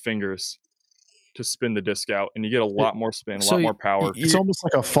connection in the fingers to spin the disc out, and you get a lot more spin, a lot more power. It's almost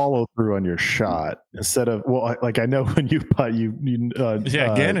like a follow through on your shot instead of, I know when you putt,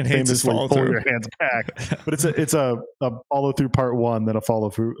 Gannon hates his follow through. Your hands back, but it's a follow through part one, then a follow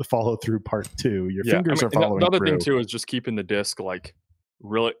through part two. Your fingers are following. The other through. thing too is just keeping the disc like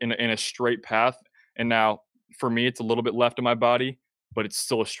really in a straight path. And now for me, it's a little bit left of my body, but it's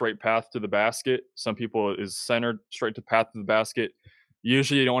still a straight path to the basket. Some people is centered straight to path to the basket.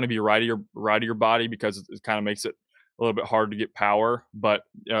 Usually you don't want to be right of your body, because it kind of makes it a little bit hard to get power. But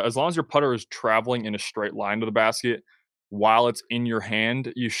as long as your putter is traveling in a straight line to the basket while it's in your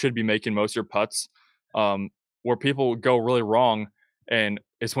hand, you should be making most of your putts. Where people go really wrong, and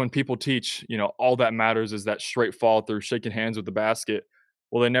it's when people teach, all that matters is that straight follow through, shaking hands with the basket.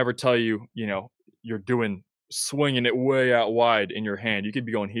 Well, they never tell you, you're swinging it way out wide in your hand. You could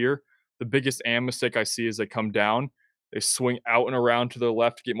be going here. The biggest mistake I see is they come down, they swing out and around to the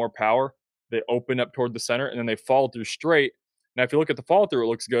left to get more power. They open up toward the center, and then they follow through straight. Now, if you look at the follow through, it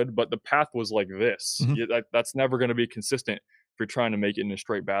looks good, but the path was like this. That's never going to be consistent. if you're trying to make it in a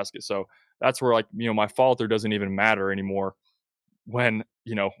straight basket. So that's where, like, my follow through doesn't even matter anymore. When,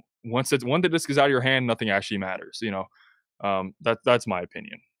 once the disc is out of your hand, nothing actually matters. That's my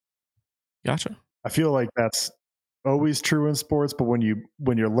opinion. Gotcha. I feel like that's always true in sports, but when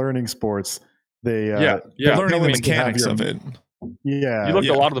you're learning sports, You're yeah. learning the like to have mechanics your- of it. Yeah, You look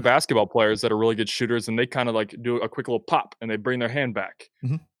Yeah. at a lot of the basketball players that are really good shooters, and they kind of like do a quick little pop and they bring their hand back.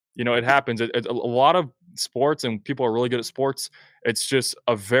 Mhm. It happens. A lot of sports, and people are really good at sports. It's just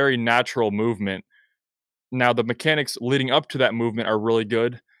a very natural movement. Now, the mechanics leading up to that movement are really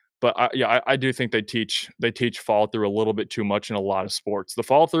good, but I do think they teach follow through a little bit too much in a lot of sports. The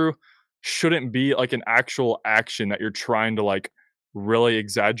follow through shouldn't be like an actual action that you're trying to like really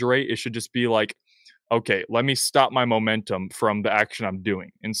exaggerate. It should just be like, okay, let me stop my momentum from the action I'm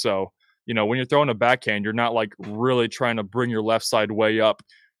doing. And so, when you're throwing a backhand, you're not like really trying to bring your left side way up.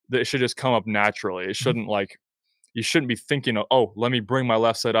 It should just come up naturally. It shouldn't like, you shouldn't be thinking, oh, let me bring my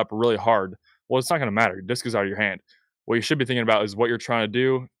left side up really hard. Well, it's not going to matter. Your disc is out of your hand. What you should be thinking about is what you're trying to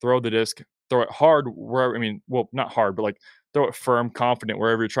do. Throw the disc, throw it hard wherever, not hard, but like throw it firm, confident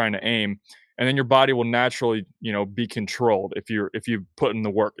wherever you're trying to aim. And then your body will naturally, be controlled if you put in the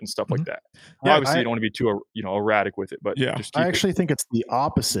work and stuff like that. Yeah, Obviously, you don't want to be too, erratic with it, but Yeah. just keep I actually think it's the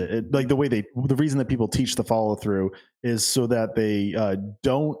opposite. Like the reason that people teach the follow through is so that they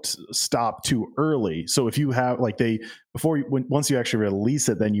don't stop too early. So if you have once you actually release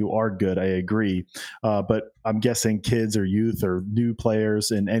it, then you are good. I agree. But I'm guessing kids or youth or new players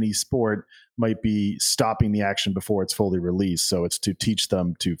in any sport might be stopping the action before it's fully released. So it's to teach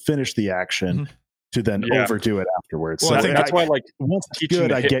them to finish the action to then overdo it afterwards. Well, I I think think that's why, like, once it's teaching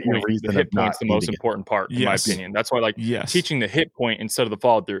good, the I hit get your point, reason the hit of not point's the most needing it. important part, in my Yes. opinion. That's why, like, Yes. teaching the hit point instead of the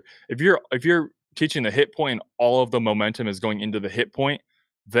follow through. If you're teaching the hit point and all of the momentum is going into the hit point,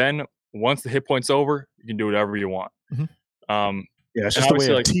 then once the hit point's over, you can do whatever you want. Mhm. Yeah, it's And just a way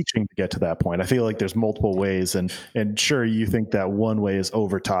obviously, of like, teaching to get to that point. I feel like there's multiple ways, and sure, you think that one way is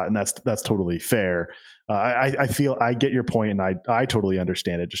overtaught, and that's totally fair. I feel I get your point, and I totally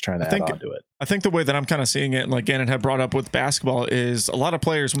understand it. Just trying to add on to it. I think the way that I'm kind of seeing it, like Gannon had brought up with basketball, is a lot of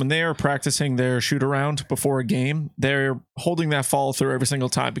players, when they are practicing their shoot around before a game, they're holding that follow through every single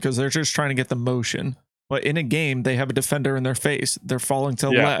time because they're just trying to get the motion. But in a game, they have a defender in their face. They're falling to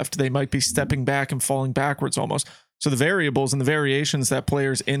the left. They might be stepping back and falling backwards almost. So the variables and the variations that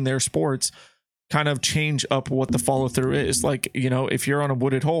players in their sports kind of change up what the follow through is. Like, if you're on a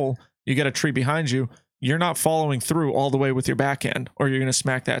wooded hole, you got a tree behind you, you're not following through all the way with your backhand or you're going to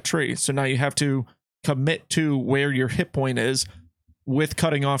smack that tree. So now you have to commit to where your hit point is with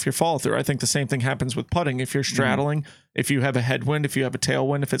cutting off your follow through. I think the same thing happens with putting. If you're straddling, if you have a headwind, if you have a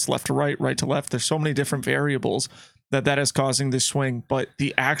tailwind, if it's left to right, right to left, there's so many different variables that is causing this swing. But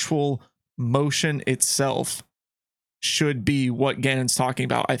the actual motion itself should be what Gannon's talking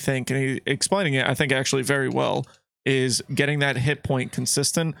about, I think. And he explaining it, I think, actually very well, is getting that hit point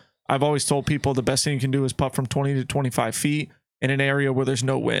consistent. I've always told people the best thing you can do is putt from 20 to 25 feet in an area where there's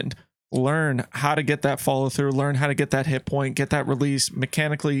no wind. Learn how to get that follow through, learn how to get that hit point, get that release,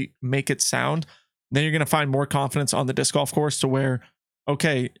 mechanically make it sound. Then you're going to find more confidence on the disc golf course to where,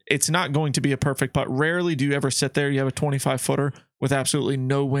 okay, it's not going to be a perfect putt. Rarely do you ever sit there, you have a 25 footer with absolutely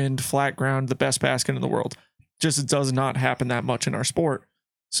no wind, flat ground, the best basket in the world. Just does not happen that much in our sport.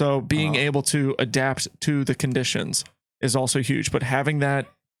 So being able to adapt to the conditions is also huge, but having that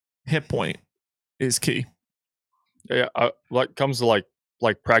hit point is key. Yeah, like comes to like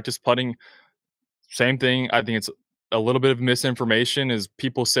practice putting, same thing. I think it's a little bit of misinformation. Is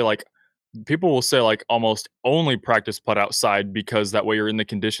people will say like almost only practice putt outside because that way you're in the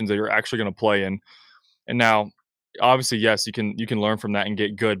conditions that you're actually going to play in. And now, obviously, yes, you can learn from that and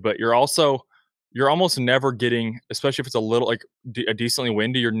get good, but you're almost never getting, especially if it's a little like a decently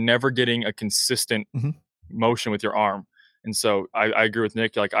windy, you're never getting a consistent motion with your arm. And so I agree with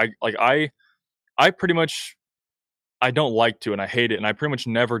Nick. I pretty much, I don't like to, and I hate it. And I pretty much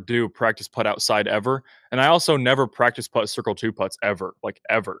never do practice putt outside ever. And I also never practice putt circle two putts ever,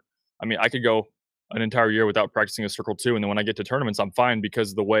 ever. I mean, I could go an entire year without practicing a circle two. And then when I get to tournaments, I'm fine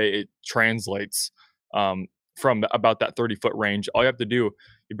because of the way it translates from about that 30-foot range. All you have to do,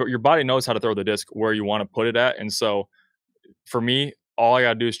 your body knows how to throw the disc where you want to put it at. And so for me, all I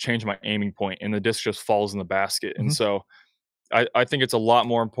got to do is change my aiming point and the disc just falls in the basket. And so I think it's a lot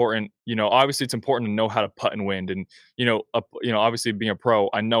more important. Obviously it's important to know how to putt and wind. And, obviously being a pro,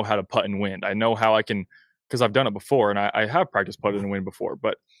 I know how to putt and wind. I know how I can, because I've done it before and I have practiced putting and wind before,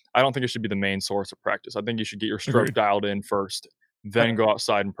 but I don't think it should be the main source of practice. I think you should get your stroke dialed in first then go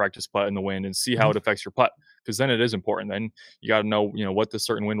outside and practice putt in the wind and see how it affects your putt. Because then it is important. Then you got to know, what the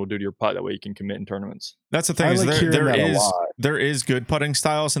certain wind will do to your putt. That way you can commit in tournaments. That's the thing. I Is like hearing that a lot. there is good putting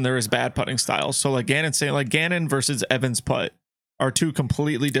styles and there is bad putting styles. So like Gannon saying, like Gannon versus Evans putt are two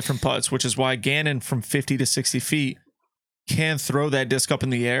completely different putts, which is why Gannon from 50 to 60 feet can throw that disc up in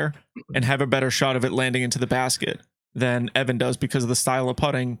the air and have a better shot of it landing into the basket than Evan does because of the style of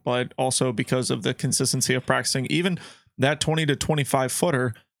putting, but also because of the consistency of practicing. Even that 20 to 25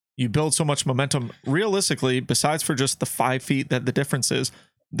 footer, you build so much momentum. Realistically, besides for just the 5 feet that the difference is,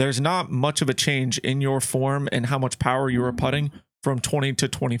 there's not much of a change in your form and how much power you are putting from 20 to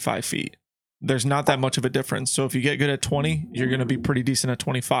 25 feet. There's not that much of a difference. So if you get good at 20, you're going to be pretty decent at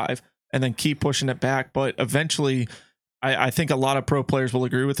 25 and then keep pushing it back. But eventually, I think a lot of pro players will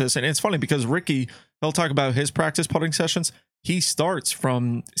agree with this. And it's funny because Ricky, he'll talk about his practice putting sessions. He starts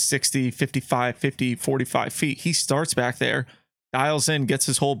from 60, 55, 50, 45 feet. He starts back there, dials in, gets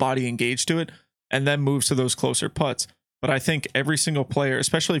his whole body engaged to it, and then moves to those closer putts. But I think every single player,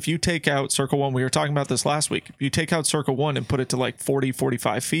 especially if you take out circle one, we were talking about this last week. If you take out circle one and put it to like 40,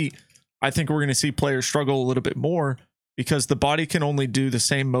 45 feet, I think we're going to see players struggle a little bit more because the body can only do the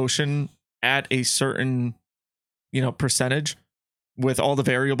same motion at a certain, percentage with all the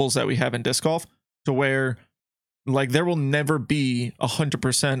variables that we have in disc golf, to where like there will never be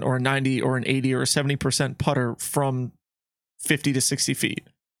 100% or a 90 or an 80 or a 70% putter from 50 to 60 feet.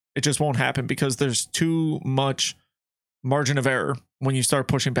 It just won't happen because there's too much margin of error when you start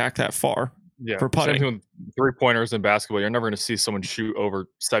pushing back that far. Yeah, for putting. Same thing with 3-pointers in basketball. You're never going to see someone shoot over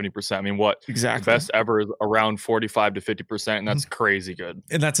 70%. I mean, what Exactly. the best ever is around 45 to 50%, and that's crazy good.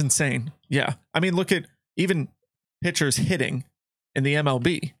 And that's insane. Yeah. I mean, look at even pitchers hitting in the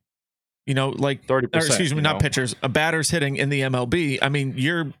MLB. Like 30%. Excuse me, not pitchers. A batter's hitting in the MLB. I mean,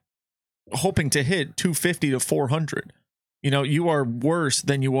 you're hoping to hit 250 to 400. You are worse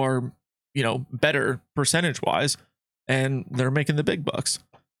than you are, better percentage wise, and they're making the big bucks.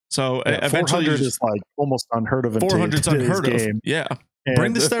 So eventually, 400 is like almost unheard of. 400's unheard of. Game. Yeah, And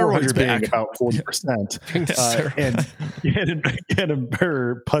bring the steroids back. About 40%, and Gannon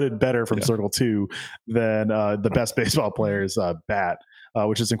Buhr putted better from circle two than the best baseball player's bat.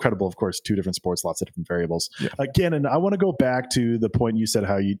 Which is incredible. Of course, two different sports, lots of different variables. Yeah. Gannon, I want to go back to the point you said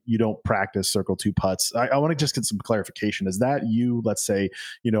how you don't practice circle two putts. I want to just get some clarification. Is that you, let's say,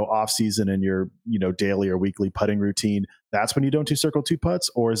 off season in your, daily or weekly putting routine, that's when you don't do circle two putts?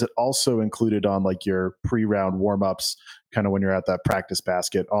 Or is it also included on like your pre-round warm-ups, kind of when you're at that practice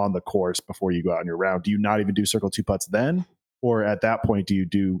basket on the course before you go out on your round? Do you not even do circle two putts then? Or at that point, do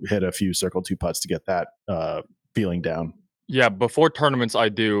you hit a few circle two putts to get that feeling down? Yeah, before tournaments, I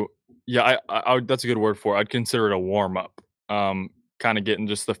do. Yeah, I that's a good word for it. I'd consider it a warm up. Kind of getting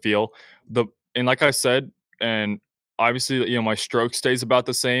just the feel. And like I said, and obviously, my stroke stays about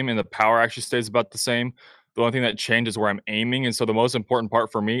the same, and the power actually stays about the same. The only thing that changes is where I'm aiming, and so the most important part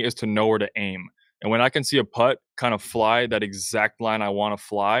for me is to know where to aim. And when I can see a putt kind of fly that exact line I want to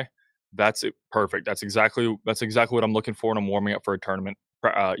fly, that's it. Perfect. That's exactly what I'm looking for when I'm warming up for a tournament.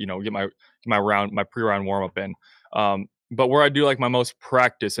 Get my pre-round warm up in. But where I do like my most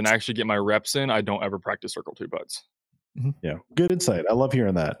practice and actually get my reps in, I don't ever practice circle two putts. Yeah, good insight. I love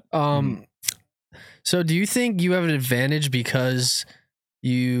hearing that. So do you think you have an advantage because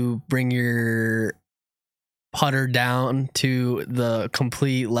you bring your putter down to the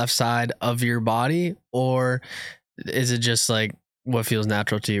complete left side of your body, or is it just like what feels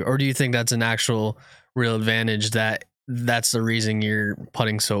natural to you? Or do you think that's an actual real advantage that's the reason you're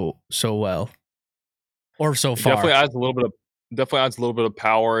putting so well? Or so far. Definitely adds a little bit of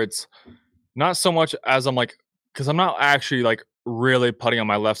power. It's not so much as I'm like, because I'm not actually like really putting on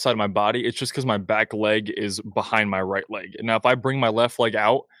my left side of my body. It's just because my back leg is behind my right leg. And now if I bring my left leg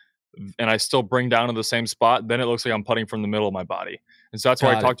out and I still bring down to the same spot, then it looks like I'm putting from the middle of my body. And so that's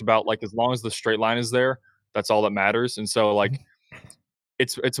why I talked about, like, as long as the straight line is there, that's all that matters. And so like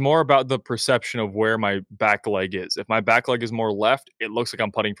it's more about the perception of where my back leg is. If my back leg is more left, it looks like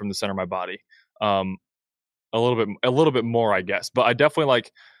I'm putting from the center of my body. A little bit more, I guess. But I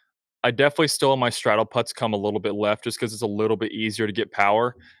definitely still in my straddle putts come a little bit left just because it's a little bit easier to get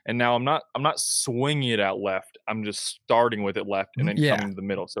power. And now I'm not swinging it out left. I'm just starting with it left and then coming to the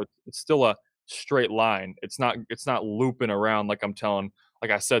middle. So it's still a straight line. It's not looping around like I'm telling.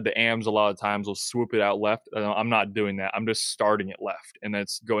 Like I said, the AMs a lot of times will swoop it out left. I'm not doing that. I'm just starting it left, and then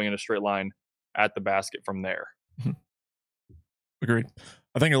it's going in a straight line at the basket from there. Agreed.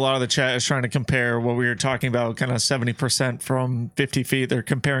 I think a lot of the chat is trying to compare what we were talking about, kind of 70% from 50 feet. They're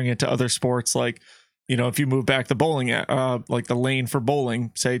comparing it to other sports. Like, if you move back the bowling, like the lane for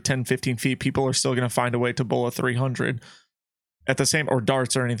bowling, say 10, 15 feet, people are still going to find a way to bowl a 300. at the same, or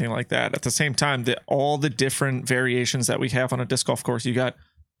darts or anything like that. At the same time, all the different variations that we have on a disc golf course, you got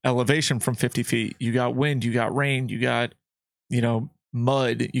elevation from 50 feet, you got wind, you got rain, you got,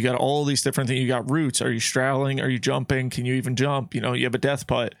 mud, you got all these different things. You got roots. Are you straddling? Are you jumping? Can you even jump? You have a death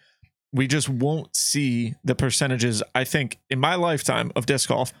putt. We just won't see the percentages. I think in my lifetime of disc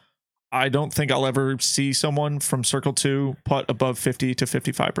golf, I don't think I'll ever see someone from Circle 2 putt above 50 to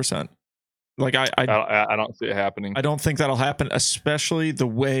 55%. Like I don't see it happening. I don't think that'll happen, especially the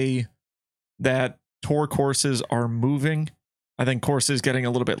way that tour courses are moving. I think courses getting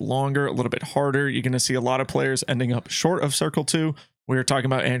a little bit longer, a little bit harder. You're going to see a lot of players ending up short of Circle 2. We were talking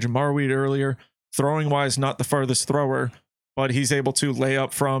about Andrew Marweed earlier. Throwing wise, not the farthest thrower, but he's able to lay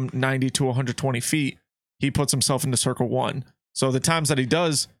up from 90 to 120 feet. He puts himself into Circle 1. So the times that he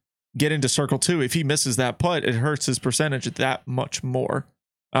does get into Circle 2, if he misses that putt, it hurts his percentage that much more.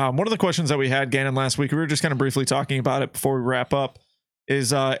 One of the questions that we had, Gannon, last week, we were just kind of briefly talking about it before we wrap up,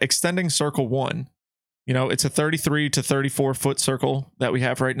 is extending Circle 1. It's a 33 to 34 foot circle that we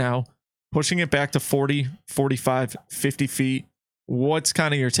have right now, pushing it back to 40, 45, 50 feet. What's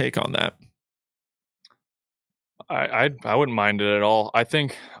kind of your take on that? I wouldn't mind it at all. I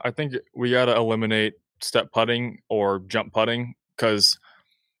think we got to eliminate step putting or jump putting, because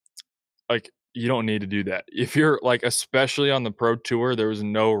you don't need to do that. If you're especially on the pro tour, there was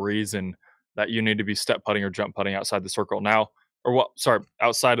no reason that you need to be step putting or jump putting outside the circle now,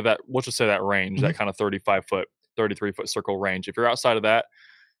 outside of that, let's just say that range, that kind of 35 foot, 33 foot circle range. If you're outside of that,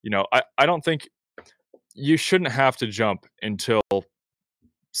 I don't think you shouldn't have to jump until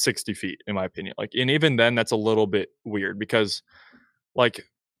 60 feet, in my opinion. And even then, that's a little bit weird because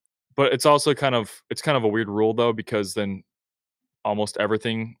but it's also kind of a weird rule though, because then almost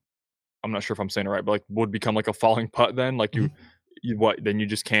everything, I'm not sure if I'm saying it right, but would become a falling putt then. Then you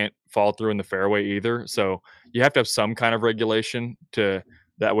just can't fall through in the fairway either. So you have to have some kind of regulation to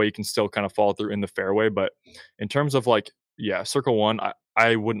that way you can still kind of fall through in the fairway. But in terms of Circle 1,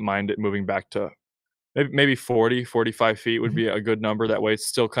 I wouldn't mind it moving back to maybe 40, 45 feet would be a good number. That way it's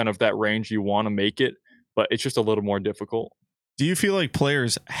still kind of that range you want to make it, but it's just a little more difficult. Do you feel like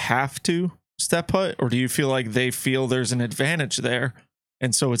players have to step putt, or do you feel like they feel there's an advantage there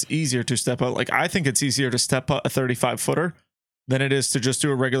and so it's easier to step out? I think it's easier to step putt a 35 footer than it is to just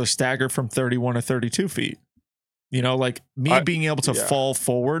do a regular stagger from 31 or 32 feet. Being able to fall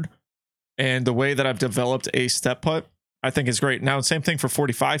forward, and the way that I've developed a step putt, I think is great. Now, same thing for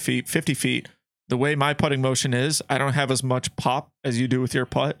 45 feet, 50 feet. The way my putting motion is, I don't have as much pop as you do with your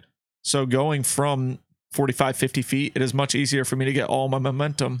putt. So going from 45, 50 feet, it is much easier for me to get all my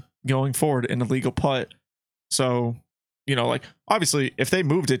momentum going forward in a legal putt. So, obviously, if they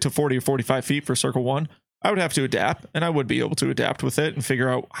moved it to 40 or 45 feet for Circle 1, I would have to adapt, and I would be able to adapt with it and figure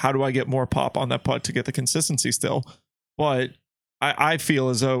out how do I get more pop on that putt to get the consistency still. But I feel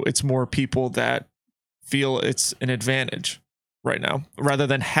as though it's more people that feel it's an advantage right now rather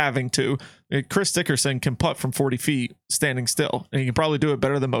than having to. Chris Dickerson can putt from 40 feet standing still, and he can probably do it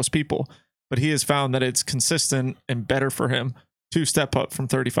better than most people, but he has found that it's consistent and better for him to step putt from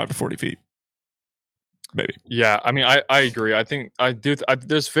 35 to 40 feet. Maybe. Yeah, I mean, I agree. I think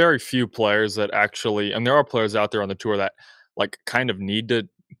there's very few players that actually, and there are players out there on the tour that kind of need to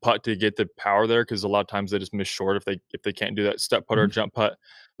putt to get the power there, because a lot of times they just miss short if they can't do that step putt or jump putt.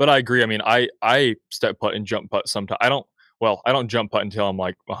 But I agree. I mean, I step putt and jump putt sometimes. I don't jump putt until I'm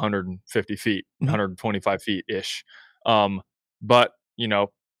 150 feet, 125 feet ish. But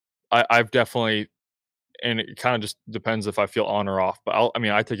I've definitely, and it kind of just depends if I feel on or off. But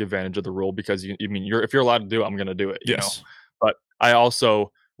I take advantage of the rule, because if you're allowed to do it, I'm going to do it. Yes. But I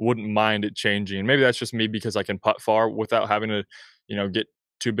also wouldn't mind it changing. Maybe that's just me, because I can putt far without having to, get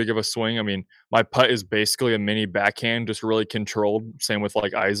too big of a swing. I mean, my putt is basically a mini backhand, just really controlled. Same with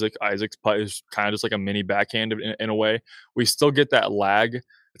Isaac. Isaac's putt is kind of just like a mini backhand in a way. We still get that lag.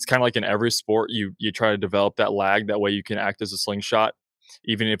 It's kind of like in every sport, you try to develop that lag. That way you can act as a slingshot,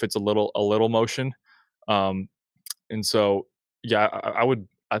 even if it's a little motion. And so, yeah, I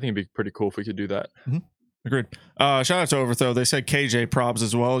think it'd be pretty cool if we could do that. Agreed. Shout out to Overthrow. They said KJ probs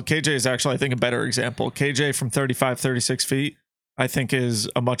as well. KJ is actually, I think, a better example. KJ from 35, 36 feet, I think, is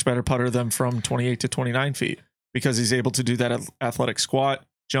a much better putter than from 28 to 29 feet, because he's able to do that athletic squat,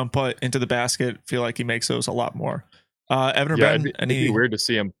 jump putt into the basket. Feel like he makes those a lot more. Evan or Ben, it'd be weird to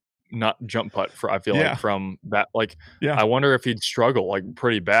see him not jump putt I feel like from that. I wonder if he'd struggle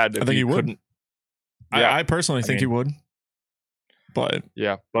pretty bad. I think he would. Couldn't. Yeah, I personally think he would. But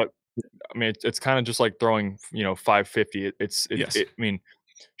yeah, but I mean, it's kind of just like throwing, 550. I mean,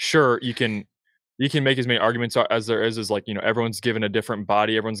 sure, you can you can make as many arguments as there is like, everyone's given a different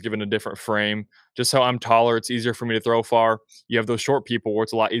body, everyone's given a different frame. Just how I'm taller, it's easier for me to throw far. You have those short people where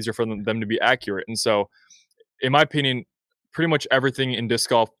it's a lot easier for them to be accurate. And so, in my opinion, pretty much everything in disc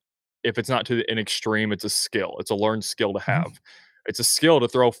golf, if it's not to an extreme, it's a skill. It's a learned skill to have. It's a skill to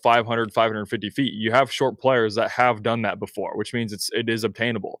throw 500, 550 feet. You have short players that have done that before, which means it is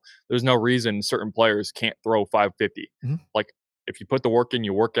obtainable. There's no reason certain players can't throw 550. Like, if you put the work in,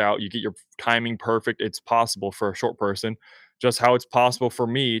 you work out, you get your timing perfect, it's possible for a short person. Just how it's possible for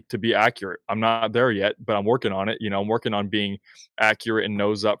me to be accurate. I'm not there yet, but I'm working on it. I'm working on being accurate and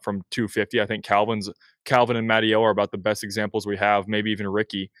nose up from 250. I think Calvin and Matteo are about the best examples we have, maybe even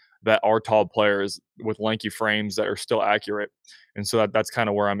Ricky, that are tall players with lanky frames that are still accurate. And so that's kind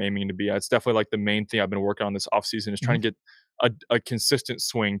of where I'm aiming to be. It's definitely like the main thing I've been working on this offseason is trying to get a consistent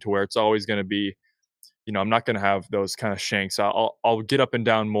swing to where it's always going to be, I'm not going to have those kind of shanks. I'll get up and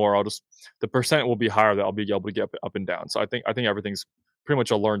down more. The percent will be higher that I'll be able to get up and down. So I think everything's pretty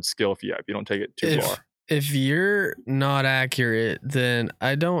much a learned skill if you don't take it too far. If you're not accurate, then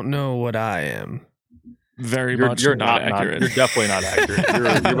I don't know what I am. You're not accurate. You're definitely not accurate.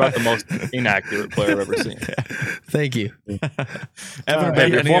 You're about the most inaccurate player I've ever seen. Thank you. Evan,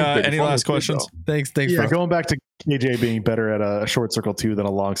 any last questions? Thanks. Yeah, going back to KJ being better at a short circle 2 than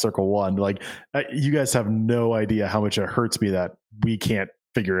a long circle 1. Like, you guys have no idea how much it hurts me that we can't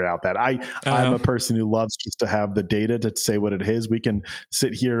figure it out. That I'm a person who loves just to have the data to say what it is. We can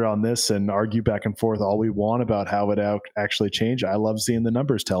sit here on this and argue back and forth all we want about how it actually changed. I love seeing the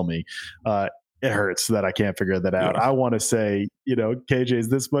numbers tell me. It hurts that I can't figure that out. I want to say, KJ is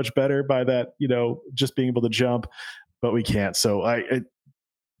this much better by that, just being able to jump, but we can't. So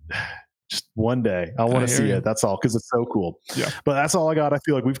just one day I want to see it. That's all. Cause it's so cool. Yeah. But that's all I got. I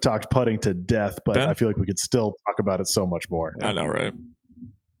feel like we've talked putting to death, but I feel like we could still talk about it so much more. I know. Right.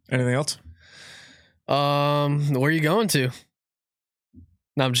 Anything else? Where are you going to?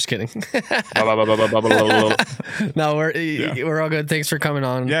 No, I'm just kidding. No, we're all good. Thanks for coming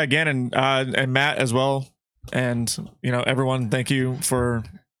on. Yeah, Gannon and Matt as well, and everyone. Thank you for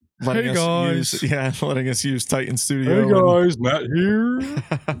letting us use Titan Studio. Hey guys, Matt here.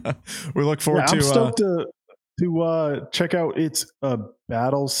 We look forward to. I'm stoked to check out its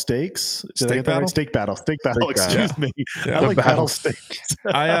Battle Stakes. Steak Battle? Steak Battle. Excuse me. Yeah. I like Battle Stakes.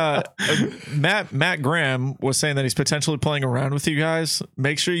 Matt Graham was saying that he's potentially playing around with you guys.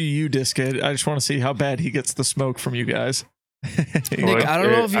 Make sure you disc it. I just want to see how bad he gets the smoke from you guys. Nick, I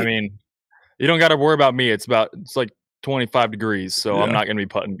don't know if you don't got to worry about me. It's like 25 degrees, so I'm not going to be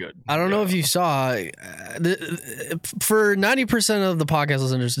putting good. I don't know if you saw for 90% of the podcast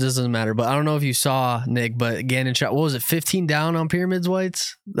listeners, it doesn't matter, but I don't know if you saw, Nick, but Gannon shot, what was it, 15 down on Pyramids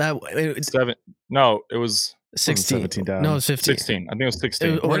Whites? It was 16. 17 down. No, it was 15. 16. I think it was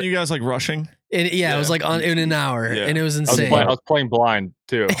 16. Weren't you guys like rushing? It was like in an hour, and it was insane. I was playing blind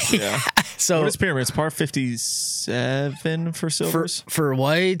too. Yeah. So what is Pyramids? Par 57 for silvers? For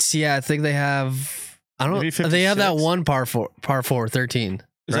whites, I think they have. I don't know. They have that one par 4, 13.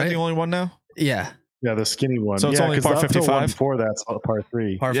 Is that the only one now? Yeah. Yeah, the skinny one. So it's only par 55. Before that's par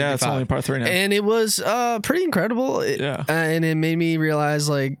 3. Yeah, it's only par 3 now. And it was pretty incredible. And it made me realize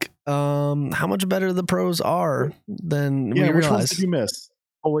how much better the pros are than we realized. Which ones did you miss?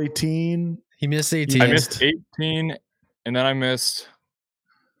 Hole 18. He missed 18. I missed 18, and then I missed.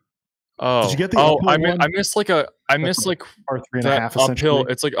 Oh, did you get the I missed like par 3.5 uphill.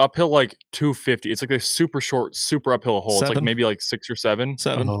 It's like uphill like 250. It's like a super short, super uphill hole. 7? It's like maybe like 6 or 7.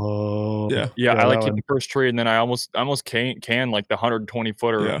 7. Oh, yeah. I like hit the first tree, and then I almost can like the 120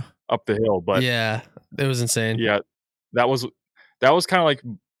 footer up the hill. But it was insane. Yeah, that was kind of like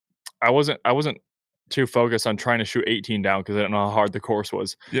I wasn't too focused on trying to shoot 18 down because I didn't know how hard the course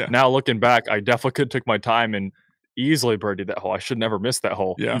was. Yeah. Now looking back, I definitely could have took my time and easily birdied that hole. I should never miss that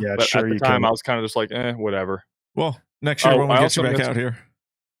hole. Yeah. But at the time, I was kind of just like, whatever. Well, next year when we get you back out here.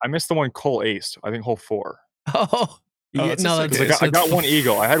 I missed the one Cole aced. I think hole 4. Oh, I got one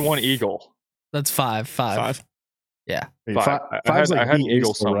eagle. I had one eagle. That's 5. 5. Yeah. 5. I had an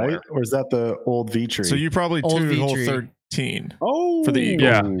eagle somewhere. Right? Or is that the old V tree? So you probably tuned hole 13. Oh, for the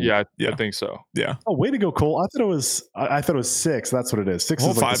eagle. Yeah, I think so. Yeah. Oh, way to go, Cole! I thought it was 6. That's what it is. 6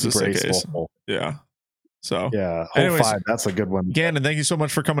 hole is like 5 the super ace hole. Yeah. So yeah, hole 5. That's a good one. Gannon, thank you so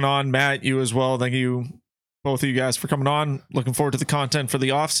much for coming on. Matt, you as well. Thank you, both of you guys, for coming on. Looking forward to the content for the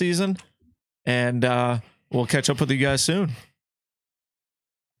off season, and we'll catch up with you guys soon.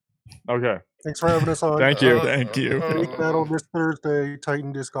 Okay. Thanks for having us on. Thank you. Thank you. Big battle this Thursday,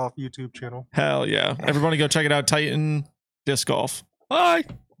 Titan Disc Golf YouTube channel. Hell yeah. Everybody go check it out. Titan Disc Golf. Bye.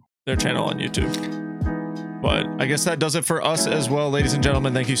 Their channel on YouTube. But I guess that does it for us as well, ladies and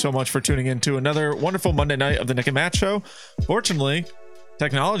gentlemen. Thank you so much for tuning in to another wonderful Monday night of the Nick and Matt Show. Fortunately,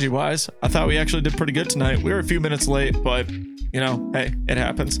 technology wise, I thought we actually did pretty good tonight. We were a few minutes late, but hey, it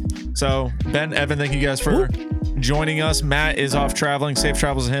happens. So Ben, Evan, thank you guys for joining us. Matt is off traveling. Safe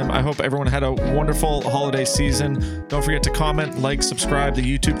travels to him. I hope everyone had a wonderful holiday season. Don't forget to comment, like, subscribe to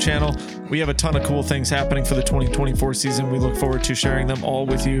the YouTube channel. We have a ton of cool things happening for the 2024 season. We look forward to sharing them all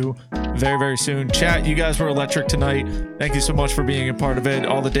with you very, very soon. Chat, you guys were electric tonight. Thank you so much for being a part of it.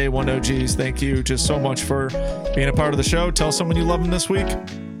 All the day one OGs, thank you just so much for being a part of the show. Tell someone you love them this week.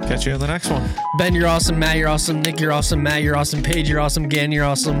 Catch you in the next one. Ben, you're awesome. Matt, you're awesome. Nick, you're awesome. Matt, you're awesome. Paige, you're awesome. Gannon, you're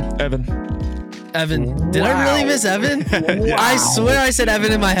awesome. Evan. Did I really miss Evan? Yeah. I swear I said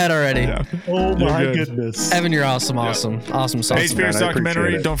Evan in my head already. Yeah. Oh my good. goodness. Evan, you're awesome. Awesome sauce. Paige Pierce man, I documentary.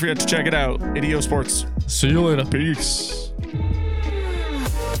 appreciate it. Don't forget to check it out. Idio Sports. See you later. Peace.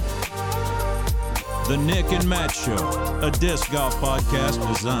 The Nick and Matt Show, a disc golf podcast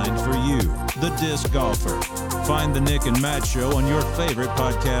designed for you, the disc golfer. Find the Nick and Matt Show on your favorite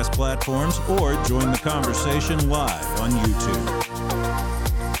podcast platforms or join the conversation live on YouTube.